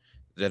top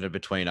that are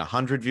between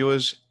 100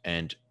 viewers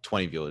and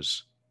 20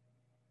 viewers.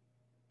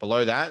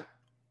 Below that,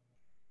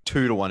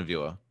 2 to 1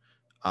 viewer.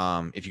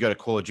 If you go to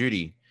Call of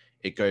Duty,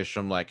 it goes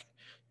from like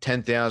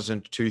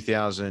 10,000,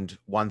 2,000,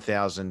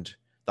 1,000,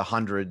 the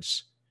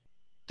hundreds.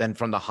 Then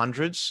from the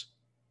hundreds,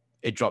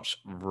 it drops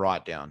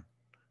right down.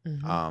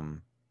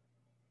 Mhm.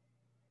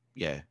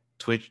 Yeah,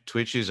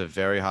 Twitch is a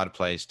very hard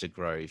place to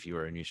grow if you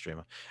were a new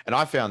streamer, and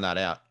I found that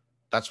out.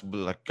 That's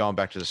like going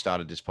back to the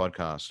start of this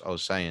podcast. I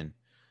was saying,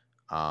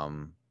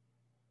 um,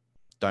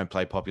 don't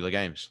play popular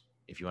games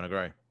if you want to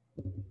grow.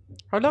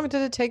 How long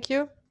did it take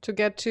you to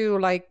get to,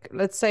 like,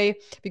 let's say,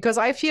 because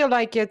I feel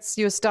like it's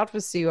you start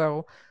with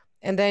 0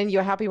 and then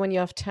you're happy when you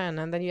have 10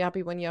 and then you're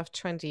happy when you have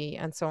 20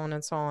 and so on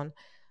and so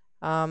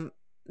on.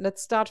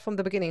 Let's start from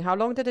the beginning. How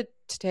long did it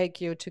take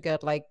you to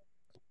get like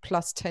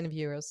plus 10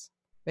 viewers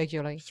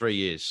regularly? 3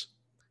 years.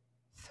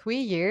 3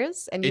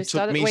 years? And you It took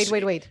started, me.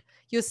 wait.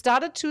 You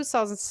started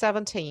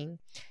 2017.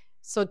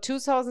 So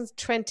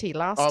 2020,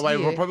 last Oh wait,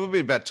 year. probably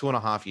about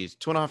 2.5 years,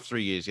 2.5,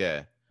 3 years.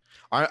 Yeah,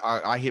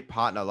 I hit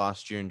partner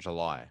last year in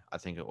July. I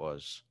think it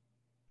was.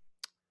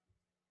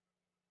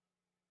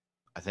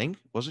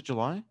 Was it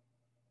July?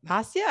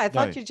 Last year? I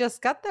thought No. you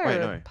just got their Wait,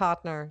 no.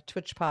 partner,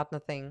 Twitch partner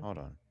thing. Hold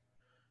on.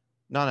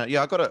 No.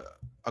 Yeah, I got it.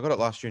 I got it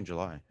last year in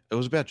July. It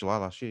was about July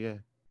last year. Yeah,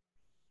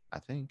 I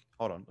think.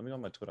 Hold on. Let me go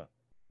on my Twitter.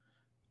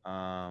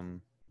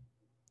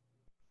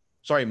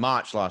 Sorry,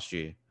 March last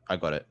year. I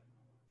got it.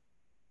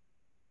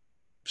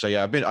 So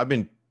yeah, I've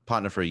been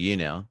partner for a year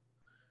now.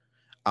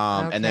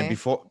 And then Okay.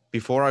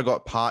 before I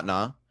got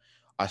partner,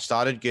 I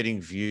started getting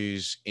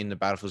views in the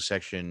Battlefield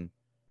section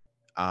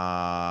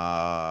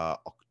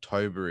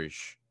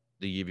October-ish,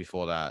 the year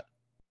before that.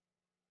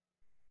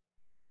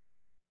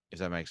 If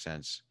that makes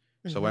sense.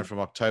 So I went from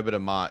October to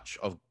March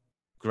of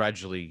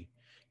gradually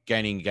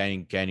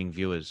gaining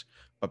viewers.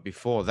 But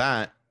before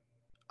that,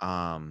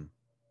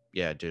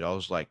 yeah, dude, I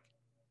was like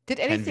Did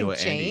 10 anything viewer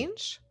Andy.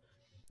 change?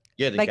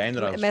 Yeah, the Like game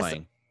that I was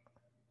playing.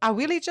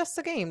 really just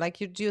the game?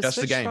 Like you Just the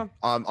switch game.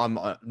 from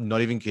I'm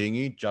not even kidding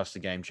you. Just the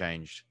game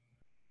changed.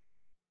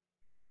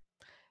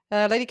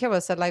 Lady Kibble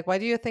said, like, why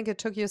do you think it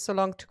took you so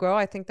long to grow?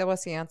 I think that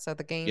was the answer,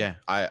 the game. Yeah,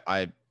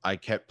 I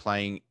kept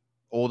playing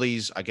all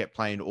these. I kept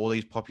playing all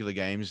these popular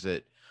games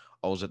that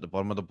I was at the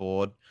bottom of the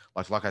board.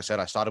 Like I said,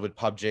 I started with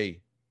PUBG.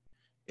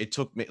 It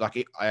took me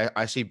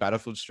I see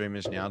Battlefield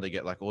streamers now. They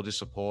get like all this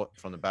support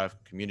from the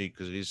Battlefield community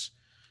because it is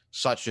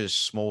such a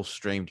small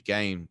streamed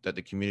game that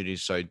the community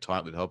is so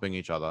tight with helping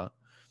each other.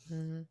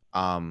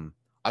 Mm-hmm.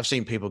 I've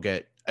seen people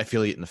get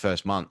affiliate in the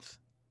first month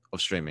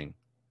of streaming.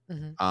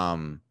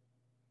 Mm-hmm.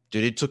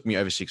 Dude, it took me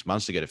over 6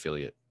 months to get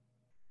affiliate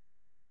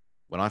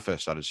when I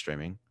first started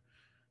streaming.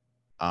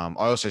 I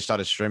also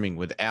started streaming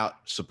without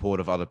support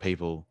of other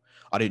people.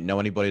 I didn't know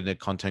anybody in the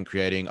content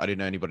creating. I didn't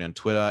know anybody on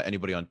Twitter, I didn't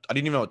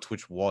even know what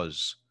Twitch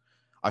was.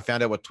 I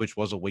found out what Twitch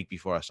was a week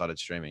before I started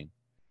streaming.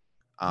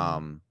 I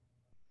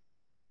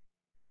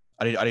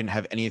didn't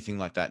have anything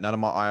like that. None of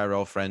my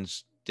IRL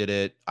friends did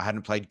it. I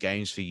hadn't played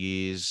games for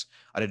years.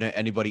 I didn't know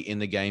anybody in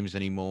the games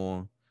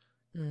anymore.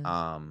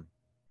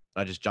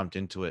 I just jumped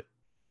into it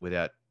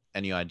without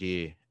any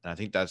idea. And I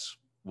think that's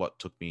what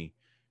took me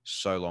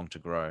so long to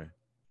grow.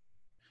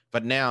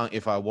 But now,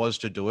 if I was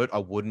to do it, I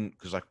wouldn't,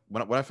 because like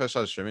when I first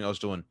started streaming, I was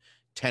doing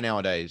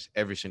 10-hour days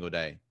every single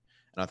day,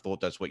 and I thought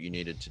that's what you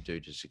needed to do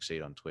to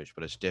succeed on Twitch.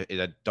 But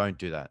don't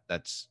do that.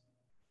 It's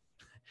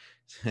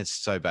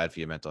so bad for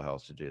your mental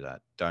health to do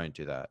that. Don't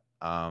do that.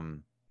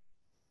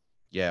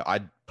 Yeah,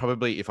 I'd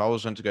probably, if I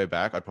was going to go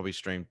back, I'd probably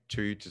stream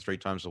 2 to 3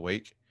 times a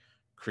week,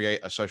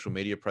 create a social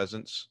media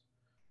presence,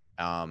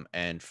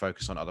 and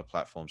focus on other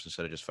platforms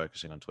instead of just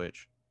focusing on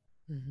Twitch.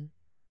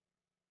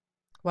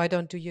 Why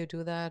don't you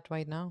do that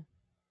right now?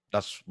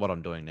 That's what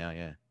I'm doing now.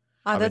 Yeah.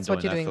 That's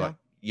what you're doing now.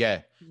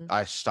 Yeah,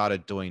 I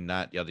started doing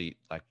that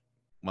like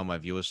when my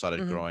viewers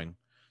started growing,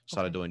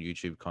 started doing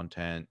YouTube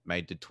content,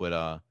 made the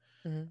Twitter,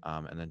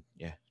 and then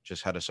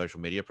just had a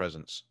social media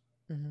presence.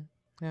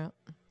 Yeah,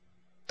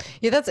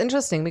 that's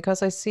interesting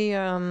because I see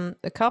a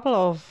couple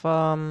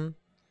of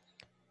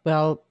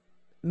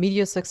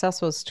media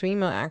successful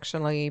streamer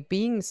actually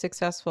being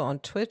successful on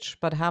Twitch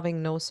but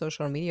having no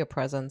social media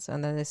presence,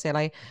 and then they say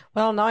like,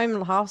 well, now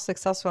I'm half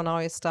successful, now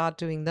I start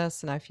doing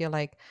this, and I feel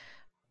like,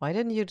 why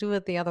didn't you do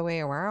it the other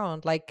way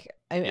around? Like,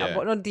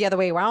 not the other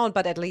way around,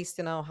 but at least,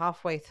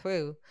 halfway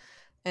through.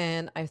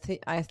 And I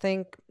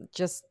think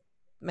just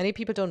many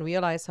people don't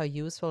realize how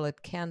useful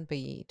it can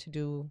be to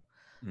do,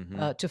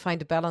 to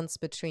find a balance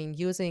between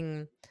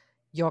using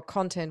your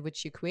content,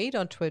 which you create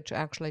on Twitch,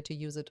 actually to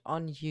use it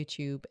on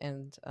YouTube.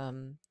 And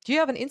do you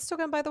have an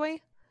Instagram, by the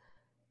way?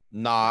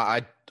 Nah,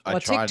 I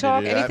or tried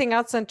TikTok, to do anything that.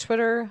 else on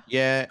Twitter?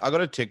 Yeah, I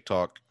got a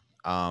TikTok.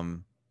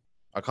 I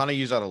kind of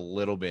use that a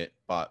little bit,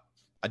 but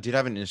I did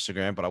have an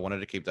Instagram, but I wanted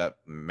to keep that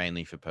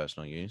mainly for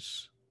personal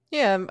use.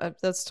 Yeah,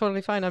 that's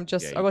totally fine. I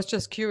was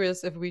just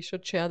curious if we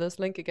should share this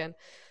link again.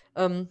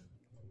 I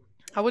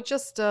would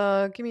just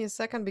give me a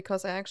second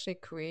because I actually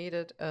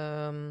created.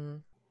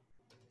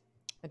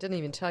 I didn't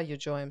even tell you,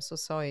 Joy. I'm so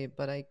sorry,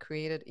 but I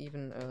created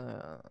even.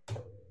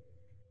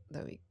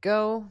 There we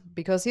go.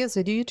 Because here's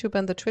the YouTube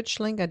and the Twitch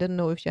link. I didn't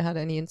know if you had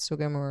any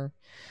Instagram or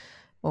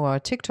or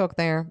TikTok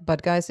there.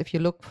 But guys, if you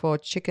look for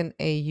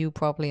ChikenAU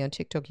properly on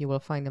TikTok, you will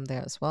find them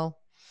there as well.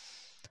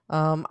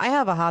 I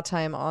have a hard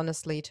time,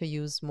 honestly, to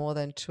use more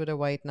than Twitter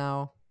right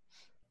now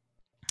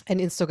and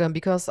Instagram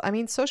because I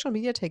mean, social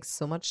media takes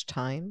so much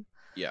time.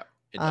 Yeah,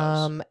 it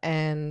does.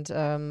 And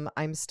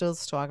I'm still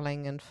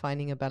struggling and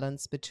finding a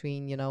balance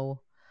between,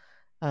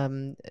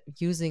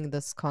 using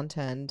this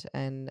content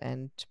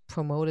and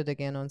promote it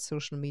again on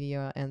social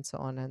media and so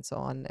on and so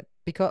on.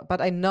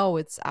 But I know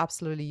it's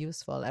absolutely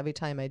useful. Every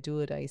time I do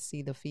it, I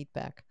see the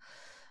feedback.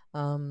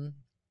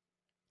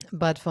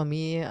 But for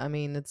me, I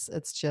mean,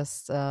 it's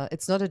just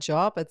it's not a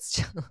job. It's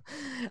just,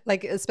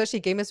 like,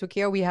 especially Gamers Who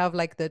Care. We have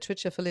like the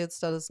Twitch affiliate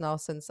status now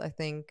since, I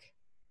think,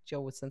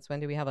 Joe, since when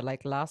do we have it?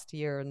 Like last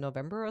year,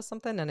 November or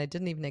something, and I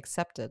didn't even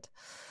accept it.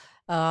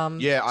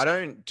 Yeah, I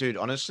don't, dude.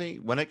 Honestly,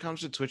 when it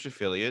comes to Twitch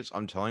affiliates,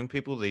 I'm telling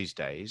people these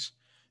days,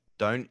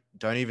 don't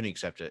even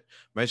accept it.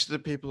 Most of the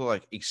people are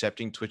like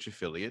accepting Twitch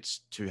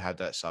affiliates to have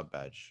that sub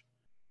badge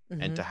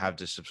and to have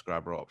the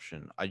subscriber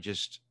option.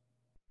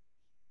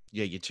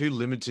 Yeah, you're too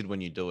limited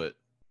when you do it.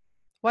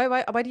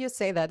 Why do you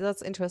say that?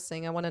 That's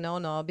interesting. I want to know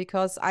now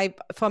because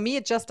for me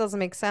it just doesn't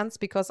make sense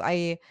because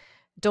I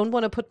don't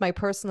want to put my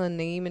personal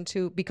name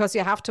into because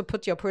you have to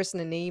put your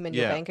personal name and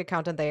your Yeah. bank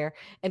account in there.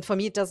 And for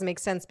me it doesn't make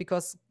sense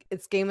because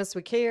it's Gamers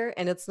We Care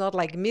and it's not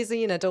like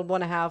Mizzy and I don't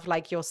want to have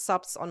like your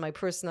subs on my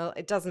personal.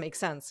 It doesn't make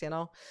sense,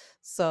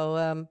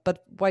 So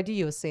but why do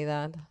you say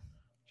that?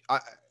 I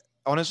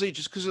honestly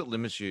just because it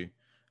limits you.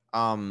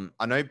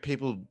 I know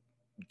people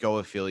go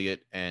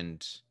affiliate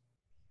and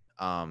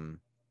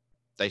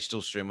they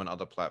still stream on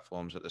other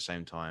platforms at the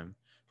same time.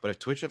 But if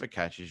Twitch ever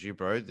catches you,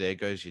 bro, there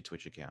goes your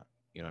Twitch account.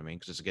 You know what I mean?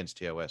 Because it's against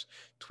TOS.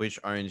 Twitch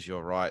owns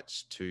your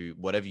rights to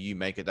whatever you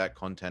make of that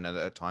content at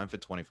that time for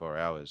 24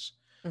 hours.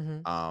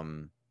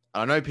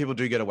 I know people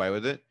do get away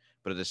with it,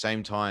 but at the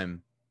same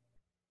time,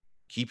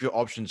 keep your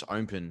options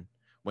open.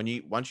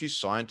 Once you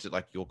sign to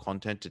like your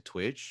content to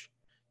Twitch,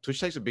 Twitch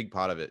takes a big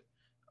part of it.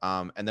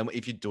 And then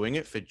if you're doing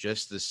it for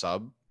just the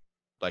sub,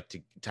 like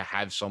to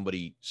have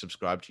somebody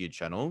subscribe to your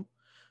channel,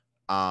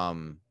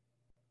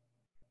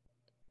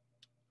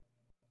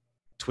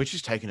 Twitch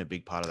is taking a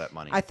big part of that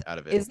money out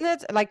of it. Isn't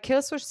it like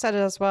Killswitch said it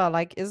as well?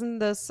 Like, isn't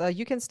this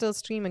you can still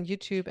stream on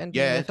YouTube and be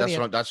an Yeah,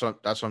 affiliate? that's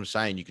what I'm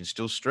saying. You can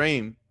still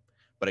stream,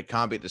 but it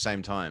can't be at the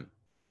same time.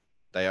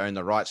 They own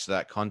the rights to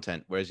that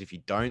content. Whereas if you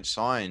don't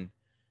sign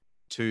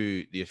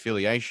to the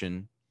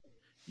affiliation,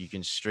 you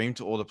can stream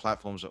to all the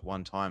platforms at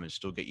one time and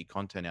still get your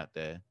content out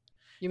there.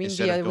 You mean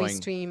Instead via of going,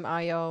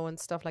 Restream.io and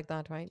stuff like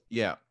that, right?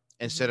 yeah.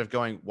 Instead of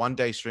going 1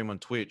 day stream on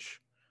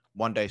Twitch,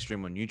 1 day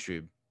stream on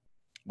YouTube,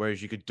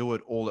 whereas you could do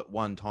it all at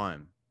one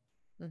time.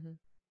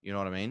 You know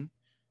what I mean?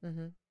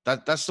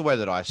 That's the way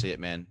that I see it,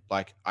 man.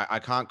 Like I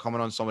can't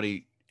comment on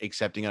somebody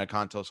accepting it. I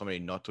can't tell somebody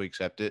not to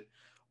accept it.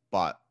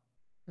 But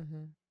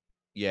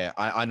yeah,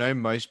 I know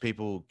most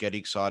people get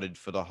excited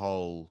for the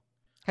whole.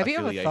 Have you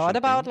ever thought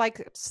about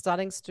like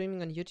starting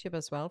streaming on YouTube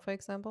as well, for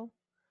example?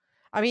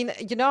 I mean,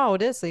 you know how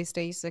it is these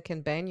days. They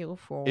can ban you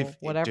for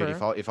whatever. Dude,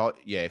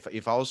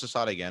 if I was to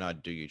start again,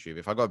 I'd do YouTube.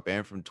 If I got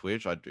banned from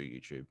Twitch, I'd do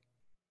YouTube.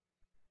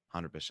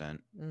 100%.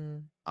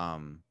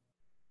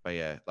 But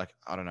yeah, like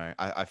I don't know.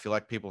 I feel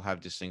like people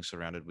have this thing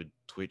surrounded with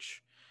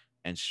Twitch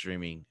and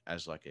streaming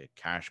as like a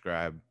cash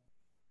grab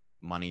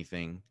money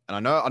thing.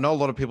 And I know a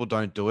lot of people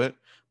don't do it,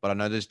 but I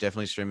know there's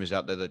definitely streamers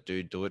out there that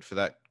do it for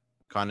that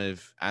kind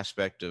of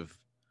aspect of,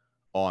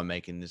 oh, I'm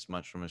making this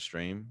much from a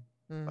stream.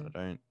 But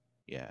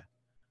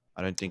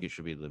I don't think it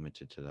should be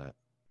limited to that.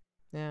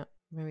 Yeah,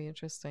 very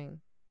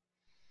interesting.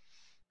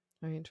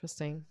 Very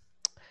interesting.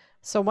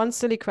 So one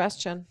silly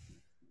question.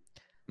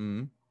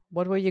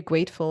 What were you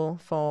grateful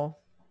for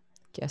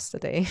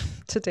yesterday?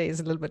 Today is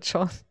a little bit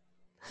short.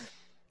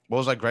 What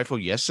was I grateful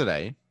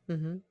yesterday?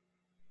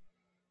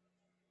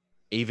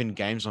 Even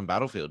games on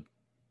Battlefield.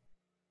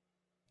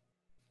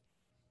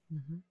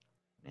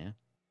 Yeah.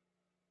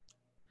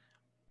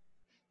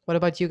 What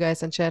about you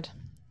guys in chat?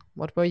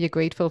 What were you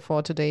grateful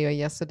for today or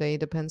yesterday?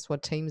 Depends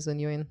what time zone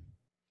you're in.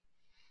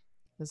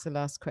 This is the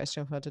last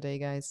question for today,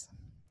 guys.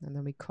 And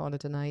then we call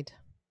it a night.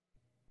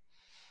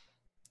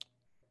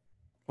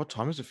 What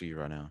time is it for you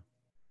right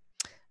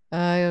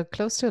now?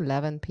 Close to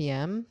 11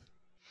 p.m.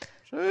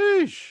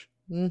 Sheesh.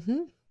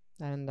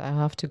 And I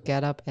have to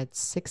get up at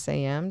 6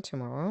 a.m.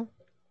 tomorrow.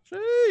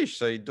 Sheesh.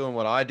 So you're doing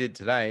what I did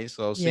today.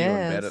 So I'll see you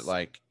in bed at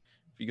like,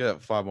 if you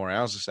got 5 more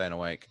hours of staying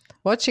awake.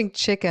 Watching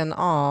Chicken.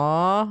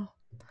 Aw.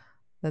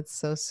 That's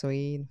so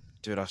sweet.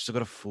 Dude, I've still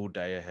got a full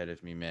day ahead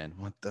of me, man.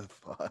 What the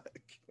fuck?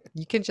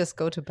 You can just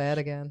go to bed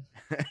again.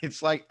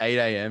 It's like 8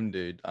 a.m.,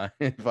 dude.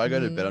 If I go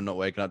to bed, I'm not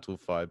waking up till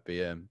 5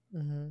 p.m.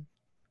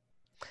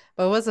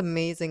 But it was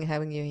amazing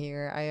having you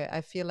here.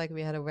 I feel like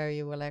we had a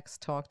very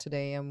relaxed talk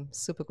today. I'm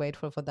super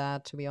grateful for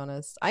that, to be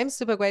honest. I'm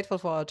super grateful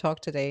for our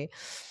talk today.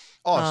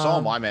 Oh, so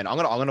am I, man. I'm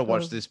gonna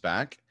watch this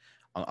back.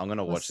 I'm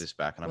gonna watch this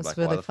back, and I'm like,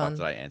 why the fuck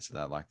did I answer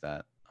that like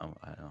that? I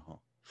don't know.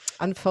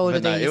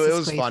 Unfolded. No, it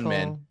was fun,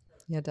 man.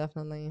 Yeah,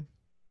 definitely.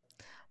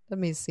 Let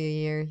me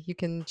see here. You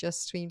can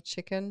just stream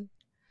Chicken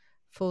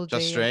full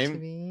just day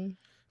stream. TV.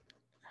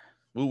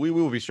 We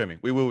will be streaming.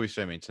 We will be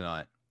streaming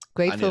tonight.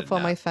 Grateful need a for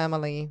my nap.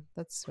 family.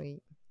 That's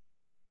sweet.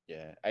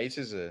 Yeah, Ace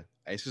is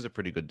a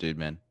pretty good dude,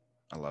 man.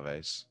 I love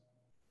Ace.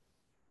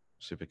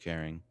 Super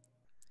caring.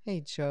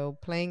 Hey Joe,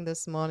 playing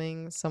this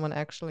morning, someone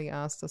actually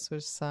asked to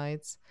switch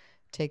sides,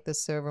 take the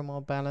server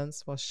more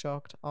balanced, was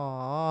shocked.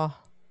 Aww.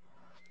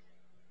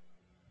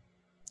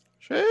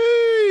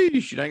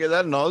 Sheesh, you don't get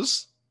that in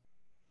Oz.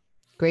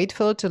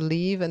 Grateful to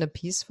live in a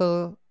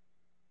peaceful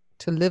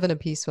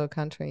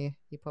country,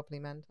 he probably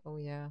meant. Oh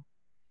yeah.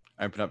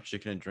 Open up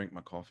chicken and drink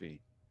my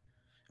coffee.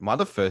 Am I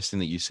the first thing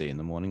that you see in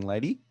the morning,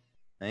 lady?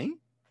 Hey?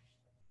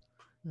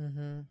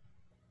 Mm-hmm.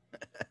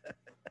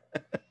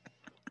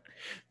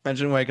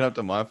 Imagine waking up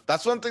to my.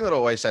 That's one thing that I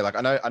always say. Like,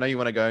 I know you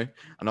want to go.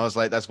 And I was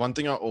like, that's one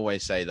thing I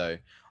always say though.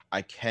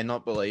 I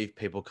cannot believe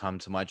people come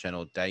to my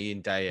channel day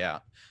in, day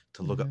out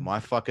to look at my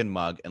fucking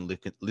mug and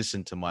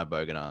listen to my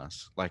bogan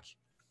ass. Like,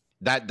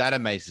 that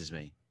amazes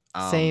me.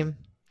 Same.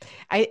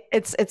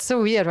 It's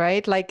so weird,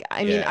 right? Like,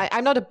 I mean, Yeah.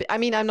 I'm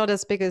not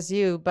as big as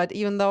you, but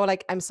even though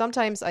like I'm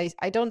sometimes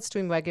I don't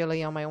stream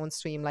regularly on my own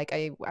stream. Like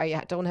I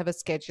don't have a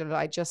schedule.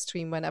 I just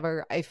stream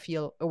whenever I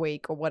feel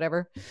awake or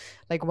whatever,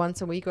 like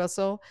once a week or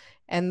so.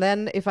 And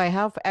then if I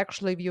have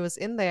actually viewers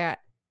in there,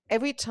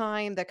 every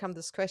time there comes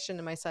this question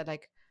in my side,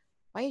 like,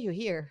 why are you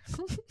here?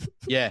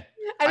 Yeah.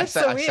 And I it's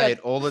say, so I weird. say it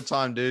all the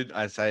time, dude.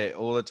 I say it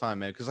all the time,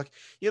 man. Because like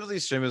you know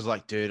these streamers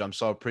like, dude, I'm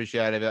so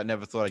appreciative. I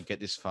never thought I'd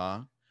get this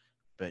far.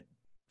 But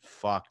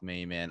fuck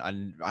me,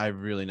 man. I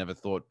really never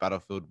thought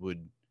Battlefield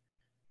would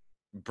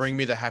bring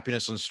me the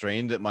happiness on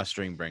stream that my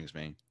stream brings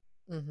me.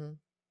 Mm-hmm.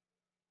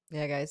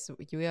 Yeah, guys,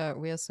 we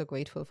are so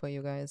grateful for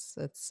you guys.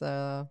 It's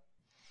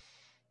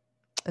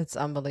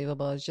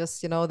unbelievable. It's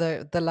just, you know,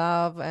 the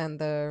love and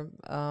the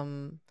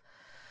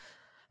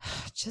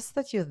just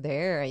that you're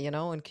there, you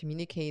know, and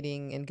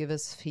communicating and give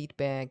us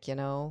feedback, you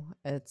know.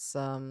 It's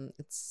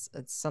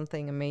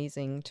something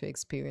amazing to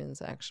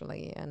experience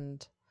actually.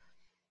 And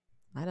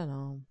I don't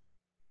know.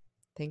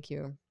 Thank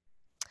you.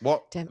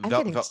 What? Damn, I'm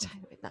getting tired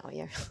right now,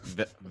 yeah.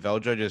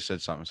 Veljo just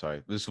said something.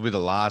 Sorry. This will be the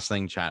last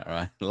thing, chat,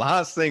 right?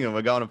 Last thing, and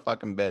we're going to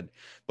fucking bed.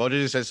 Veljo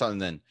just said something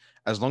then.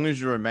 As long as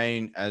you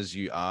remain as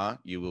you are,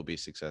 you will be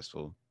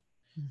successful.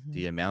 Mhm.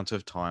 The amount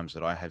of times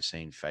that I have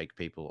seen fake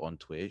people on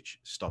Twitch,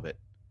 stop it.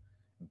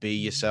 Be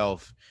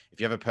yourself. If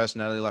you have a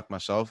personality like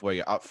myself where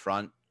you're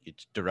upfront, you're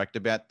direct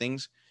about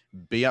things,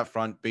 be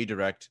upfront, be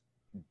direct,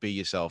 be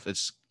yourself.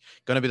 It's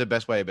going to be the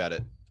best way about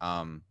it.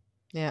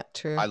 Yeah,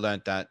 true. I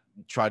learned that.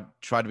 Tried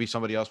to be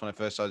somebody else when I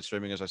first started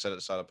streaming, as I said at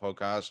the start of the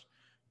podcast.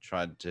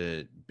 Tried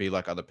to be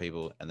like other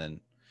people, and then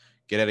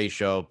get out of your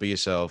shell, be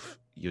yourself.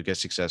 You'll get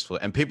successful,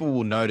 and people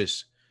will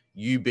notice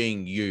you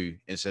being you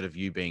instead of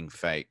you being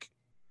fake.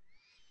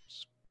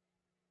 It's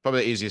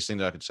probably the easiest thing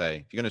that I could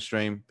say. If you're gonna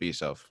stream, be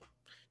yourself.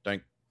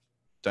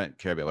 Don't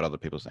care about what other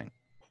people think.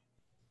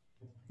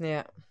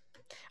 Yeah.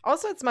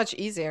 Also, it's much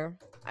easier.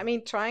 I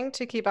mean, trying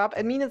to keep up.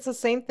 I mean, it's the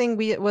same thing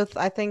with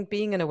I think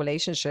being in a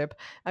relationship.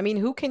 I mean,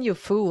 who can you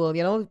fool?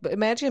 You know,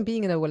 imagine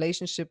being in a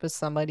relationship with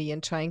somebody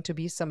and trying to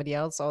be somebody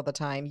else all the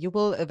time. You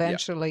will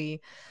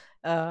eventually,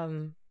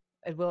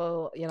 it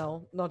will, you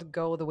know, not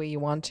go the way you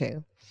want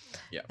to.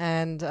 Yeah.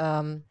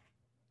 And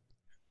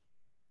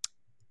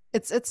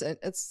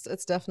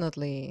it's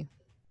definitely,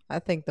 I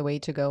think, the way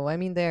to go. I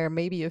mean, there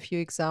may be a few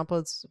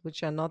examples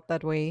which are not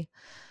that way,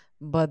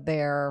 but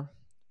they're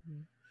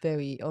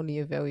only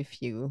a very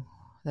few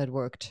that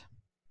worked.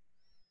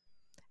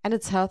 And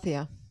it's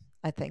healthier,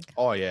 I think.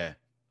 Oh yeah.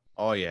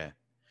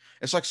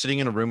 It's like sitting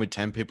in a room with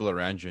 10 people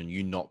around you and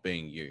you not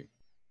being you.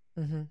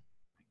 Mm-hmm.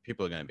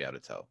 People are going to be able to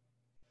tell.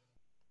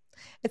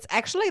 It's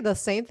actually the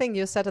same thing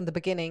you said in the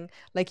beginning.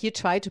 Like you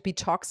try to be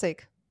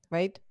toxic,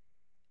 right?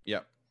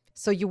 Yep.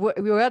 So you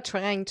were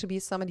trying to be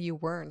somebody you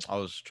weren't. I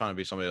was trying to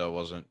be somebody that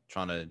wasn't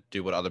trying to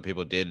do what other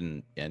people did,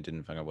 and it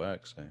didn't fucking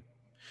work. So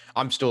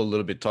I'm still a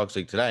little bit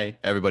toxic today.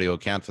 Everybody will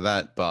count for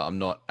that, but I'm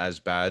not as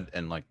bad.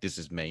 And like, this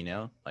is me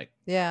now. Like,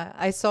 yeah,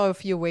 I saw a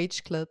few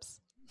wage clips.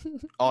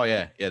 oh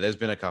yeah. There's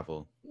been a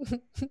couple.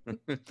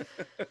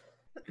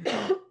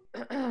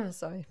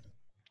 Sorry.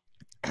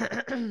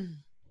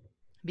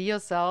 Be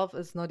yourself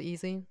is not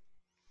easy,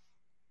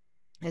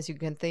 as you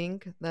can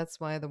think. That's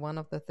why one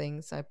of the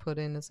things I put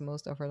in is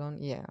most effort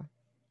on. Yeah,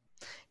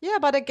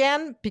 but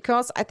again,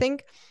 because I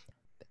think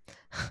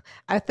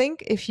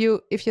if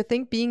you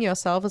think being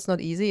yourself is not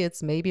easy,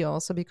 it's maybe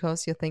also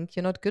because you think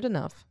you're not good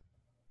enough.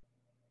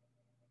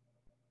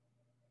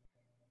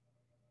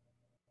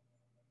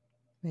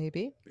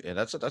 Maybe. Yeah,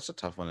 that's a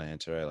tough one to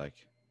answer.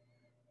 Like,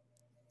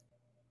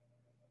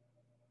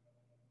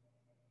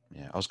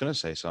 yeah, I was gonna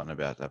say something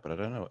about that, but I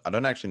don't know. I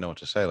don't actually know what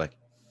to say. Like,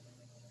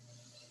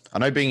 I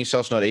know being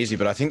yourself's not easy,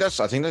 but I think that's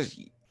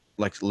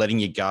like letting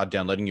your guard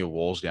down, letting your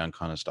walls down,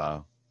 kind of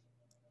style.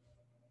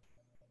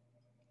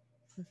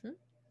 Mm-hmm.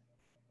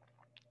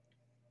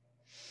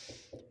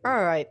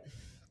 All right,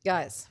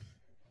 guys,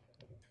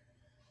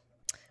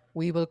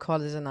 we will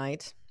call it a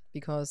night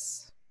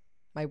because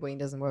my brain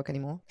doesn't work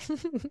anymore.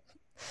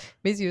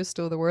 Missy, you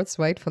stole the words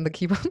right from the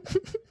keyboard.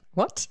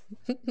 What?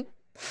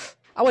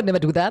 I would never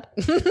do that.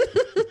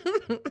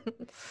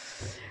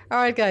 All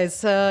right,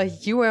 guys.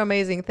 You were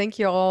amazing. Thank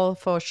you all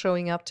for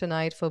showing up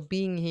tonight, for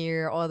being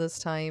here all this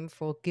time,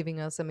 for giving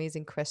us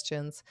amazing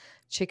questions.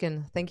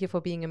 Chicken, thank you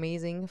for being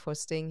amazing, for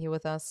staying here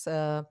with us.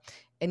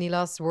 Any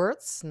last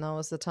words? Now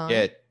is the time.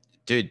 Yeah,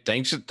 dude.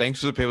 Thanks for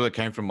the people that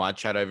came from my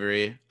chat over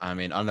here. I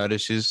mean, I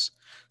noticed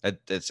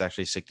that's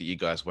actually sick that you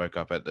guys woke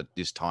up at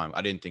this time.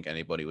 I didn't think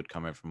anybody would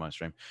come in from my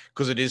stream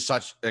because it is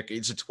such like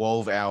it's a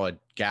 12-hour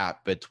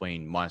gap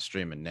between my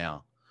stream and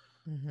now.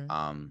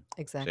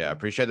 Exactly. So yeah, I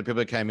appreciate the people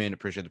that came in.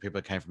 Appreciate the people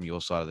that came from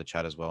your side of the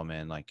chat as well,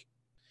 man. Like,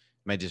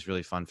 made this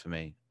really fun for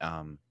me.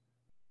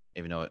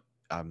 Even though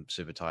I'm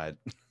super tired.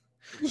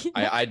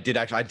 I did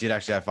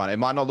actually have fun. It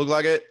might not look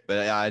like it,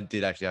 but I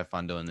did actually have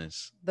fun doing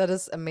this. That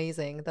is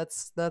amazing.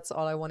 That's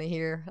all I want to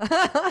hear.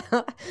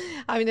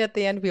 I mean, at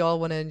the end, we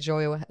all want to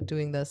enjoy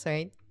doing this,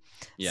 right?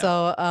 Yeah.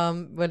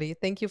 So, really,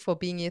 thank you for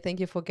being here. Thank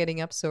you for getting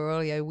up so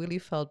early. I really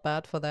felt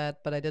bad for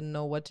that, but I didn't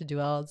know what to do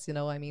else. You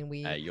know, I mean,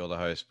 Hey, you're the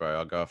host, bro.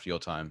 I'll go after your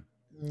time.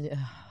 Yeah,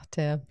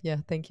 damn. Yeah,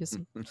 thank you.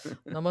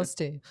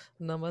 Namaste.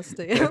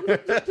 Namaste.